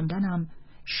کتاب خواندنم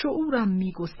شعورم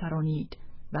می‌گسترانید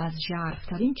و از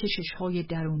ژرف‌ترین کشش‌های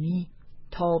درونی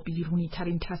تا بیرونی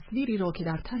ترین تصویری را که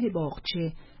در ته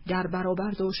باغچه در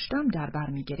برابر داشتم در بر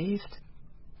می‌گرفت،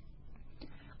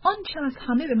 آنچه از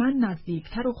همه به من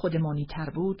نزدیکتر و خودمانی تر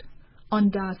بود، آن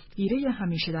دستگیره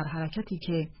همیشه در حرکتی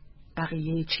که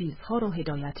بقیه چیزها را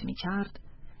هدایت می‌کرد،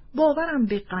 باورم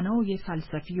به غنای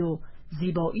فلسفی و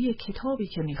زیبایی کتابی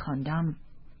که می‌خواندم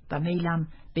و میلم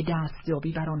به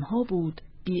دستیابی بر آنها بود،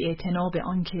 بی‌اعتنا به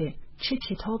آنکه چه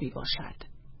کتابی باشد.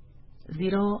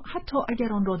 زیرا حتی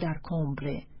اگر آن را در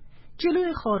کمبره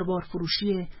جلوی خاربار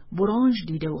فروشی برانج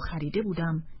دیده و خریده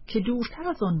بودم که دورتر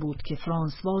از آن بود که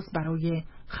فرانسواز برای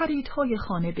خریدهای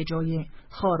خانه به جای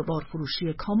خاربار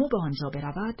فروشی کامو به آنجا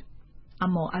برود،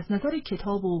 اما از نظر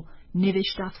کتاب و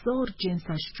نوشت افزار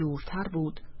جنسش جورتر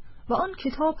بود و آن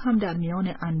کتاب هم در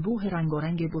میان انبوه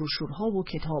رنگارنگ بروشورها و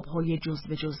کتابهای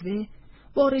جزوه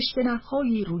با رشته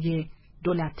نخ‌هایی روی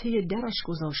دو لته درش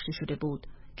گذاشته شده بود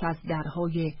که از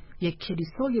درهای یک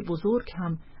کلیسای بزرگ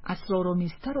هم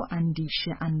اسرارآمیزتر و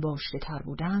اندیشه انباشته تر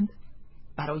بودند.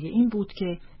 برای این بود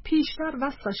که پیشتر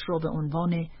وصفش را به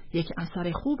عنوان یک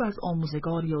اثر خوب از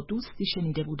آموزگار یا دوستی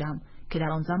شنیده بودم که در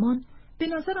آن زمان به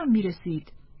نظرم می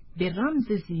رسید به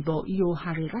رمز زیبایی و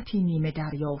حقیقتی نیمه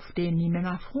دریافته نیمه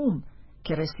مفهوم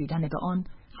که رسیدن به آن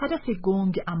هدف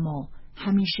گنگ اما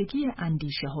همیشگی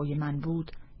اندیشه های من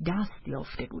بود دست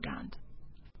یافته بودند.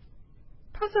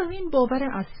 پس از این باور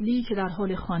اصلی که در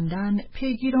حال خواندن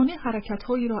پیگیرانه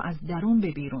حرکت‌هایی را از درون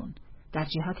به بیرون در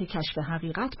جهت کشف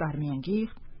حقیقت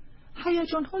برمی‌انگیخت،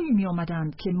 هیجان‌هایی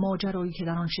می‌آمدند که ماجرایی که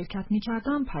در آن شرکت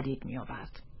می‌کردم پدید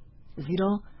می‌آورد.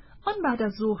 زیرا آن بعد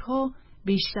از ظهرها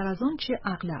بیشتر از آن چه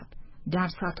اغلب در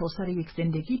سرتاسر یک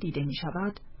زندگی دیده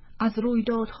می‌شود، از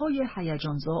رویدادهای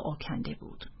هیجانزا آکنده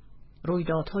بود.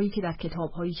 رویدادهایی که در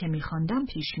کتاب‌هایی که می‌خواندم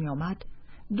پیش می‌آمد،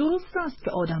 درست است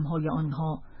که آدم‌های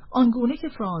آنها آنگونه که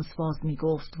فرانسواز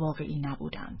می‌گفت واقعی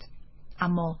نبودند،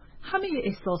 اما همه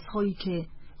احساس‌هایی که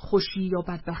خوشی یا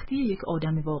بدبختی یک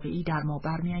آدم واقعی در ما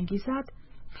برمی‌انگیزد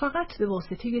فقط به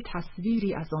واسطه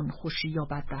تصویری از آن خوشی یا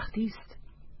بدبختی است.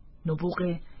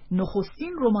 نبوغ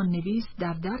نخستین رمان نویس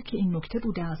در درک این نکته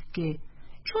بوده است که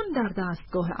چون در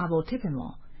دستگاه عواطف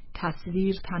ما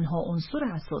تصویر تنها عنصر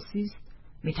اساسی است،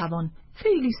 می‌توان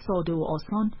خیلی ساده و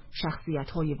آسان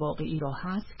شخصیت‌های واقعی را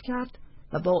حذف کرد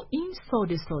و با این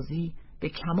ساده سازی به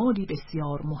کمالی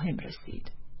بسیار مهم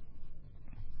رسید.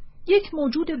 یک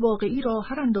موجود واقعی را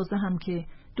هر اندازه هم که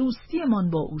دوستیمان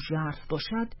با او ژرف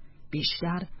باشد،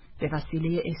 بیشتر به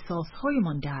وسیله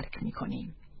احساسهایمان درک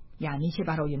می‌کنیم. یعنی که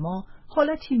برای ما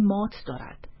حالتی مات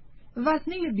دارد،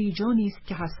 وزنه بیجانی است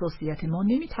که حساسیت ما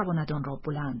نمی‌تواند آن را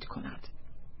بلند کند.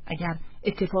 اگر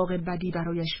اتفاق بدی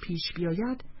برایش پیش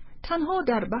بیاید، تنها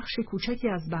در بخش کوچکی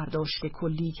از برداشت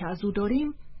کلی که از او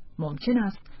داریم ممکن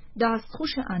است دستخوش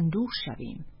اندوه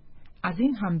شویم. از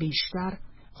این هم بیشتر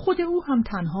خود او هم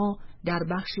تنها در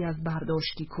بخشی از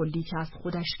برداشتی کلی که از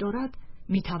خودش دارد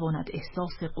میتواند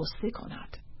احساس غصه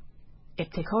کند.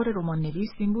 ابتکار رمان نویس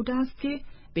این بوده است که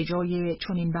به جای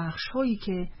چنین بخش‌هایی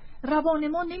که روان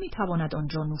ما نمیتواند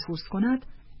آنجا نفوذ کند،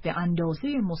 به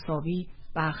اندازه مساوی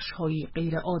بخش‌هایی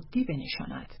غیر عادی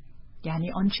بنشاند،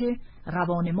 یعنی آنچه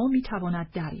روان ما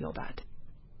میتواند دریابد.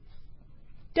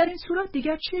 در این صورت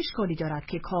دیگر چه اشکالی دارد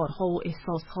که کارها و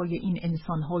احساسهای این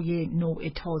انسانهای نوع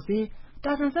تازه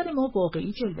در نظر ما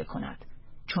واقعی جلوه کند،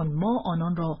 چون ما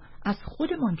آنان را از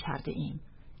خودمان کرده ایم،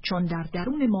 چون در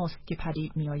درون ماست که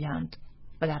پدید می آیند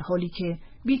و در حالی که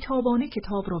بیتابانه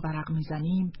کتاب را ورق می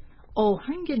زنیم،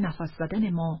 آهنگ نفس زدن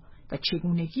ما و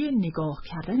چگونگی نگاه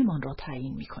کردنمان را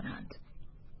تعیین می کنند.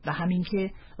 و همین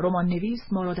که رمان نویس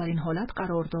ما را در این حالت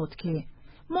قرار داد که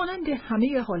مانند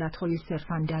همه حالتهای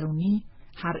صرفاً درونی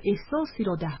هر احساسی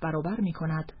را 10 برابر می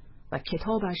کند و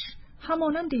کتابش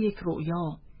همانند یک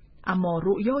رؤیا، اما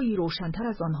رؤیایی روشن‌تر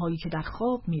از آنهایی که در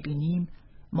خواب می بینیم،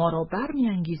 ما را برمی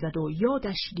انگیزد و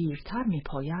یادش دیرتر می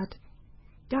پاید،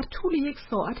 در طول 1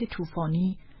 ساعت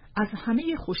طوفانی از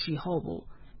همه خوشی‌ها و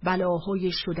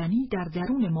بلاهای شدنی در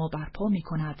درون ما برپا می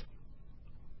کند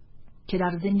که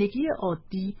در زندگی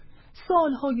عادی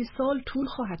سالهای سال طول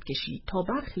خواهد کشید تا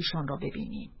برخیشان را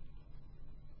ببینیم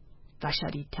و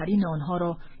شدیدترین آنها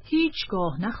را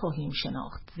هیچگاه نخواهیم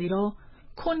شناخت، زیرا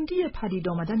کندی پدید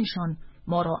آمدنشان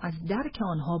ما را از درک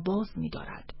آنها باز می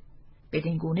دارد.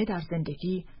 بدین گونه در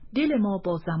زندگی دل ما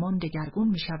با زمان دگرگون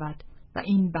می شود و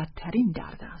این بدترین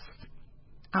درد است.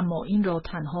 اما این را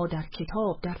تنها در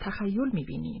کتاب در تخیل می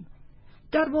بینیم.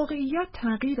 در واقعیت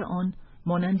تغییر آن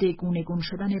مانند گونه‌گون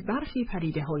شدن برخی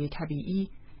پدیده‌های طبیعی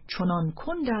چنان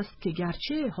کند است که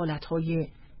گرچه حالتهای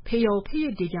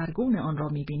پیاپی دگرگون آن را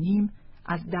می بینیم،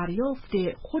 از دریافت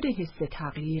خود حس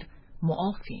تغییر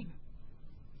معافیم.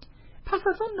 پس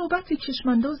از آن نوبت به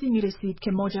چشماندازی می رسید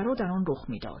که ماجرا در آن رخ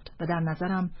می داد و در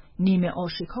نظرم نیمه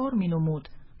آشکار می نمود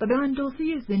و به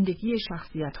اندازه زندگی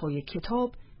شخصیت‌های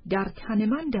کتاب در تن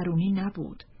من درونی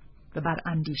نبود و بر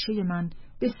اندیشه من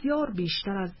بسیار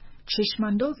بیشتر از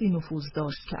چشماندازی نفوذ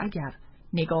داشت که اگر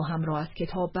نگاهم را از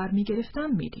کتاب برمی گرفتم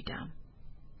می دیدم.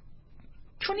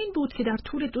 چون این بود که در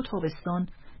طول 2 تابستان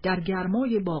در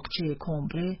گرمای باغچه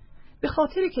کمبره به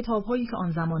خاطر کتاب‌هایی که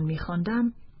آن زمان می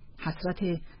خواندم حسرت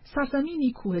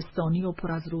سرزمینی کوهستانی و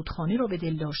پر از رودخانه را به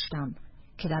دل داشتم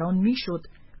که در آن میشد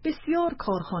بسیار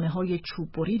کارخانه‌های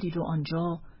چوب بریدی رو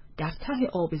آنجا در ته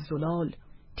آب زلال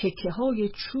تکه‌های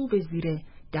چوب زیر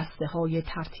دسته‌های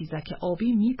ترتیزک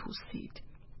آبی میپوسید.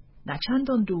 نه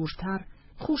چندان دورتر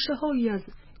خوشه‌هایی از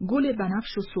گل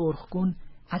بنفش و سرخگون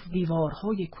از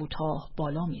دیوارهای کوتاه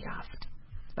بالا میرفت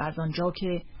و از آنجا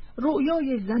که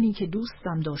رؤیای زنی که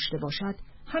دوستم داشته باشد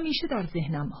همیشه در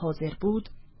ذهنم حاضر بود،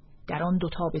 در آن 2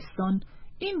 تابستان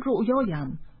این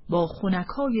رؤیایم با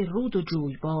خنک‌های رود و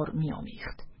جویبار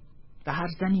می‌آمیخت و هر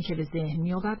زنی که به ذهن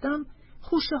می‌آوردم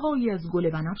خوشه‌هایی از گل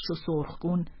بنفش و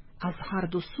سرخگون از هر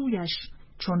 2 سویش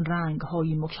چون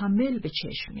رنگ‌هایی مکمل به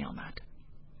چشم می‌آمد.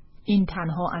 این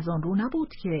تنها از آن رو نبود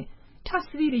که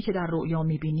تصویری که در رؤیا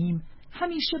می‌بینیم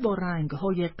همیشه با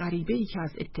رنگ‌های غریبه‌ای که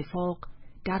از اتفاق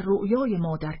در رؤیای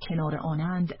ما در کنار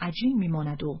آنند عجین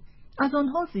می‌ماند و از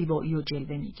آنها زیبایی و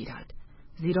جلوه می‌گیرد.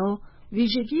 زیرا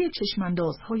ویژگی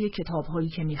چشماندازهای کتاب‌هایی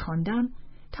که می‌خواندم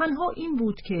تنها این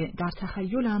بود که در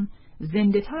تخیلم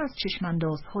زنده‌تر از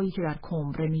چشماندازهایی که در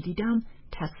کمبره می‌دیدم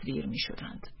تصویر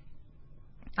می‌شدند.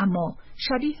 اما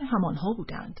شبیه همانها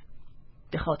بودند.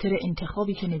 به خاطر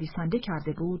انتخابی که نویسنده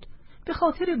کرده بود، به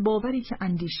خاطر باوری که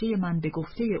اندیشه من به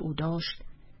گفته او داشت،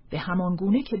 به همان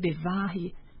گونه که به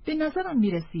وحی به نظرم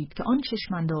می‌رسید که آن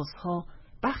چشماندازها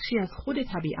بخشی از خود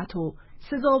طبیعت و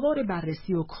سزاوار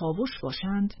بررسی و کاوش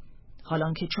باشند،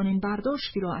 حالان که چون این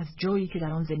برداشتی را از جایی که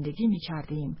در آن زندگی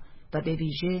می‌کردیم و به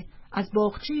ویژه از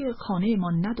باغچه خانه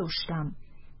ما نداشتم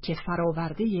که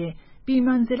فراورده بی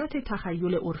منزلت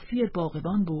تخیل عرفی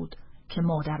باغبان بود که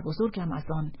مادر بزرگم از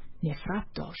آن نفرت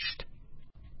داشت.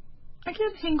 اگر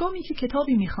هنگامی که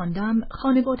کتابی می‌خواندم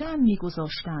خانواده‌ام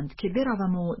می‌گذاشتند که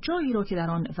بروم و جایی را که در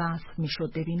آن وصف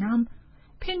می‌شد ببینم،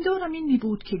 پندارم این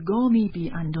بود که گامی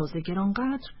بی اندازه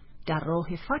گرانقدر در راه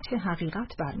فتح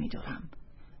حقیقت برمی‌دارم.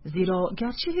 زیرا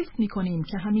گرچه حس می‌کنیم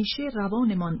که همیشه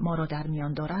روانمان ما را در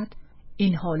میان دارد،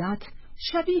 این حالت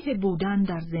شبیه بودن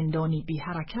در زندانی بی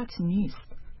حرکت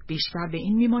نیست. بیشتر به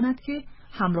این می‌ماند که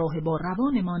همراه با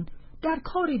روانمان در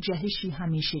کار جهشی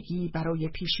همیشگی برای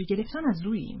پیشی گرفتن از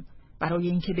روییم، برای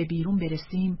اینکه به بیرون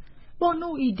برسیم با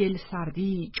نوعی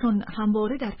دلسردی، چون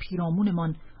همواره در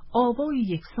پیرامونمان آوایی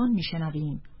یکسان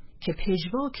میشنویم که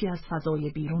پژواکی از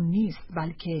فضای بیرون نیست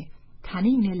بلکه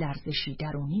طنین لرزشی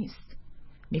درونی است.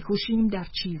 میکوشیم در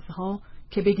چیزها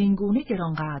که بدین گونه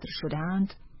گرانقدر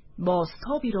شدند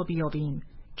بازتابی را بیابیم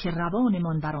که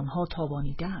روانمان بر آنها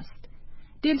تاوانیده است.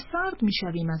 دلسرد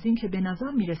میشویم از اینکه به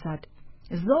نظر میرسد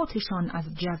ذاتشان از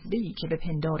جذبه‌ای که به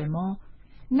پندار ما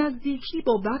نزدیکی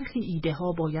با برخی ایده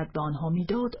ها باید به آنها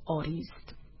میداد عاری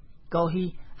است.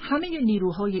 گاهی همه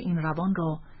نیروهای این روان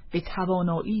را به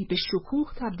توانایی به شکوه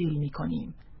تبدیل می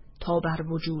کنیم تا بر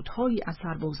وجودهایی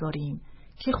اثر بگذاریم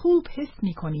که خوب حس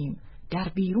می کنیم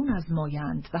در بیرون از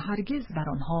مایند و هرگز بر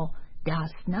آنها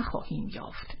دست نخواهیم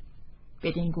یافت.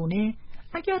 بدین گونه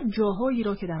اگر جاهایی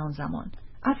را که در آن زمان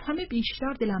از همه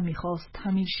بیشتر دلم می‌خواست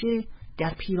همیشه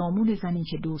در پیرامون زنی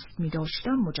که دوست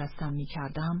می‌داشتم مجسم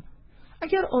می‌کردم،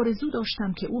 اگر آرزو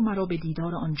داشتم که او مرا به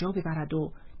دیدار آنجا ببرد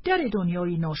و در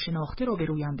دنیای ناشناخته را به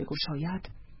رویم بگشاید،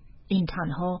 این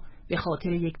تنها به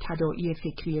خاطر یک تداعی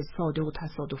فکری ساده و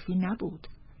تصادفی نبود.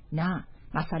 نه،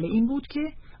 مسئله این بود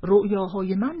که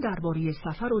رؤیاهای من درباره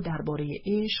سفر و درباره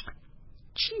عشق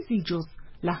چیزی جز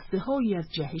لحظه‌هایی از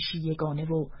جهشی یگانه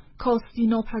و کاستی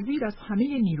ناپذیر از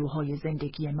همه نیروهای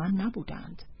زندگی من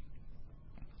نبودند.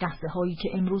 لحظه‌هایی که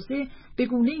امروزه به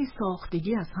گونه‌ای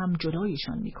ساختگی از هم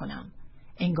جدایشان می‌کنم،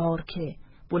 انگار که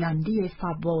بلندی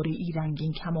فواره‌ای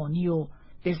رنگین کمانی و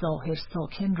به ظاهر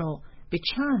ساکن را به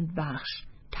چند بخش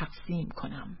تقسیم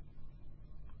کنم.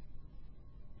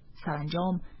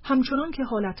 سرانجام همچنان که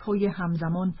حالتهای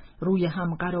همزمان روی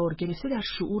هم قرار گرفته در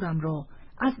شعورم را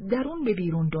از درون به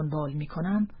بیرون دنبال می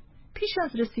کنم، پیش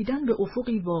از رسیدن به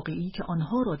افقی واقعی که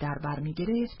آنها را در بر می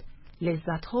گرفت،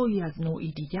 لذتهایی از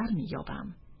نوعی دیگر می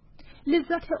یابم.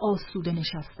 لذت آسوده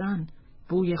نشستن،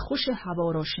 بوی خوش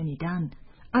هوا را شنیدن،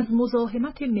 از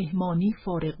مزاحمت مهمانی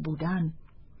فارغ بودن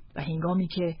و هنگامی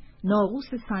که ناقوس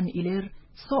سن ایلر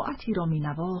ساعتی را می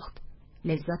نواخت،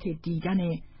 لذت دیدن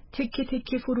تکه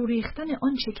تکه فرو ریختن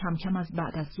آنچه کم کم از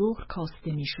بعد از ظهر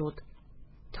کاسته می شد،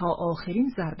 تا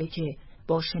آخرین ضربه که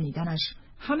با شنیدنش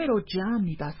همه را جمع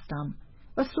می بستم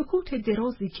و سکوت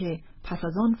درازی که پس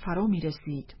از آن فرا می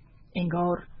رسید،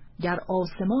 انگار در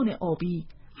آسمان آبی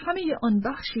همه آن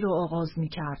بخشی را آغاز می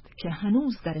کرد که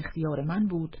هنوز در اختیار من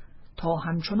بود تا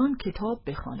همچنان کتاب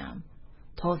بخوانم،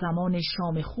 تا زمان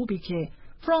شام خوبی که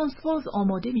فرانسواز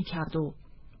آماده می کرد و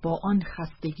با آن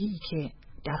خستگی که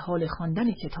در حال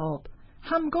خواندن کتاب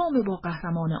همگام با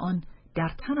قهرمان آن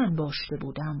در تن انباشته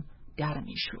بودم در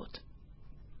می شد.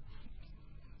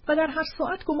 و در هر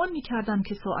ساعت گمان می کردم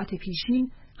که ساعت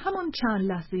پیشین همان چند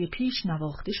لحظه پیش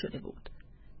نواخته شده بود.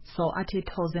 ساعت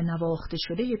تازه نواخته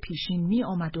شده پیشین می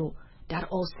آمد و در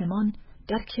آسمان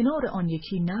در کنار آن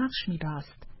یکی نقش می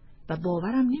بست و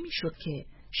باورم نمی شد که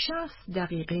 60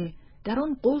 دقیقه در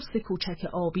آن قوس کوچک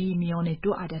آبی میان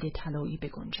دو عدد طلایی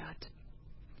بگنجد.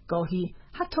 گاهی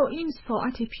حتی این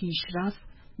ساعت پیشرس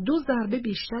 2 ضربه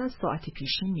بیشتر از ساعت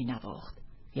پیشین می نواخت،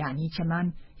 یعنی که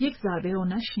من یک ضربه را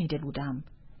نشنیده بودم.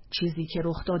 چیزی که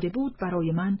رخ داده بود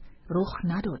برای من رخ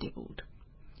نداده بود.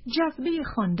 جذبه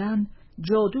خواندن،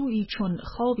 جادویی چون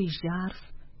خوابی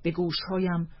ژرف به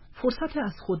گوشهایم فرصت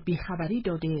از خود بیخبری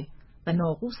داده و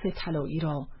ناقوس طلایی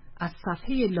را از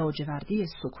صفحه لاجوردی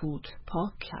سکوت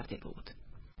پاک کرده بود.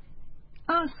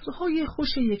 عصرهای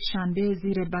خوش یک شنبه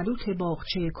زیر بلوط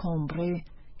باغچه کمبره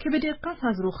که به دقت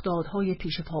از رخدادهای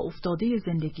پیش پا افتاده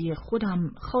زندگی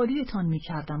خودم خالیتان می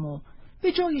کردم و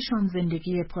به جایشان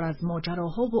زندگی پر از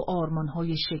ماجراها و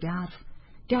آرمانهای شگرف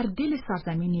در دل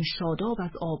سرزمینی شاداب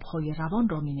از آبهای روان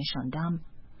را می نشاندم،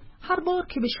 هر بار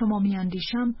که به شما می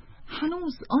اندیشم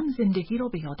هنوز آن زندگی را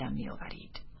به یادم می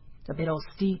آورید و به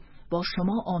راستی با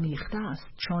شما آمیخته است،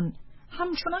 چون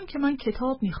همچنان که من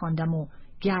کتاب می خواندم و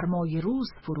گرمای روز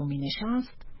فرو می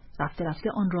نشست، رفته رفته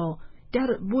آن را در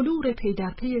بلور پی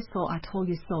در پی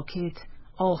ساعتهای ساکت،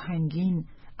 آهنگین،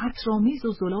 عطرآمیز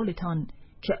و زلالتان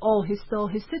که آهسته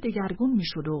آهسته دگرگون می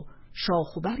شد و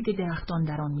شاخ و برگ درختان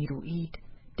در آن می رویید،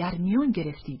 در میان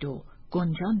گرفتید و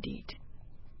گنجاندید.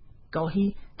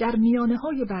 گاهی در میانه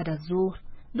های بعد از ظهر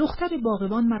دختر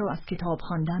باغبان مرا از کتاب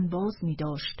خواندن باز می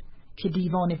داشت که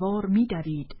دیوانوار می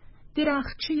دوید،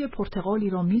 درختچه پرتقالی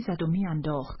را می زد و می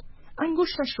انداخت،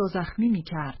 انگشتش را زخمی می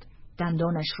کرد،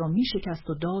 دندانش را می شکست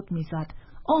و داد می زد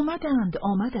آمدند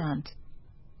آمدند،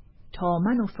 تا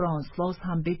من و فرانسواز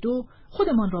هم به 2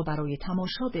 خودمان را برای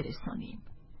تماشا برسانیم.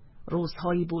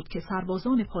 روزهایی بود که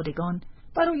سربازان پادگان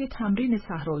برای تمرین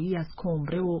صحرایی از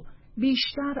کمبره و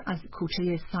بیشتر از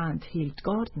کوچه سنت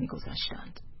هیلدگارد می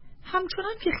گذشتند.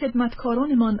 همچنان که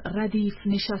خدمتکارانمان ردیف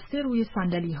نشسته روی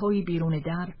صندلی‌های بیرون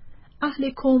در،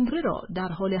 اهل کمبره را در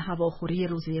حال هواخوری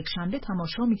روز یکشنبه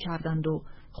تماشا می کردند و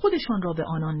خودشان را به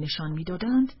آنان نشان می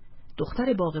دادند،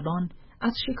 دختر باغبان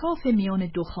از شکاف میان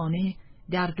 2 خانه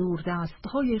در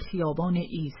دوردستهای خیابان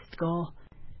ایستگاه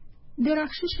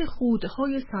درخشش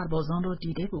خودهای سربازان را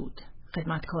دیده بود.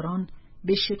 خدمتکاران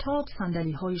به شتاب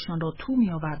صندلی‌هایشان را تو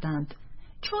می آوردند،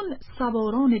 چون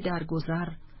سواران درگذر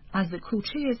از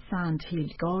کوچه سنت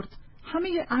هیلدگارد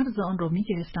همه عرض آن را می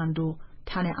گرفتند و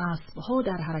تن اسبها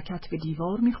در حرکت به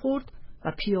دیوار می خورد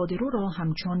و پیاده رو را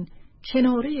همچون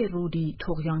کناره رودی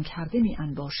طغیان کرده می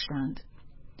انباشتند.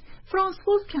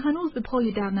 فرانسواز که هنوز به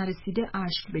پای در نرسیده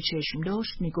اشک به چشم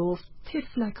داشت میگفت: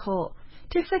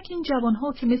 تفلک این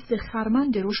جوانها که مثل خرمن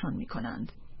دروشان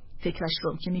میکنند. فکرش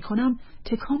را که میکنم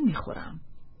تکان میخورم.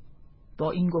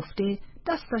 با این گفته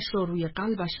دستش را روی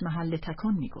قلبش محل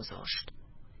تکان میگذاشت.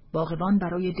 باغبان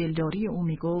برای دلداری او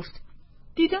میگفت: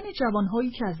 دیدن جوانهایی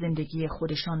که از زندگی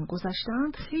خودشان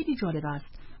گذشتند خیلی جالب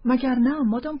است، مگر نه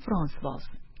مادام فرانسواز؟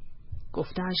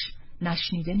 گفتش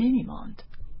نشنیده نمیماند.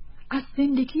 از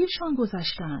زندگیشان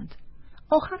گذشتند.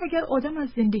 آخر اگر آدم از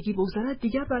زندگی بگذرد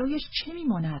دیگر برایش چه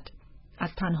میماند؟ از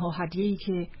تنها هدیه‌ای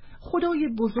که خدای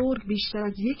بزرگ بیشتر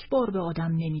از یک بار به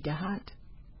آدم نمیدهد.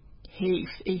 حیف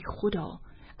ای خدا،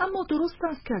 اما درست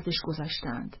است که ازش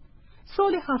گذشتند.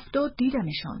 سال 70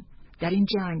 دیدمشان. در این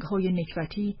جنگ‌های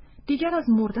نکبتی دیگر از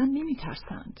مردن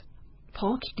نمی‌ترسند.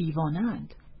 پاک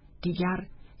دیوانند. دیگر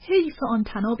حیف آن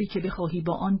تنابی که بخواهی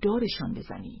با آن دارشان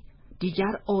بزنی.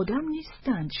 دیگر آدم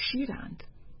نیستند، شیرند.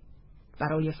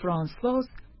 برای فرانسواز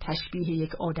تشبیه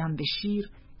یک آدم به شیر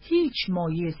هیچ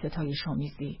مایه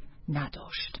ستایش‌آمیزی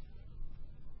نداشت.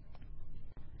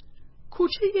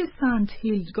 کوچه سنت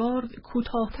هیلدگارد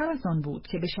کوتاه‌تر از آن بود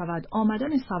که بشود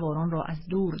آمدن سواران را از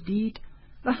دور دید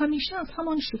و همیشه از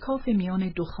همان شکاف میان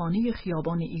دو خانه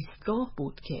خیابان ایستگاه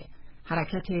بود که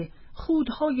حرکت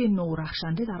خودهای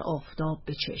نورخشنده در آفتاب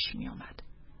به چشم می آمد.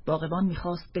 باغبان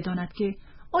می‌خواست بداند که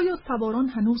آیا سواران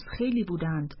هنوز خیلی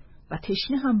بودند و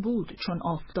تشنه هم بود چون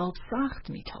آفتاب سخت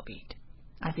می‌تابید.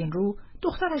 از این رو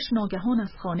دخترش ناگهان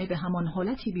از خانه به همان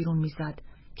حالتی بیرون می‌زد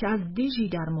که از دژی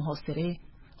در محاصره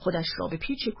خودش را به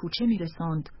پیچ کوچه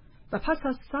می‌رساند و پس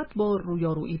از 100 بار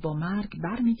رویارویی با مرگ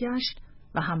برمیگشت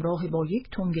و همراه با یک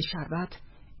تنگ شربت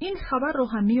این خبر را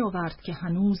هم می‌آورد که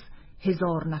هنوز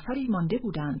 1000 نفری مانده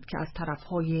بودند که از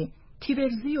طرف‌های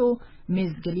تیبرزی و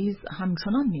مزگلیز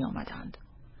همچنان می‌آمدند.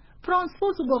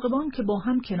 فرانسواز و باغبان که با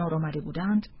هم کنار آمده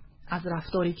بودند از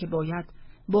رفتاری که باید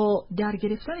با در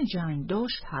گرفتن جنگ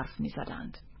داشت حرف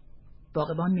می‌زدند.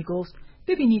 باغبان می‌گفت: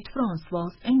 ببینید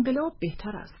فرانسواز، انقلاب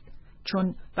بهتر است،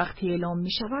 چون وقتی اعلام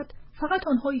می‌شود فقط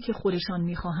آنهایی که خودشان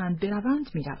می‌خواهند بروند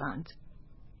می‌روند.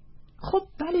 خب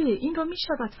بله، این را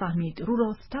می‌شود فهمید، رو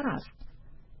راست‌تر است.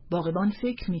 باغبان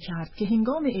فکر می‌کرد که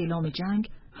هنگام اعلام جنگ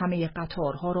همه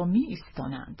قطارها را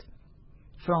می‌ایستانند.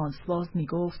 فرانسواز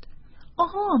می‌گفت: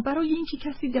 آها، برای اینکه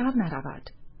کسی در نرود.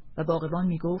 و باغبان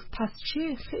می‌گفت: پس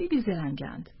چه، خیلی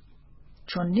زرنگند.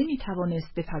 چون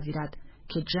نمی‌توانست بپذیرد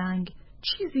که جنگ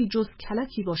چیزی جز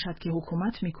کلکی باشد که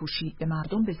حکومت می‌کوشید به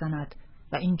مردم بزند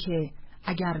و اینکه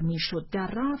اگر میشد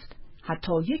در رفت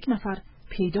حتی یک نفر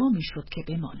پیدا میشد که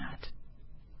بماند.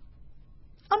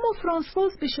 اما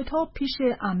فرانسواز به شتاب پیش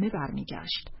عمه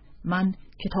برمیگشت. من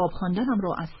کتاب خواندنم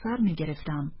را از سر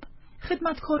می‌گرفتم.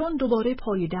 خدمتکاران دوباره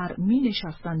پای در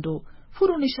می‌نشستند و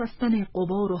فرو نشستن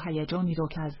غبار و هیجانی را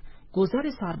که از گذر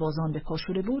سربازان به پا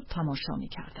شده بود تماشا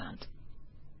می‌کردند.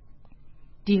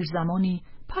 دیر زمانی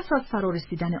پس از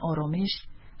فرارسیدن آرامش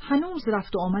هنوز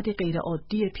رفت و آمد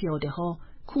غیرعادی پیاده‌ها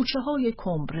کوچه‌های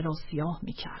کمبره را سیاه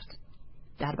می‌کرد.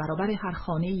 در برابر هر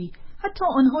خانه‌ای، حتی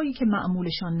آنهایی که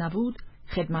معمولشان نبود،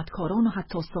 خدمتکاران و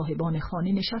حتی صاحبان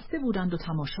خانه نشسته بودند و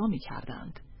تماشا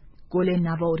می‌کردند. گل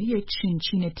نواری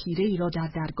چین تیره‌ای را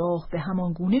در درگاه به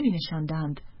همان گونه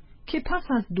می‌نشاندند که پس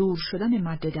از دور شدن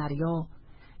مد دریا،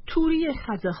 توری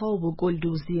خزه‌ها و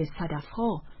گلدوزی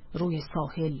صدف‌ها روی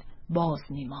ساحل باز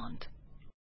می‌ماند.